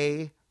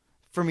way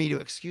for me to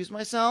excuse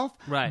myself.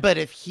 Right. But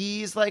if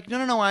he's like,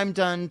 no, I'm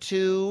done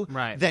too,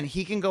 Right. then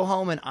he can go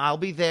home and I'll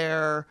be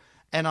there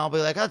and I'll be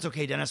like, that's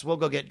okay, Dennis, we'll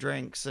go get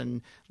drinks.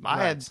 And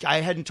I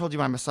hadn't told you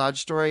my massage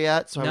story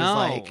yet. So I No. was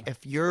like,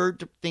 if you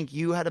think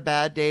you had a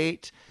bad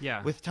date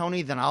Yeah. with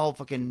Tony, then I'll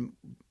fucking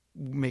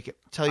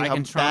tell you I how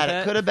can bad trump it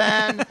it. could have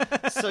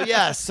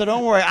been. So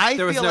don't worry. I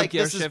There was feel no like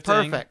gear this is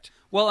shifting. perfect.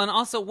 Well, and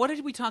also, what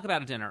did we talk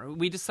about at dinner?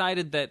 We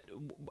decided that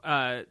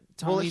Well,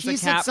 Tony's he a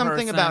said cat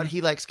something person. about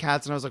he likes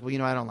cats, and I was like,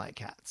 well, I don't like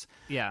cats.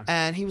 Yeah.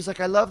 And he was like,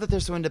 I love that they're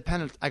so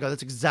independent. I go,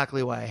 that's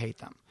exactly why I hate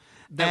them.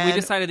 That we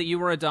And decided that you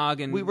were a dog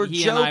and we were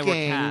he and I were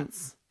joking.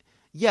 cats.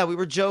 Yeah, we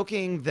were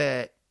joking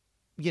that,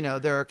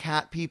 there are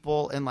cat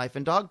people and life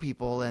and dog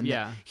people. And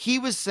Yeah. he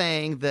was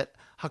saying that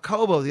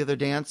Jacobo, the other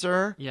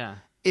dancer, Yeah.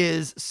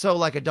 is so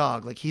like a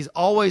dog. Like he's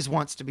always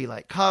wants to be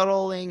like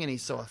cuddling and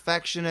he's so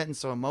affectionate and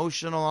so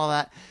emotional, all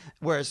that.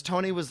 Whereas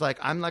Tony was like,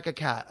 I'm like a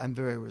cat. I'm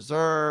very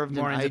reserved.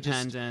 More and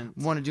independent. I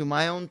just want to do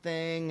my own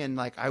thing. And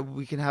like,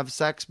 we can have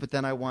sex, but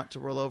then I want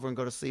to roll over and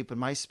go to sleep in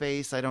my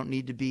space. I don't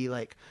need to be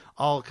like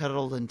all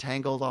cuddled and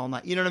tangled all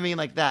night. You know what I mean?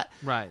 Like that.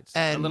 Right.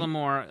 And- a little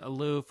more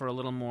aloof or a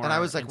little more And I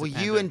was like, well, you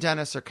and independent.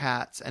 Dennis are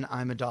cats and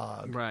I'm a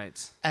dog.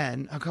 Right.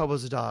 And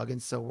Jacobo's a dog.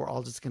 And so we're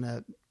all just going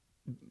to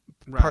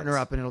Right. partner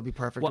up and it'll be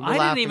perfect. Well, And we're I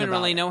didn't laughing even about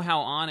really it. know how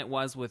on it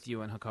was with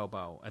you and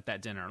Jacobo at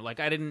that dinner. Like,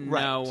 I didn't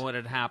Right. know what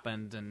had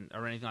happened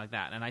or anything like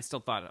that. And I still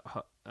thought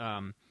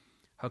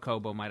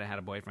Jacobo might have had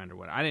a boyfriend or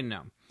whatever. I didn't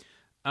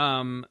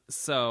know.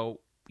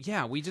 So,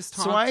 yeah, we just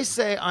talked. So I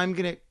say, I'm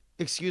going to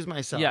excuse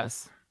myself.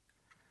 Yes.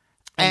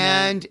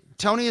 And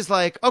Tony is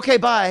like, okay,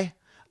 bye.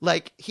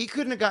 Like, he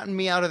couldn't have gotten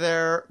me out of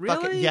there.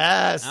 Really?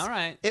 Yes. All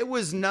right. It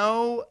was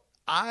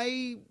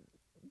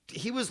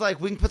he was like,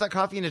 we can put that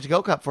coffee in a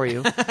to-go cup for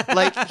you.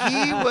 Like,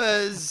 he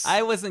was.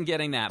 I wasn't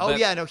getting that. Oh, but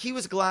yeah, no, he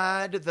was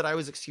glad that I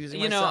was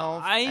excusing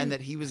myself and that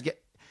he was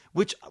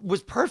which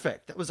was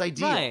perfect. That was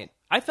ideal. Right.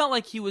 I felt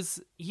like he was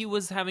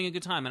having a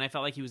good time, and I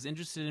felt like he was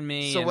interested in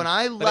me. So when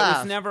I but it left-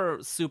 was never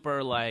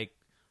super like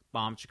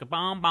bomb chicka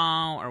bomb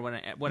bomb or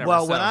whatever.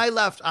 Well, So, when I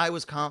left, I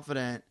was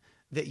confident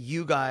that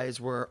you guys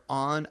were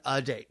on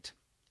a date.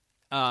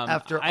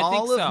 After I think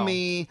all of so.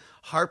 me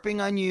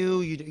harping on you,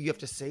 you have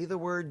to say the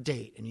word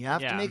date and you have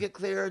to Yeah. make it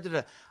clear.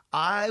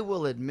 I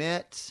will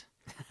admit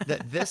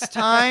that this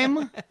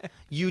time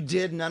you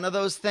did none of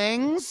those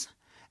things.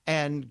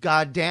 And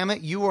God damn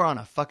it, you were on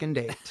a fucking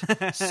date.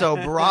 So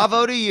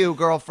bravo to you,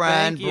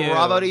 girlfriend. Thank you.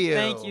 Bravo to you.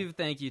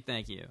 Thank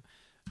you.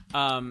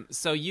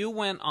 So you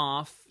went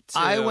off to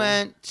I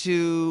went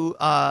to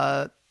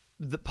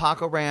the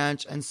Paco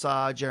Ranch and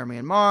saw Jeremy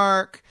and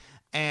Mark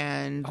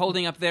and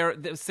Holding up there,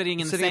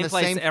 sitting in the same the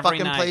place same every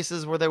fucking night.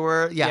 places where they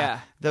were. Yeah.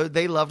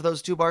 They loved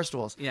those 2 bar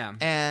stools. Yeah.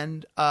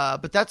 And,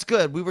 but that's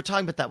good. We were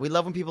talking about that. We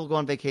love when people go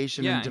on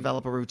vacation Yeah. and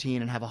develop a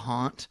routine and have a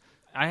haunt.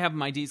 I have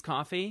my D's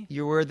coffee.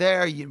 You were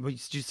there. Did you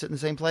sit in the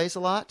same place a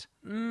lot?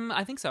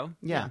 I think so.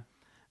 Yeah.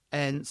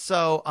 And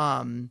so,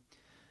 and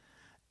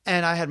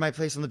I had my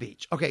place on the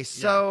beach. Okay.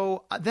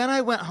 So then I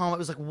went home. It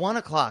was like 1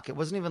 o'clock. It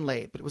wasn't even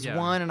late, but it was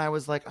 1. And I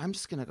was like, I'm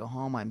just going to go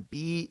home. I'm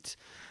beat.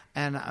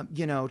 And,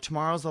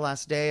 tomorrow's the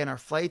last day and our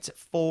flight's at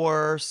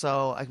 4.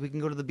 So we can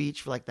go to the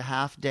beach for like the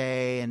half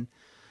day and,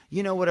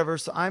 whatever.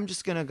 So I'm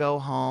just going to go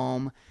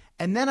home.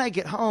 And then I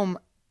get home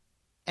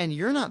and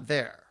you're not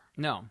there.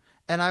 No.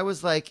 And I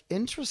was like,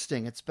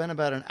 interesting. It's been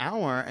about an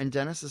hour and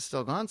Dennis is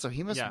still gone. So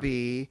he must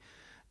be,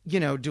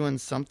 doing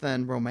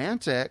something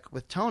romantic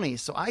with Tony.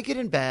 So I get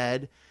in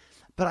bed,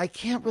 but I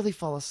can't really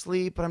fall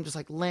asleep. But I'm just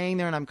like laying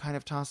there and I'm kind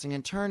of tossing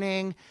and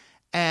turning.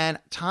 And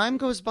time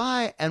goes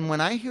by. And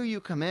when I hear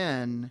you come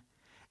in,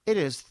 it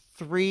is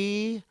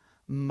 3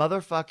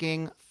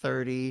 motherfucking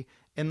 30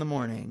 in the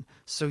morning.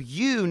 So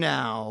you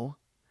now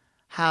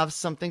have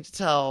something to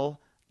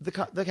tell the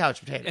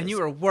couch potatoes. And you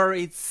were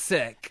worried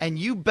sick. And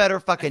you better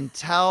fucking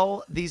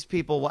tell these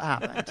people what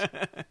happened.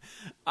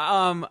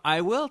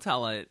 I will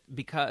tell it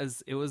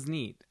because it was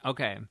neat.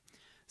 Okay.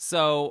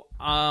 So,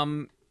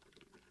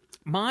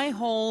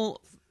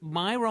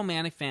 my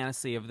romantic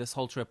fantasy of this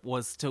whole trip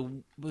was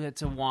to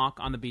walk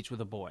on the beach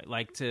with a boy.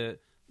 Like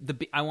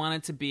I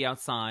wanted to be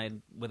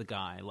outside with a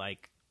guy,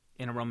 like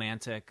in a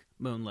romantic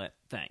moonlit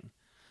thing.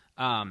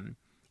 And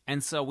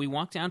so we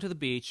walked down to the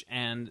beach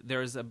and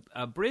there's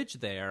a bridge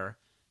there.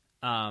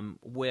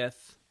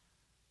 With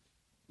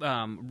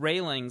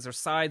railings or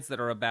sides that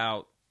are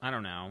about, I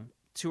don't know,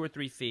 2 or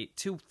 3 feet,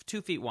 2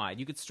 feet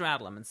wide. You could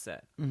straddle them and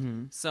sit.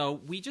 Mm-hmm.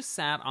 So we just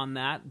sat on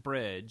that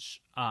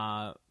bridge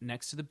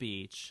next to the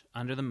beach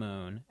under the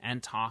moon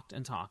and talked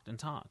and talked and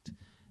talked.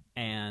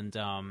 And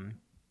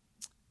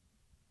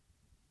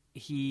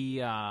he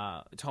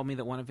told me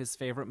that one of his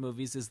favorite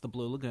movies is The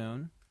Blue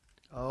Lagoon.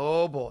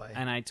 Oh, boy.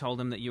 And I told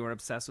him that you were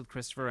obsessed with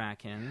Christopher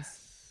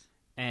Atkins.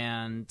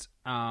 And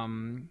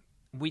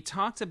we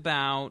talked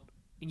about,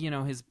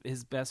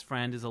 his best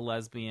friend is a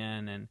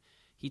lesbian, and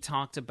he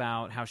talked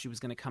about how she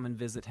was going to come and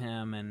visit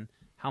him and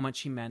how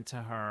much he meant to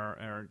her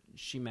or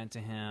she meant to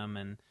him.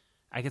 And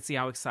I could see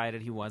how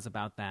excited he was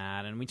about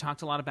that. And we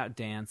talked a lot about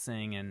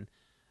dancing. And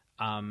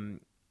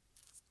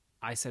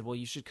I said, well,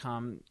 you should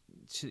come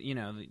to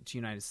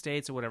United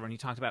States or whatever. And he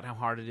talked about how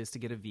hard it is to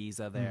get a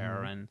visa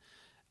there. Mm-hmm.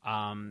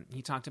 And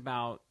he talked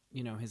about,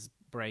 his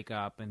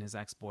breakup and his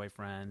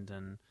ex-boyfriend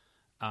and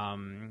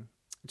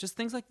just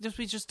things like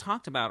we just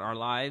talked about our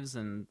lives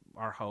and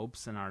our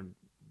hopes and our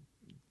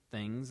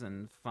things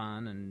and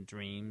fun and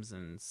dreams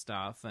and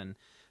stuff. And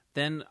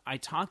then I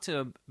talked to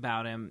him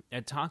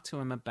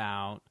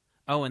about,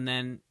 and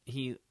then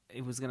he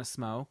was going to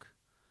smoke.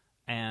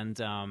 And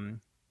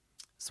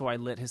so I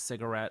lit his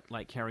cigarette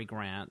like Cary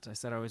Grant. I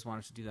said I always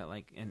wanted to do that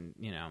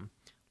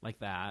like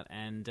that.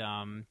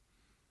 And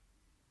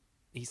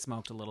he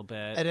smoked a little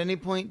bit. At any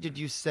point did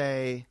you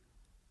say,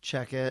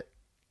 check it?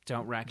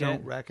 Don't wreck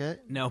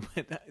it. No,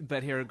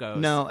 but here it goes.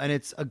 No, and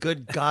it's a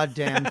good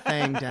goddamn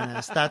thing,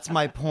 Dennis. That's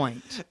my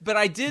point. But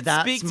I did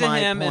speak to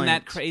him in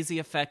that crazy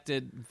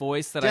affected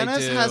voice that Dennis I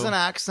do. Dennis has an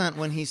accent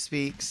when he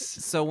speaks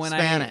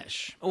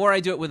Spanish. Or I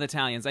do it with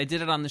Italians. I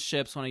did it on the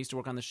ships when I used to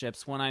work on the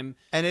ships. When I'm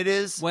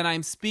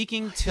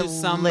speaking to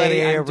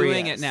somebody, I'm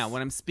doing it now.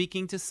 When I'm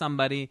speaking to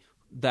somebody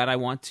that I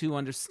want to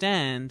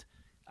understand,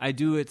 I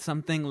do it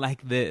something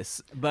like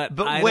this. But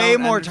way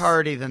more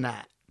tardy than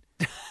that.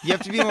 You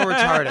have to be more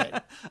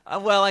retarded.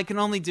 Well, I can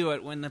only do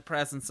it when the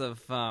presence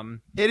of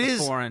it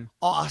is foreign.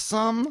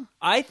 Awesome.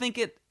 I think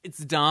it's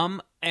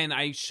dumb, and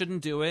I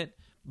shouldn't do it.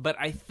 But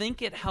I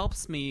think it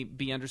helps me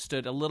be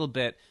understood a little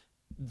bit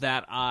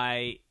that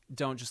I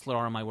don't just throw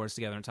all my words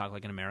together and talk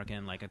like an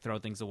American, like I throw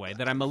things away.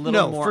 That I'm a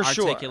little more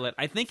articulate.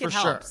 Sure. I think it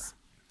helps. Sure.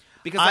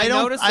 Because I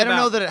don't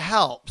know that it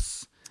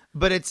helps,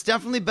 but it's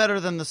definitely better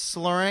than the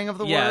slurring of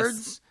the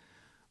words.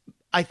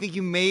 I think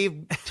you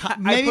maybe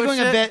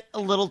going a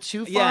little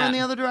too far in the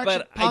other direction,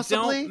 but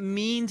possibly. I don't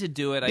mean to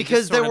do it.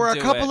 Because there were a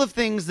couple of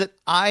things that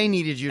I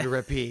needed you to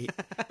repeat,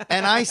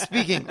 and I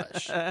speak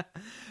English. I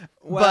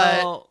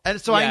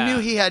knew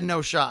he had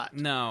no shot.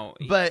 No.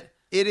 But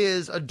it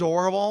is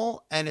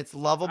adorable, and it's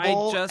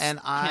lovable, I can't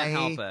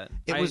help it.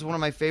 It was one of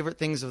my favorite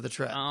things of the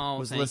trip,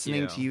 was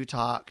listening to you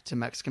talk to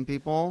Mexican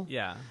people.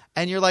 Yeah.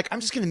 And you're like, I'm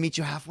just going to meet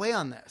you halfway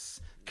on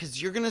this.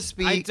 Because you're going to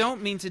speak I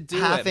don't mean to do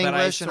half it,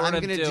 English, but and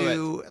I'm going to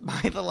do my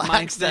little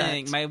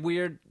accent. My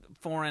weird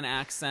foreign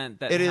accent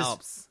that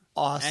helps. Is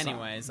awesome.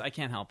 Anyways, I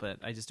can't help it.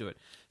 I just do it.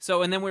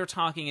 So, and then we were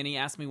talking, and he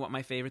asked me what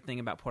my favorite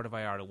thing about Puerto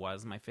Vallarta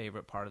was, my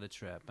favorite part of the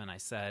trip. And I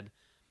said,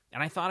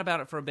 and I thought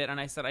about it for a bit, and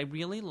I said, I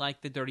really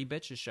like the Dirty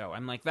Bitches show.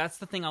 I'm like, that's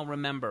the thing I'll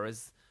remember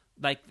is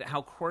like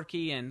how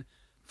quirky and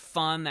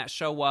fun that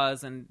show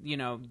was, and,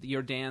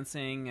 your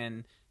dancing,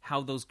 and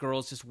how those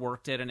girls just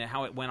worked it, and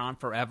how it went on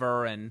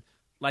forever, and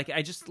Like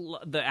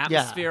the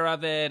atmosphere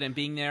of it and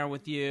being there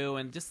with you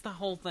and just the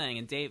whole thing.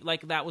 And Dave,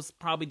 like that was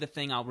probably the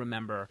thing I'll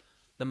remember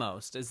the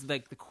most. Is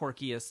like the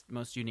quirkiest,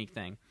 most unique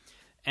thing.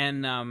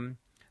 And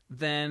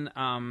then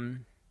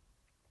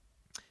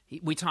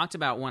we talked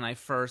about when I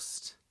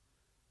first.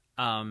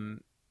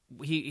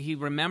 He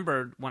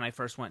remembered when I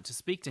first went to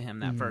speak to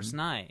him that first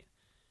night,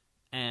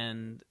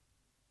 and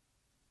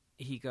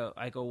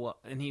I go, well,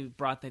 and he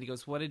brought that. He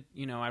goes, what did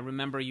I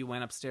remember you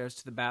went upstairs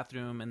to the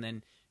bathroom and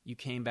then you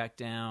came back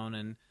down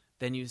and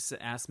then you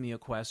asked me a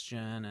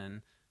question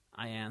and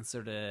I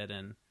answered it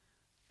and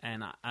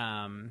I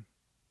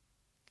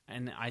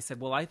said,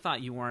 well, I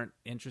thought you weren't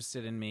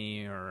interested in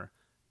me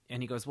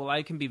and he goes, well,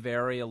 I can be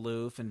very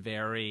aloof and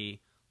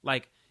very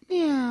like.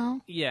 Yeah.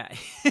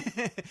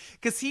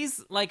 Because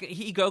he's like,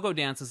 he go-go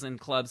dances in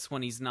clubs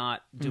when he's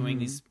not doing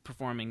these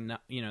performing,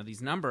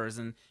 these numbers.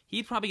 And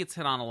he probably gets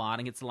hit on a lot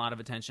and gets a lot of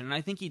attention. And I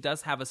think he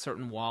does have a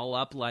certain wall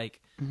up, like,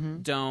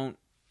 don't,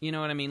 you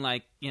know what I mean?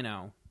 Like,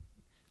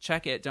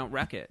 check it, don't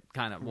wreck it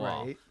kind of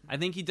wall. Right. I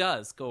think he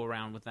does go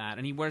around with that.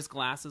 And he wears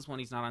glasses when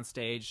he's not on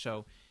stage.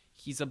 So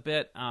he's a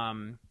bit,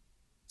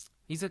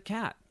 he's a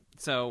cat.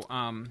 So,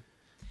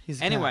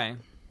 anyway.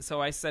 Cat. So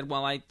I said,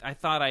 well, I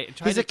thought I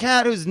tried. He's a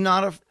cat who's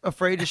not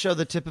afraid to show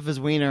the tip of his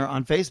wiener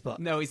on Facebook.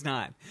 No, he's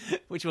not,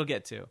 which we'll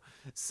get to.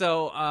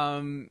 So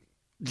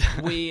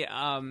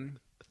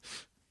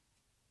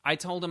I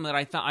told him that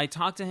I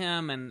talked to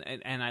him and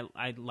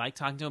I liked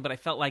talking to him, but I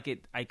felt like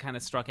I kind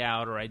of struck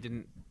out or I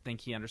didn't think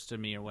he understood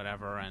me or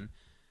whatever.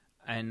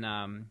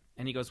 And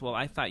he goes, well,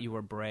 I thought you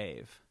were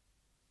brave.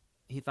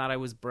 He thought I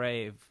was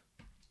brave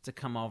to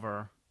come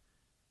over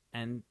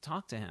and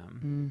talk to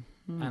him.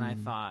 Mm-hmm. And I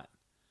thought.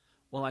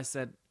 Well, I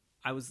said,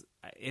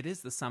 it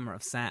is the summer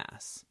of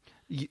sass.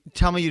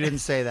 Tell me you didn't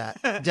say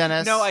that,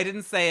 Dennis. No, I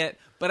didn't say it,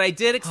 but I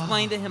did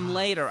explain to him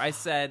later. I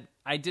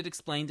did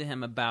explain to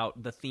him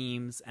about the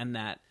themes and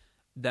that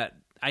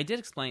I did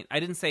explain. I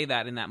didn't say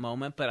that in that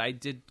moment, but I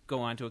did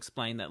go on to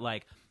explain that,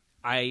 like,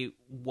 I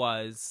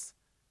was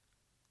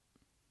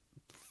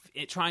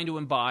trying to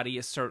embody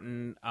a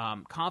certain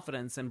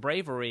confidence and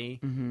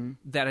bravery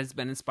that has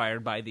been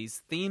inspired by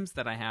these themes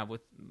that I have with,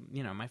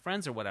 my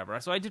friends or whatever.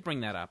 So I did bring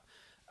that up.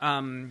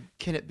 Can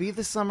it be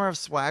the summer of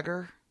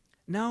swagger?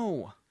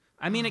 No,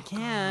 I mean it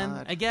can.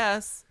 God. I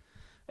guess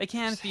it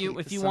can if you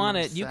want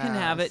it. You can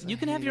have it. You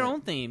can have your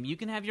own theme. You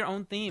can have your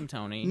own theme,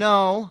 Tony.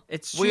 No,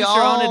 it's choose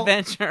your own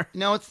adventure.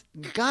 No, it's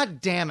God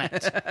damn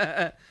it.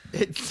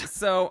 It's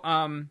so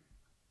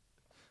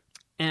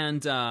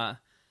and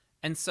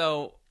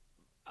so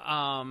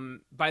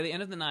by the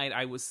end of the night,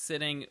 I was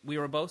sitting. We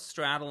were both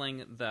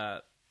straddling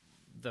the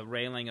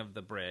railing of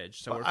the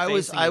bridge, so I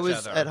was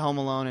at home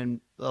alone,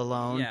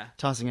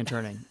 tossing and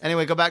turning.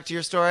 Anyway, go back to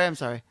your story. I'm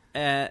sorry.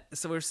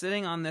 So we're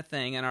sitting on the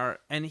thing,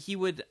 and he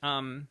would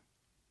so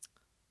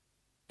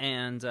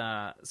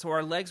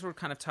our legs were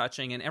kind of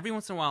touching, and every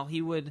once in a while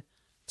he would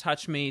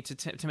touch me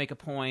to make a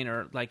point,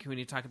 or like when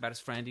you talk about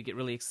his friend, he'd get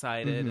really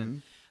excited,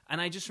 and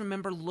I just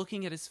remember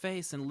looking at his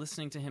face and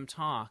listening to him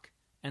talk.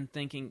 And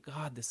thinking,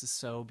 God, this is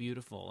so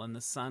beautiful, and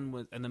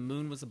the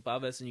moon was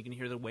above us, and you can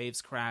hear the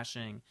waves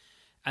crashing.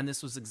 And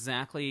this was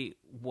exactly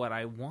what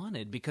I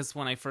wanted, because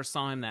when I first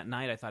saw him that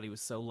night, I thought he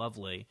was so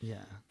lovely.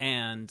 Yeah.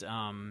 And,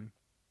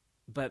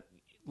 but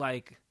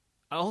like,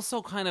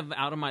 also kind of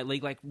out of my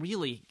league, like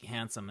really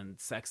handsome and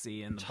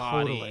sexy in the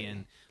body.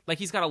 And like,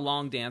 he's got a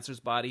long dancer's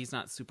body. He's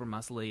not super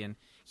muscly, and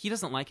he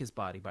doesn't like his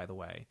body, by the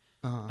way.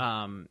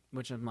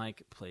 Which I'm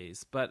like,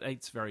 please. But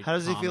it's very How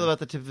does he feel about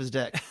the tip of his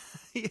dick?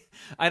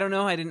 I don't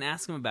know. I didn't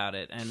ask him about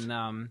it.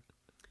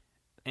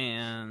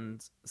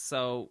 And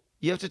so...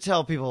 You have to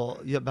tell people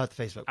about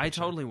the Facebook picture. I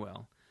totally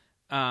will.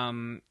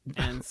 And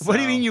so, what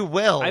do you mean you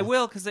will? I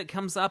will, because it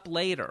comes up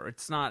later.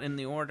 It's not in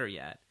the order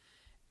yet.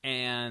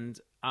 And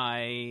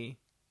finally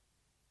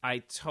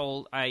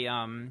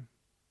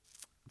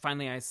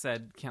I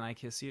said, "Can I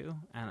kiss you?"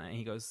 And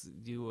he goes,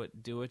 "Do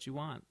what you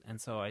want."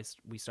 And so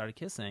we started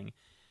kissing.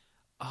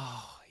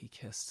 Oh, he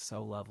kissed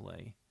so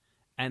lovely.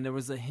 And there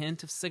was a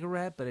hint of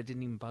cigarette, but it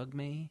didn't even bug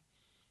me.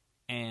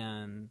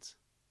 And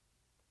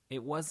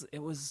it was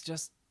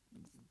just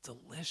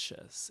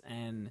delicious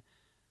and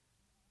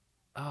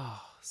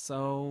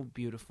so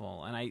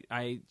beautiful. And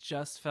I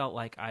just felt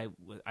like I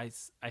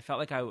felt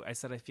like I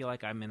said I feel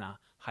like I'm in a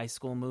high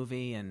school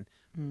movie, and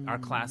our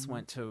class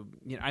went to,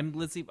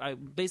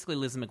 basically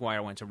Lizzie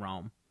McGuire went to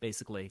Rome,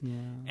 basically. Yeah.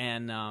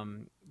 And I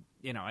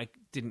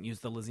didn't use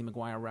the Lizzie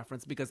McGuire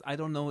reference because I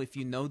don't know if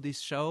you know this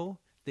show.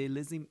 I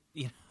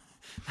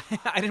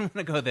didn't want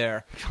to go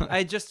there.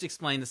 I just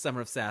explained the Summer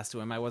of Sass to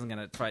him. I wasn't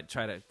going to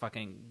try to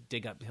fucking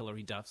dig up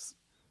Hillary Duff's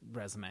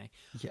resume.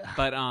 Yeah.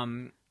 But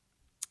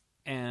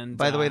and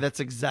by the way, that's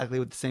exactly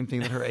what the same thing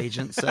that her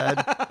agent said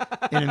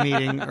in a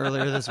meeting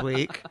earlier this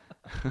week.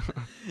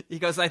 He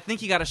goes, "I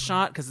think you got a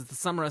shot because it's the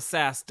Summer of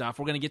Sass stuff.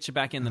 We're going to get you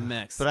back in the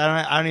mix." But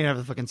I don't even have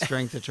the fucking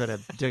strength to try to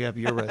dig up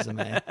your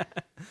resume.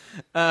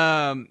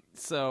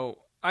 So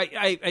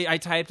I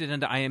typed it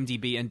into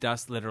IMDb, and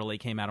dust literally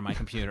came out of my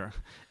computer.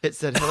 It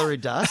said Hillary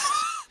Dust?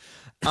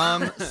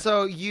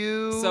 So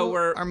you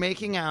we're are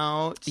making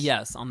out.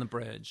 Yes, on the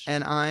bridge.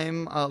 And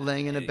I'm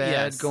laying in a bed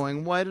Yes.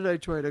 going, why did I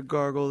try to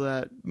gargle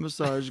that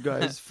massage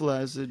guy's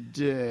flaccid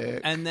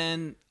dick? And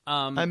then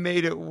I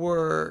made it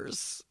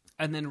worse.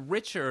 And then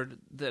Richard,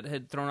 that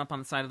had thrown up on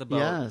the side of the boat,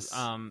 Yes.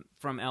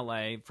 from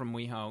L.A., from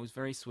WeHo, was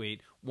very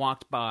sweet,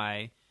 walked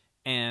by,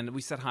 and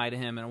we said hi to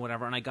him and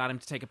whatever, and I got him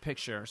to take a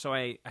picture. So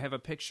I have a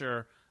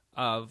picture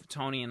of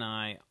Tony and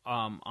I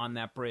on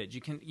that bridge.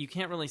 You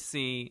can't really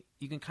see,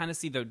 you can kind of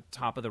see the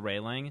top of the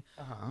railing,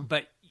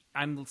 but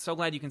I'm so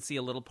glad you can see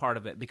a little part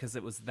of it because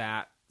it was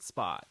that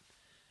spot.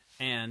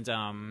 And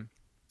then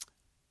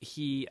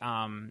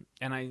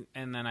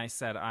I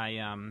said,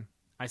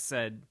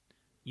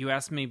 you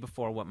asked me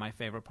before what my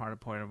favorite part of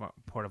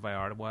Puerto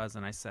Vallarta was,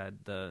 and I said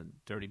the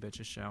Dirty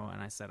Bitches show, and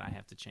I said I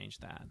have to change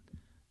that,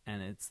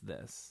 and it's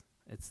this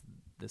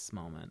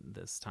moment,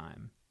 this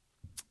time,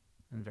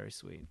 and very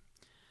sweet.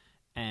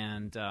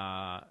 And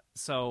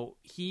so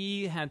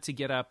he had to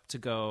get up to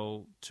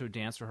go to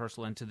dance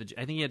rehearsal and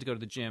I think he had to go to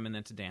the gym and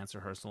then to dance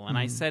rehearsal. And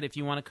I said, if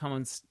you want to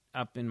come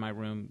up in my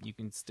room, you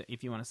can.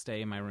 If you want to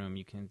stay in my room,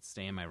 you can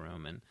stay in my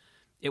room. And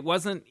it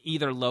wasn't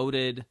either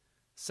loaded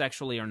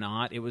sexually or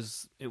not. It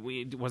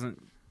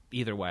wasn't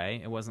either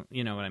way. It wasn't,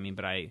 you know what I mean?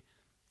 But I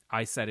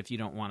said, if you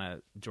don't want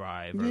to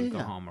drive or go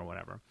home or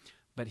whatever.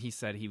 But he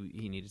said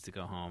he needed to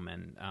go home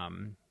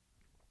and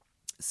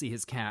see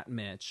his cat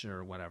Mitch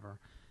or whatever.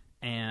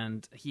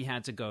 And he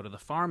had to go to the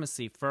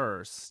pharmacy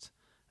first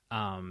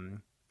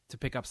to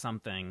pick up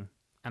something.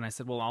 And I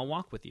said, well, I'll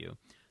walk with you.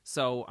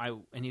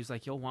 And he was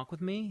like, you'll walk with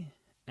me?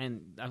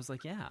 And I was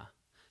like, yeah.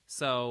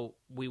 So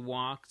we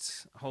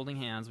walked, holding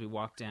hands, we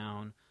walked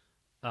down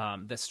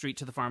the street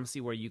to the pharmacy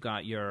where you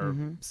got your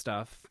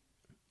stuff,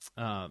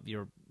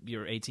 your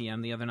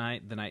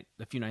ATM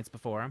a few nights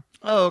before.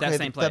 Oh, okay. That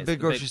same place. That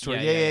big grocery store.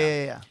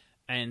 Yeah.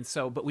 And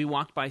so, but we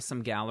walked by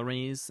some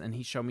galleries, and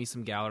he showed me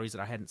some galleries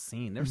that I hadn't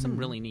seen. There were some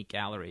really neat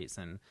galleries,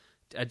 and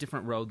a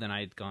different road than I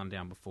had gone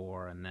down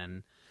before. And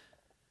then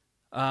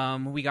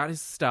we got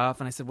his stuff,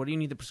 and I said, what do you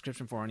need the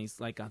prescription for? And he's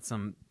like, got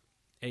some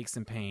aches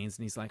and pains,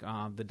 and he's like,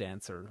 the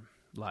dancer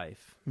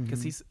life.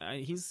 Because he's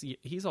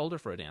older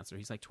for a dancer.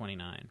 He's like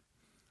 29.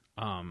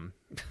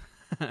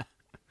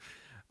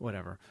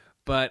 Whatever.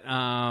 But,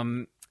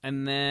 and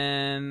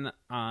then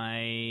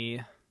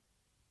I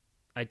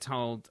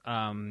told,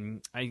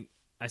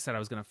 I said I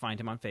was going to find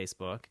him on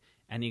Facebook,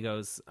 and he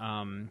goes,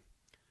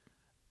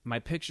 my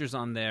pictures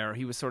on there,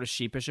 he was sort of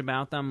sheepish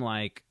about them,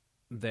 like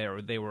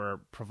they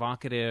were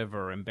provocative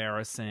or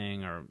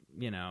embarrassing or,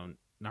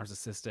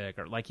 narcissistic,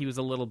 or like he was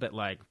a little bit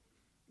like,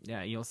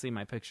 yeah, you'll see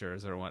my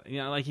pictures or what,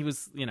 like he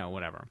was,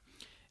 whatever.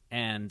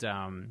 And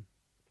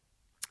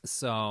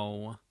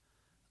so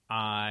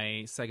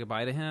I said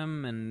goodbye to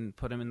him and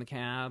put him in the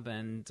cab,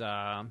 and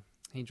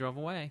he drove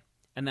away.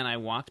 And then I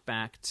walked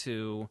back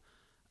to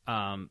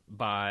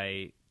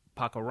by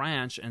Paco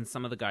Ranch, and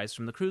some of the guys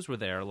from the cruise were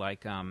there,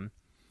 like the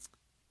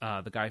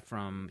guy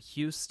from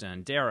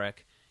Houston,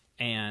 Derek,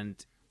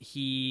 and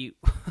he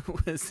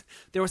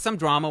there was some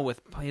drama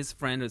with his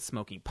friend was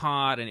smoking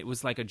pot, and it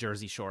was like a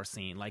Jersey Shore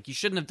scene. Like, you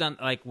shouldn't have done,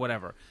 like,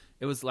 whatever.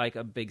 It was like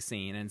a big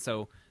scene. And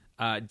so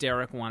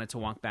Derek wanted to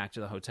walk back to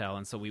the hotel,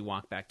 and so we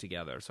walked back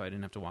together, so I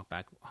didn't have to walk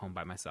back home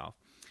by myself.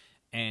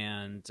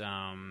 And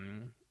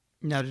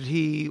now, did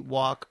he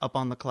walk up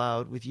on the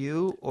cloud with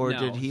you, or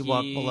did he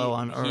walk below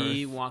on Earth?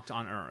 He walked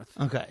on Earth.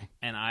 Okay.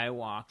 And I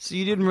walked... So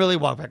you didn't really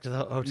walk back to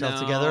the hotel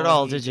together at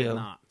all, did you? No, he did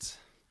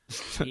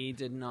not. He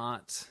did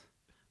not,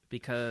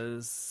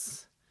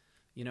 because...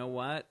 You know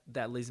what?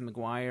 That Lizzie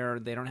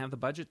McGuire, they don't have the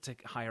budget to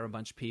hire a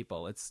bunch of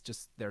people. It's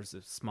just,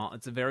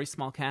 it's a very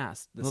small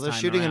cast. Well, they're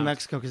shooting in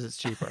Mexico because it's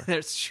cheaper.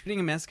 They're shooting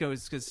in Mexico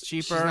because it's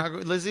cheaper.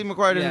 Lizzie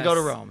McGuire didn't go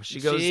to Rome.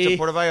 She goes to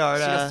Puerto Vallarta.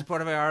 She goes to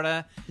Puerto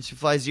Vallarta. And she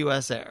flies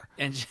U.S. Air.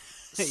 And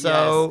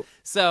so,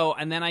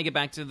 and then I get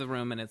back to the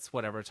room, and it's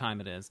whatever time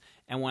it is.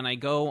 And when I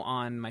go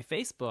on my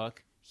Facebook,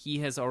 he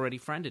has already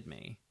friended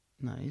me.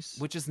 Nice.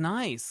 Which is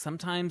nice.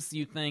 Sometimes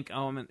you think,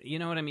 you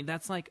know what I mean?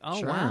 That's like,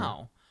 sure.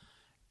 Wow.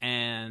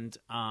 And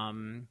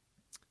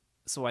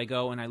so I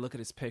go and I look at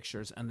his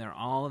pictures, and there are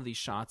all of these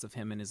shots of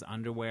him in his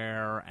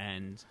underwear,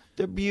 and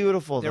they're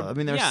beautiful, though. I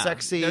mean, they're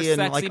sexy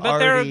and like but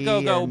arty,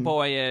 they're go-go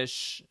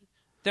boyish.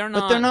 They're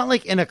not, but they're not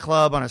like in a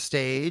club on a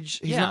stage.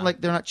 He's not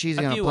like, they're not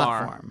cheesing on a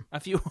platform. A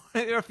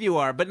few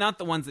are, but not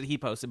the ones that he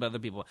posted, but other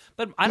people.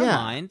 But I don't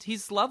mind.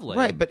 He's lovely,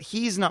 right? But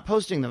he's not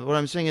posting them. What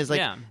I'm saying is,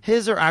 like,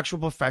 his are actual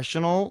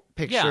professional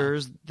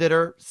pictures that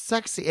are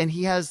sexy, and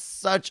he has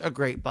such a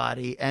great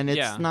body, and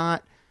it's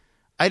not.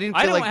 I didn't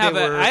feel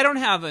I don't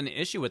have an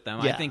issie with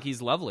them. Yeah. I think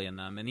he's lovely in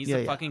them, and he's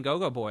a fucking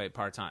go-go boy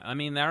part-time. I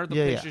mean, there are the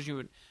pictures you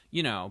would,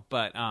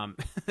 but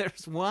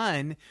there's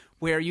one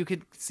where you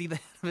could see the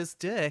head of his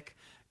dick.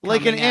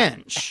 Like an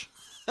inch.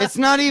 It's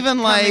not even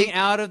coming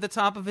out of the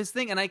top of his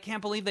thing, and I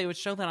can't believe they would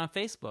show that on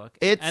Facebook.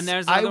 And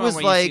there's another one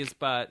where you see his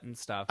butt and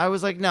stuff. I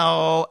was like,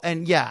 no,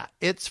 and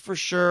it's for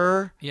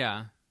sure.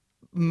 Yeah.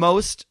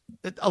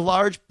 A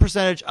large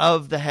percentage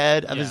of the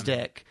head of his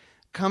dick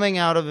coming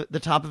out of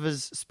the top of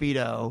his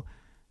Speedo.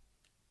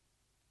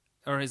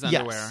 or his Yes.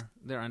 underwear.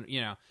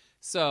 They're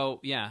So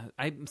yeah,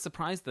 I'm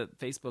surprised that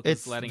Facebook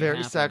It's is letting it very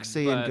happen,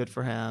 sexy and but good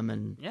for him.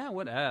 And yeah,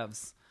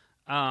 whatevs.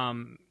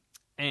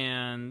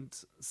 And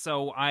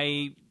so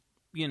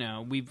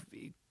we've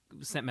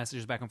sent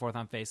messages back and forth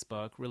on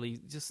Facebook. Really,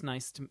 just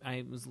nice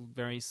it was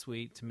very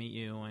sweet to meet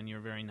you, and you're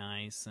very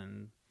nice,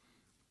 and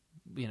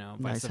vice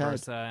Nice head.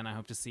 versa. And I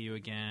hope to see you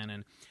again.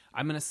 And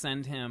I'm gonna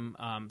send him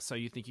So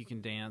You Think You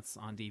Can Dance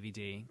on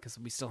DVD, because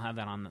we still have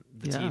that on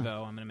the Yeah.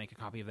 TiVo. I'm gonna make a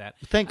copy of that.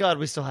 thank God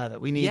we still have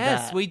it. We need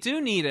Yes, that. we do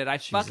need it. I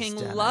fucking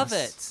Dennis. love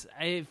it.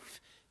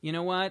 You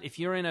know what? If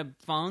you're in a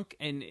funk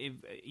and if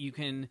you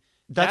can.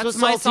 That's what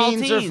my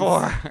saltines are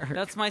for.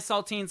 That's my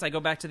saltines. I go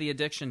back to the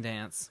addiction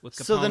dance with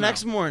Capono. So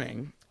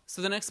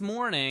the next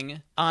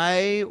morning,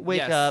 I wake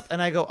Yes. up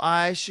and I go,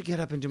 I should get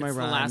up and do my it's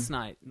run.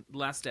 the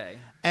last day.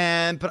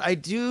 But I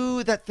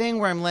do that thing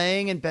where I'm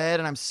laying in bed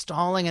and I'm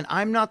stalling, and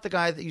I'm not the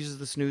guy that uses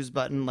the snooze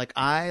button. Like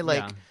I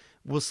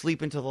will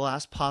sleep until the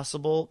last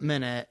possible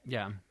minute.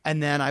 Yeah.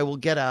 And then I will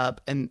get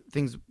up and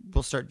things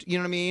will start. You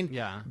know what I mean?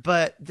 Yeah.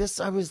 But this,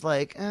 I was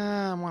like,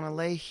 I want to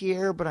lay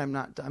here, but I'm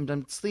not. I'm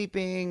done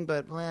sleeping,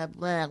 but blah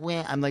blah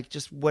blah. I'm like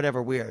just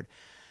whatever weird.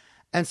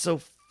 And so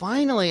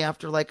finally,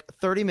 after like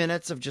 30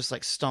 minutes of just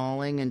like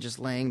stalling and just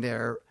laying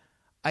there,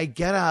 I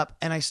get up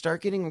and I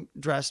start getting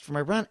dressed for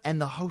my run,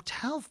 and the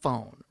hotel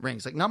phone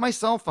rings. Like not my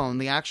cell phone,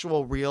 the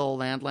actual real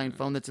landline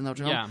phone that's in the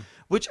hotel, Yeah.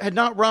 which had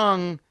not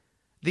rung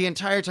the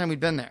entire time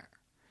we'd been there.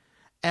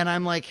 And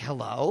I'm like,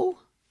 hello?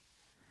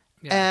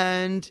 Yeah.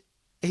 And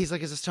he's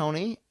like, is this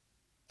Tony?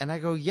 And I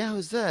go, yeah,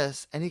 who's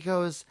this? And he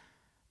goes,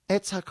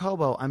 it's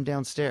Jacobo. I'm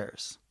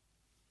downstairs.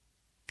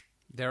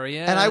 There he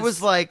is. And I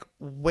was like,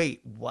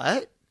 wait,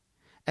 what?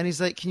 And he's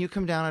like, can you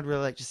come down? I'd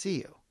really like to see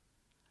you.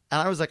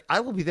 And I was like, I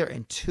will be there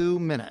in 2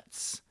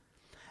 minutes.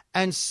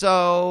 And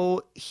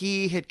so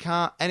he had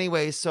come.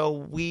 Anyway, so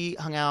we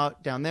hung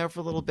out down there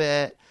for a little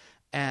bit.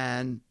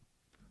 And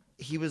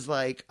he was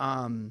like,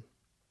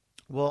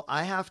 well,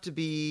 I have to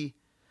be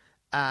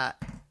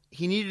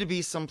he needed to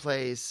be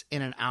someplace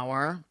in an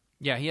hour.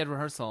 Yeah, he had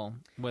rehearsal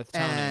with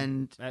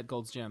Tony at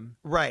Gold's Gym.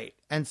 Right.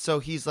 And so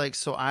he's like,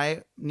 so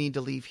I need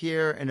to leave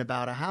here in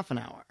about a half an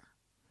hour.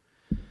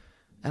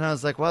 And I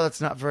was like, well, that's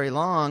not very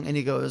long. And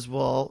he goes,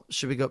 well,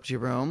 should we go up to your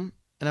room?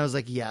 And I was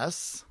like,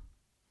 yes.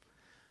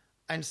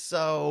 And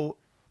so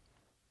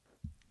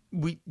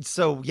we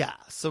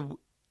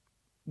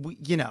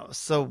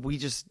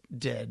just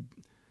did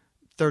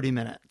 30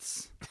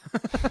 minutes.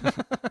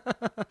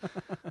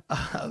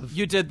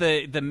 You did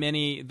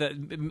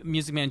the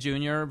Music Man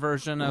Jr.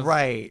 version of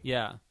Right.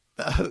 Yeah.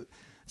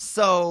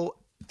 So,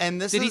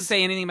 and this Did he is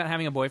say anything about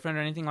having a boyfriend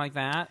or anything like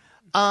that?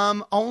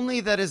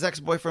 only that his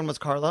ex-boyfriend was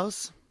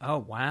Carlos, Oh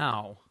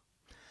wow,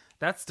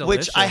 that's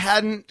delicious. which I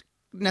hadn't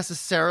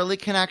necessarily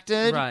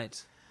connected.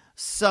 Right.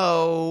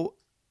 So,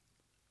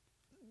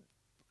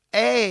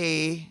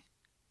 I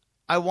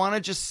want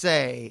to just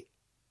say,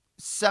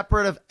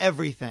 separate of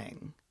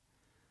everything,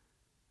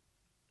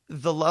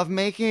 the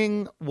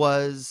lovemaking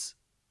was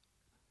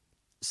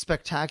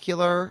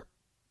spectacular,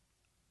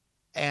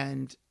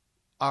 and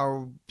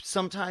our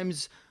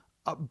sometimes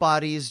our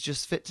bodies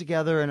just fit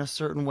together in a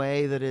certain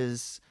way that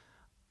is,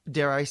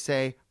 dare I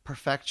say,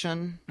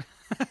 perfection.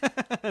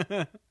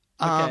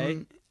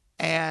 Okay.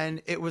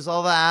 And it was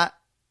all that.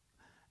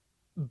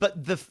 But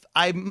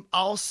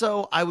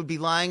I would be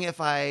lying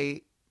if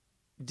I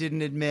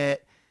didn't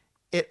admit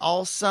it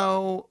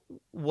also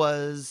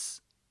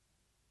was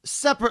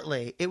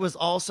separately. It was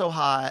also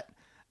hot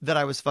that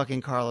I was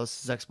fucking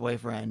Carlos's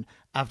ex-boyfriend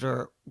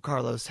after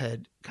Carlos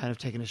had kind of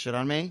taken a shit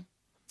on me.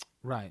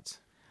 Right.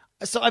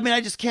 So, I mean, I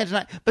just can't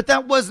deny. But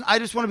that wasn't, I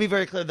just want to be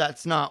very clear,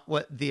 that's not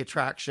what the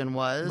attraction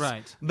was.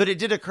 Right. But it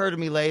did occur to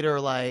me later,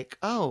 like,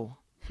 funny,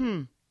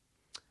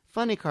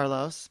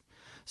 Carlos.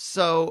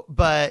 So,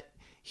 but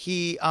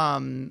he,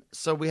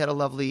 so we had a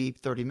lovely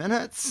 30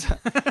 minutes.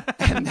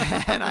 And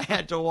then I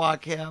had to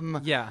walk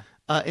him Yeah.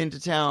 into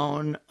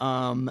town.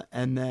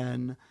 And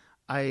then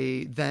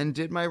I then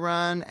did my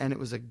run, and it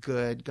was a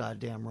good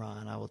goddamn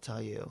run, I will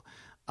tell you.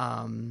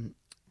 And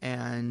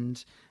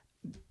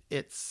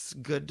it's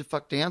good to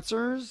fuck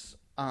dancers.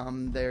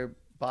 Their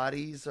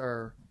bodies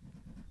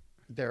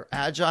they're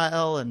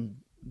agile and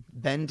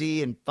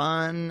bendy and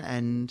fun,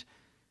 and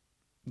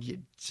you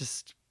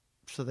just,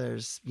 so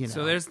there's,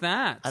 So there's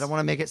that. I don't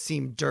want to make it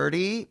seem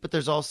dirty, but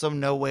there's also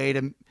no way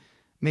to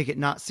make it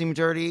not seem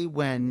dirty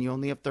when you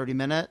only have 30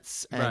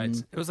 minutes. And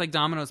Right. It was like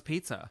Domino's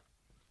Pizza.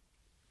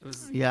 It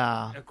was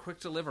yeah, a quick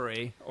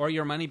delivery or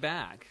your money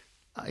back.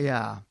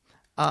 yeah.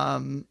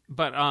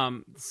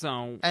 But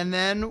so And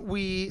then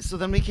we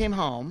came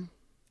home,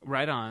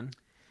 right on.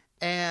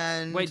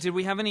 and Wait, did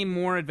we have any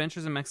more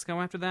adventures in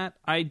Mexico after that?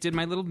 I did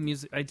my little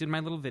music. I did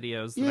my little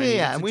videos. That I needed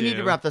yeah. to And we do. need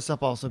to wrap this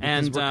up also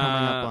because And, we're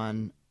coming up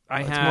on.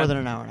 I it's had more than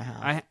an hour and a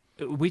half.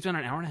 We've done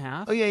an hour and a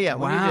half. Oh yeah.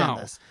 We need to Wow.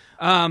 end this.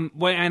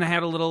 And I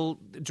had a little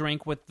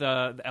drink with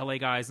the LA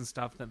guys and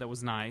stuff that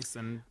was nice,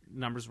 and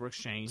numbers were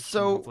exchanged. So-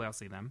 and hopefully I'll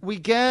see them.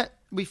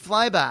 We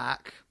fly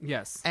back,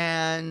 Yes.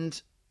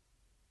 and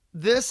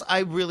this I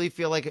really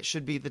feel like it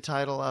should be the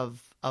title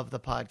of the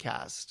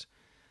podcast.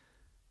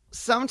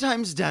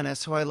 sometimes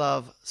Dennis, who I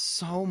love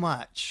so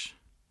much,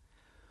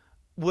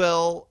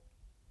 will,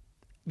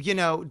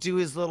 do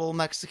his little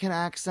Mexican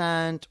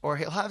accent, or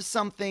he'll have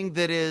something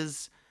that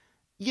is,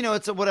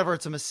 it's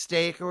a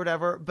mistake or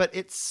whatever, but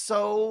it's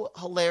so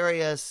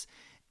hilarious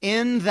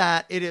in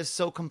that it is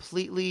so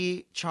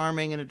completely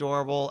charming and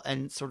adorable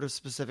and sort of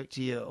specific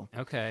to you.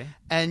 Okay.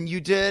 And you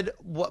did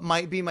what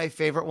might be my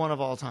favorite one of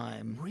all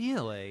time.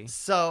 Really?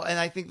 So, and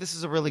I think this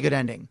is a really good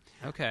ending.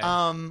 Okay.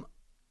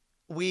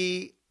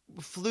 We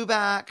flew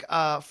back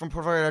from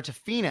Puerto Vallarta to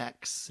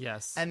Phoenix.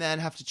 Yes. And then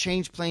have to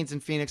change planes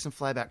in Phoenix and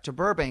fly back to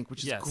Burbank,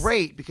 which is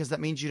great because that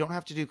means you don't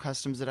have to do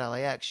customs at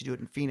LAX. You do it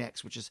in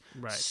Phoenix, which is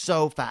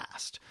so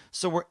fast.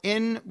 So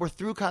we're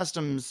through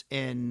customs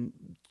in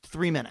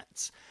 3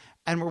 minutes.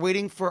 And we're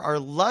waiting for our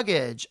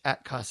luggage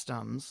at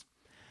customs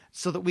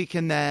so that we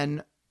can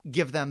then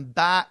give them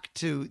back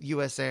to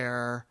US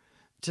Air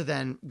to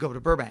then go to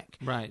Burbank.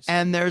 Right.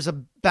 And there's a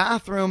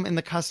bathroom in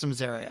the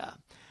customs area.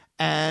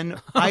 And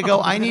I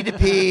go, I need to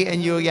pee.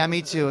 And you, yeah,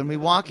 me too. And we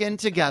walk in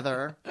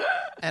together.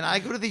 And I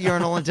go to the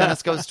urinal and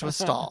Dennis goes to a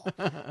stall.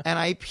 And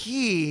I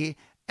pee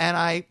and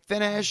I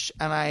finish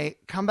and I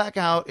come back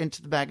out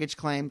into the baggage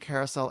claim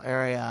carousel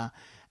area.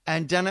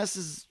 And Dennis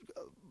is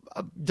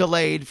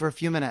delayed for a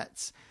few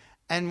minutes.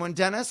 And when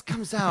Dennis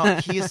comes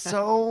out, he is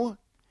so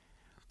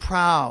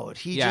proud.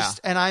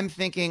 And I'm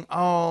thinking,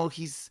 oh,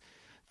 he's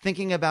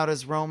thinking about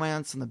his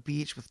romance on the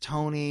beach with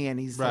Tony, and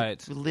he's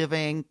like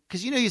living.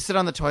 Because, you sit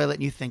on the toilet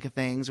and you think of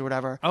things or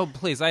whatever. Oh,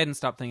 please. I hadn't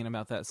stopped thinking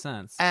about that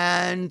since.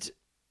 And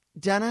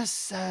Dennis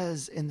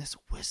says in this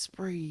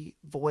whispery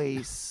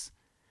voice,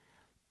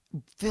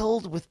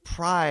 filled with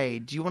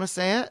pride. Do you want to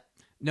say it?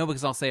 No,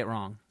 because I'll say it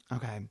wrong.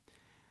 Okay.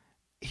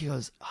 He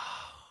goes,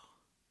 oh,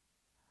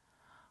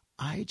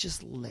 I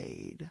just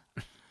laid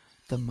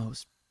the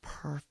most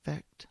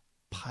perfect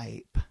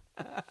pipe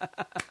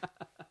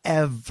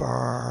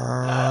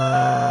ever.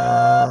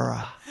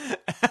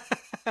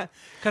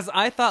 Because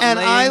I thought, and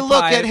I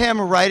look at him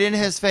right in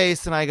his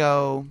face and I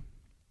go,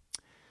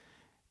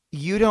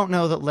 you don't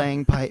know that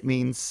laying pipe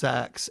means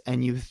sex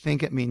and you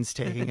think it means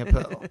taking a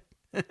pill.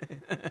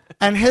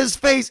 And his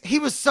face, he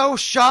was so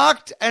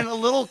shocked and a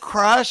little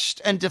crushed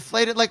and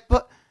deflated,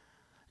 but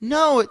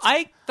no,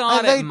 I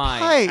thought it might.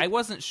 Pipe. I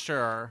wasn't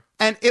sure.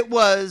 And it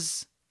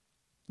was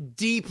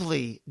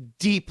deeply,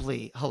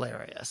 deeply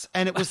hilarious.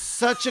 And it was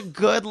such a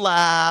good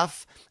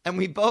laugh. And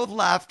we both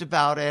laughed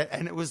about it.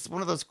 And it was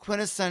one of those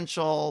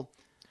quintessential,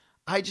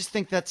 I just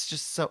think that's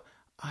just so,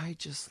 I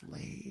just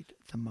laid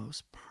the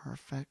most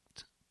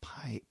perfect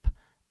pipe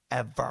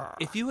ever.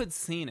 If you had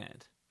seen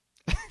it.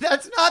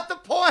 That's not the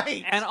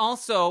point. And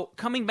also,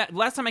 coming back,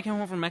 last time I came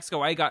home from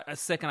Mexico, I got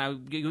sick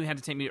and you had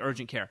to take me to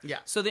urgent care. Yeah.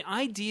 So the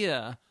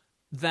idea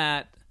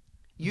that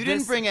you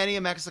didn't bring any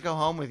of Mexico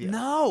home with you.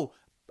 No.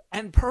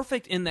 And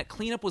perfect in that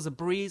cleanup was a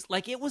breeze.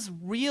 Like, it was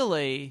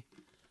really,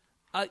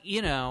 a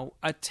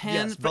 10.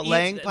 Yes, but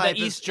laying pipe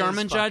the East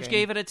German judge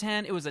gave it a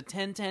 10. It was a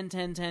 10, 10,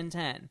 10, 10,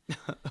 10.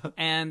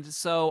 And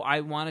so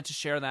I wanted to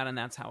share that, and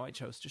that's how I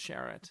chose to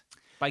share it.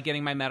 By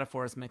getting my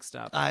metaphors mixed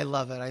up. I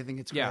love it. I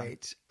think it's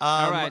great.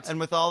 All right. And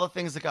with all the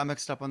things that got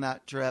mixed up on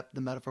that trip,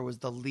 the metaphor was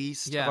the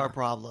least of our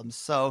problems.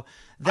 So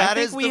that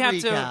is the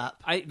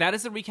recap. That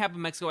is the recap of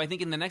Mexico. I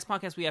think in the next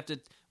podcast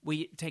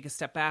we take a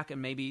step back and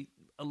maybe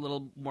a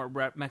little more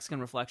Mexican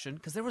reflection,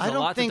 because there was a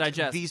lot to digest.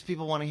 I don't think these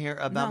people want to hear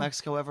about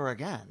Mexico ever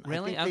again.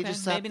 Really? I think they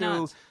just sat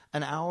through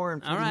an hour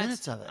and 40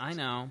 minutes of it. I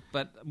know,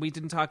 but we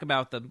didn't talk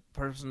about the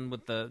person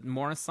with the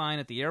Morris sign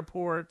at the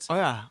airport. Oh,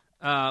 yeah.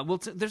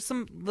 There's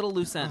some little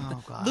loose ends.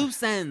 Oh, God.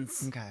 Loose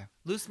ends. Okay.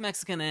 Loose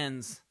Mexican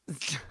ends.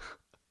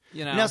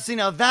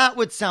 Now, that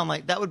would sound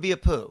like, that would be a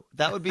poo.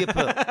 That would be a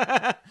poo.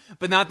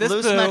 But not this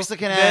loose poo.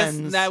 Mexican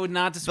ends. That would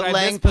not describe but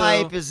laying this poo.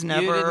 pipe is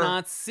never. You did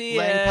not see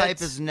laying it.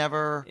 pipe is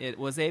never. It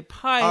was a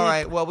pipe. All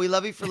right. Well, we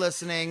love you for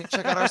listening.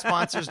 Check out our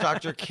sponsors,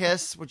 Dr.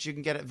 Kiss, which you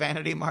can get at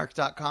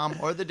VanityMark.com,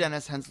 or the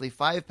Dennis Hensley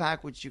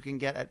 5-pack, which you can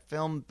get at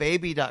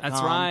FilmBaby.com.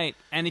 That's right.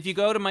 And if you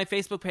go to my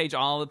Facebook page,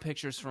 all the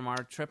pictures from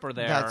our trip are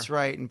there. That's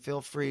right. And feel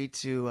free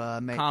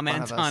to make comment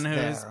fun of us on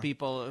who's there.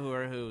 People who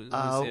are who's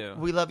who.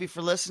 We love you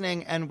for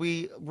listening, and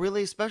we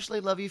really especially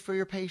love you for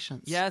your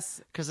patience.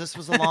 Yes, because this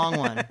was a long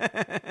one. But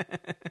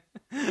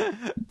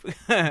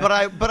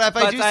if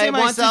I do see myself,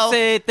 want to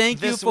say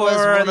thank you for was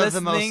one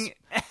listening.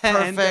 Of the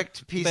most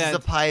perfect pieces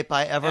of pipe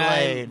I ever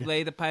laid.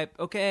 Lay the pipe.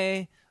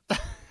 Okay.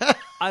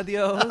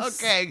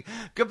 Adios. Okay.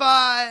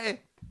 Goodbye.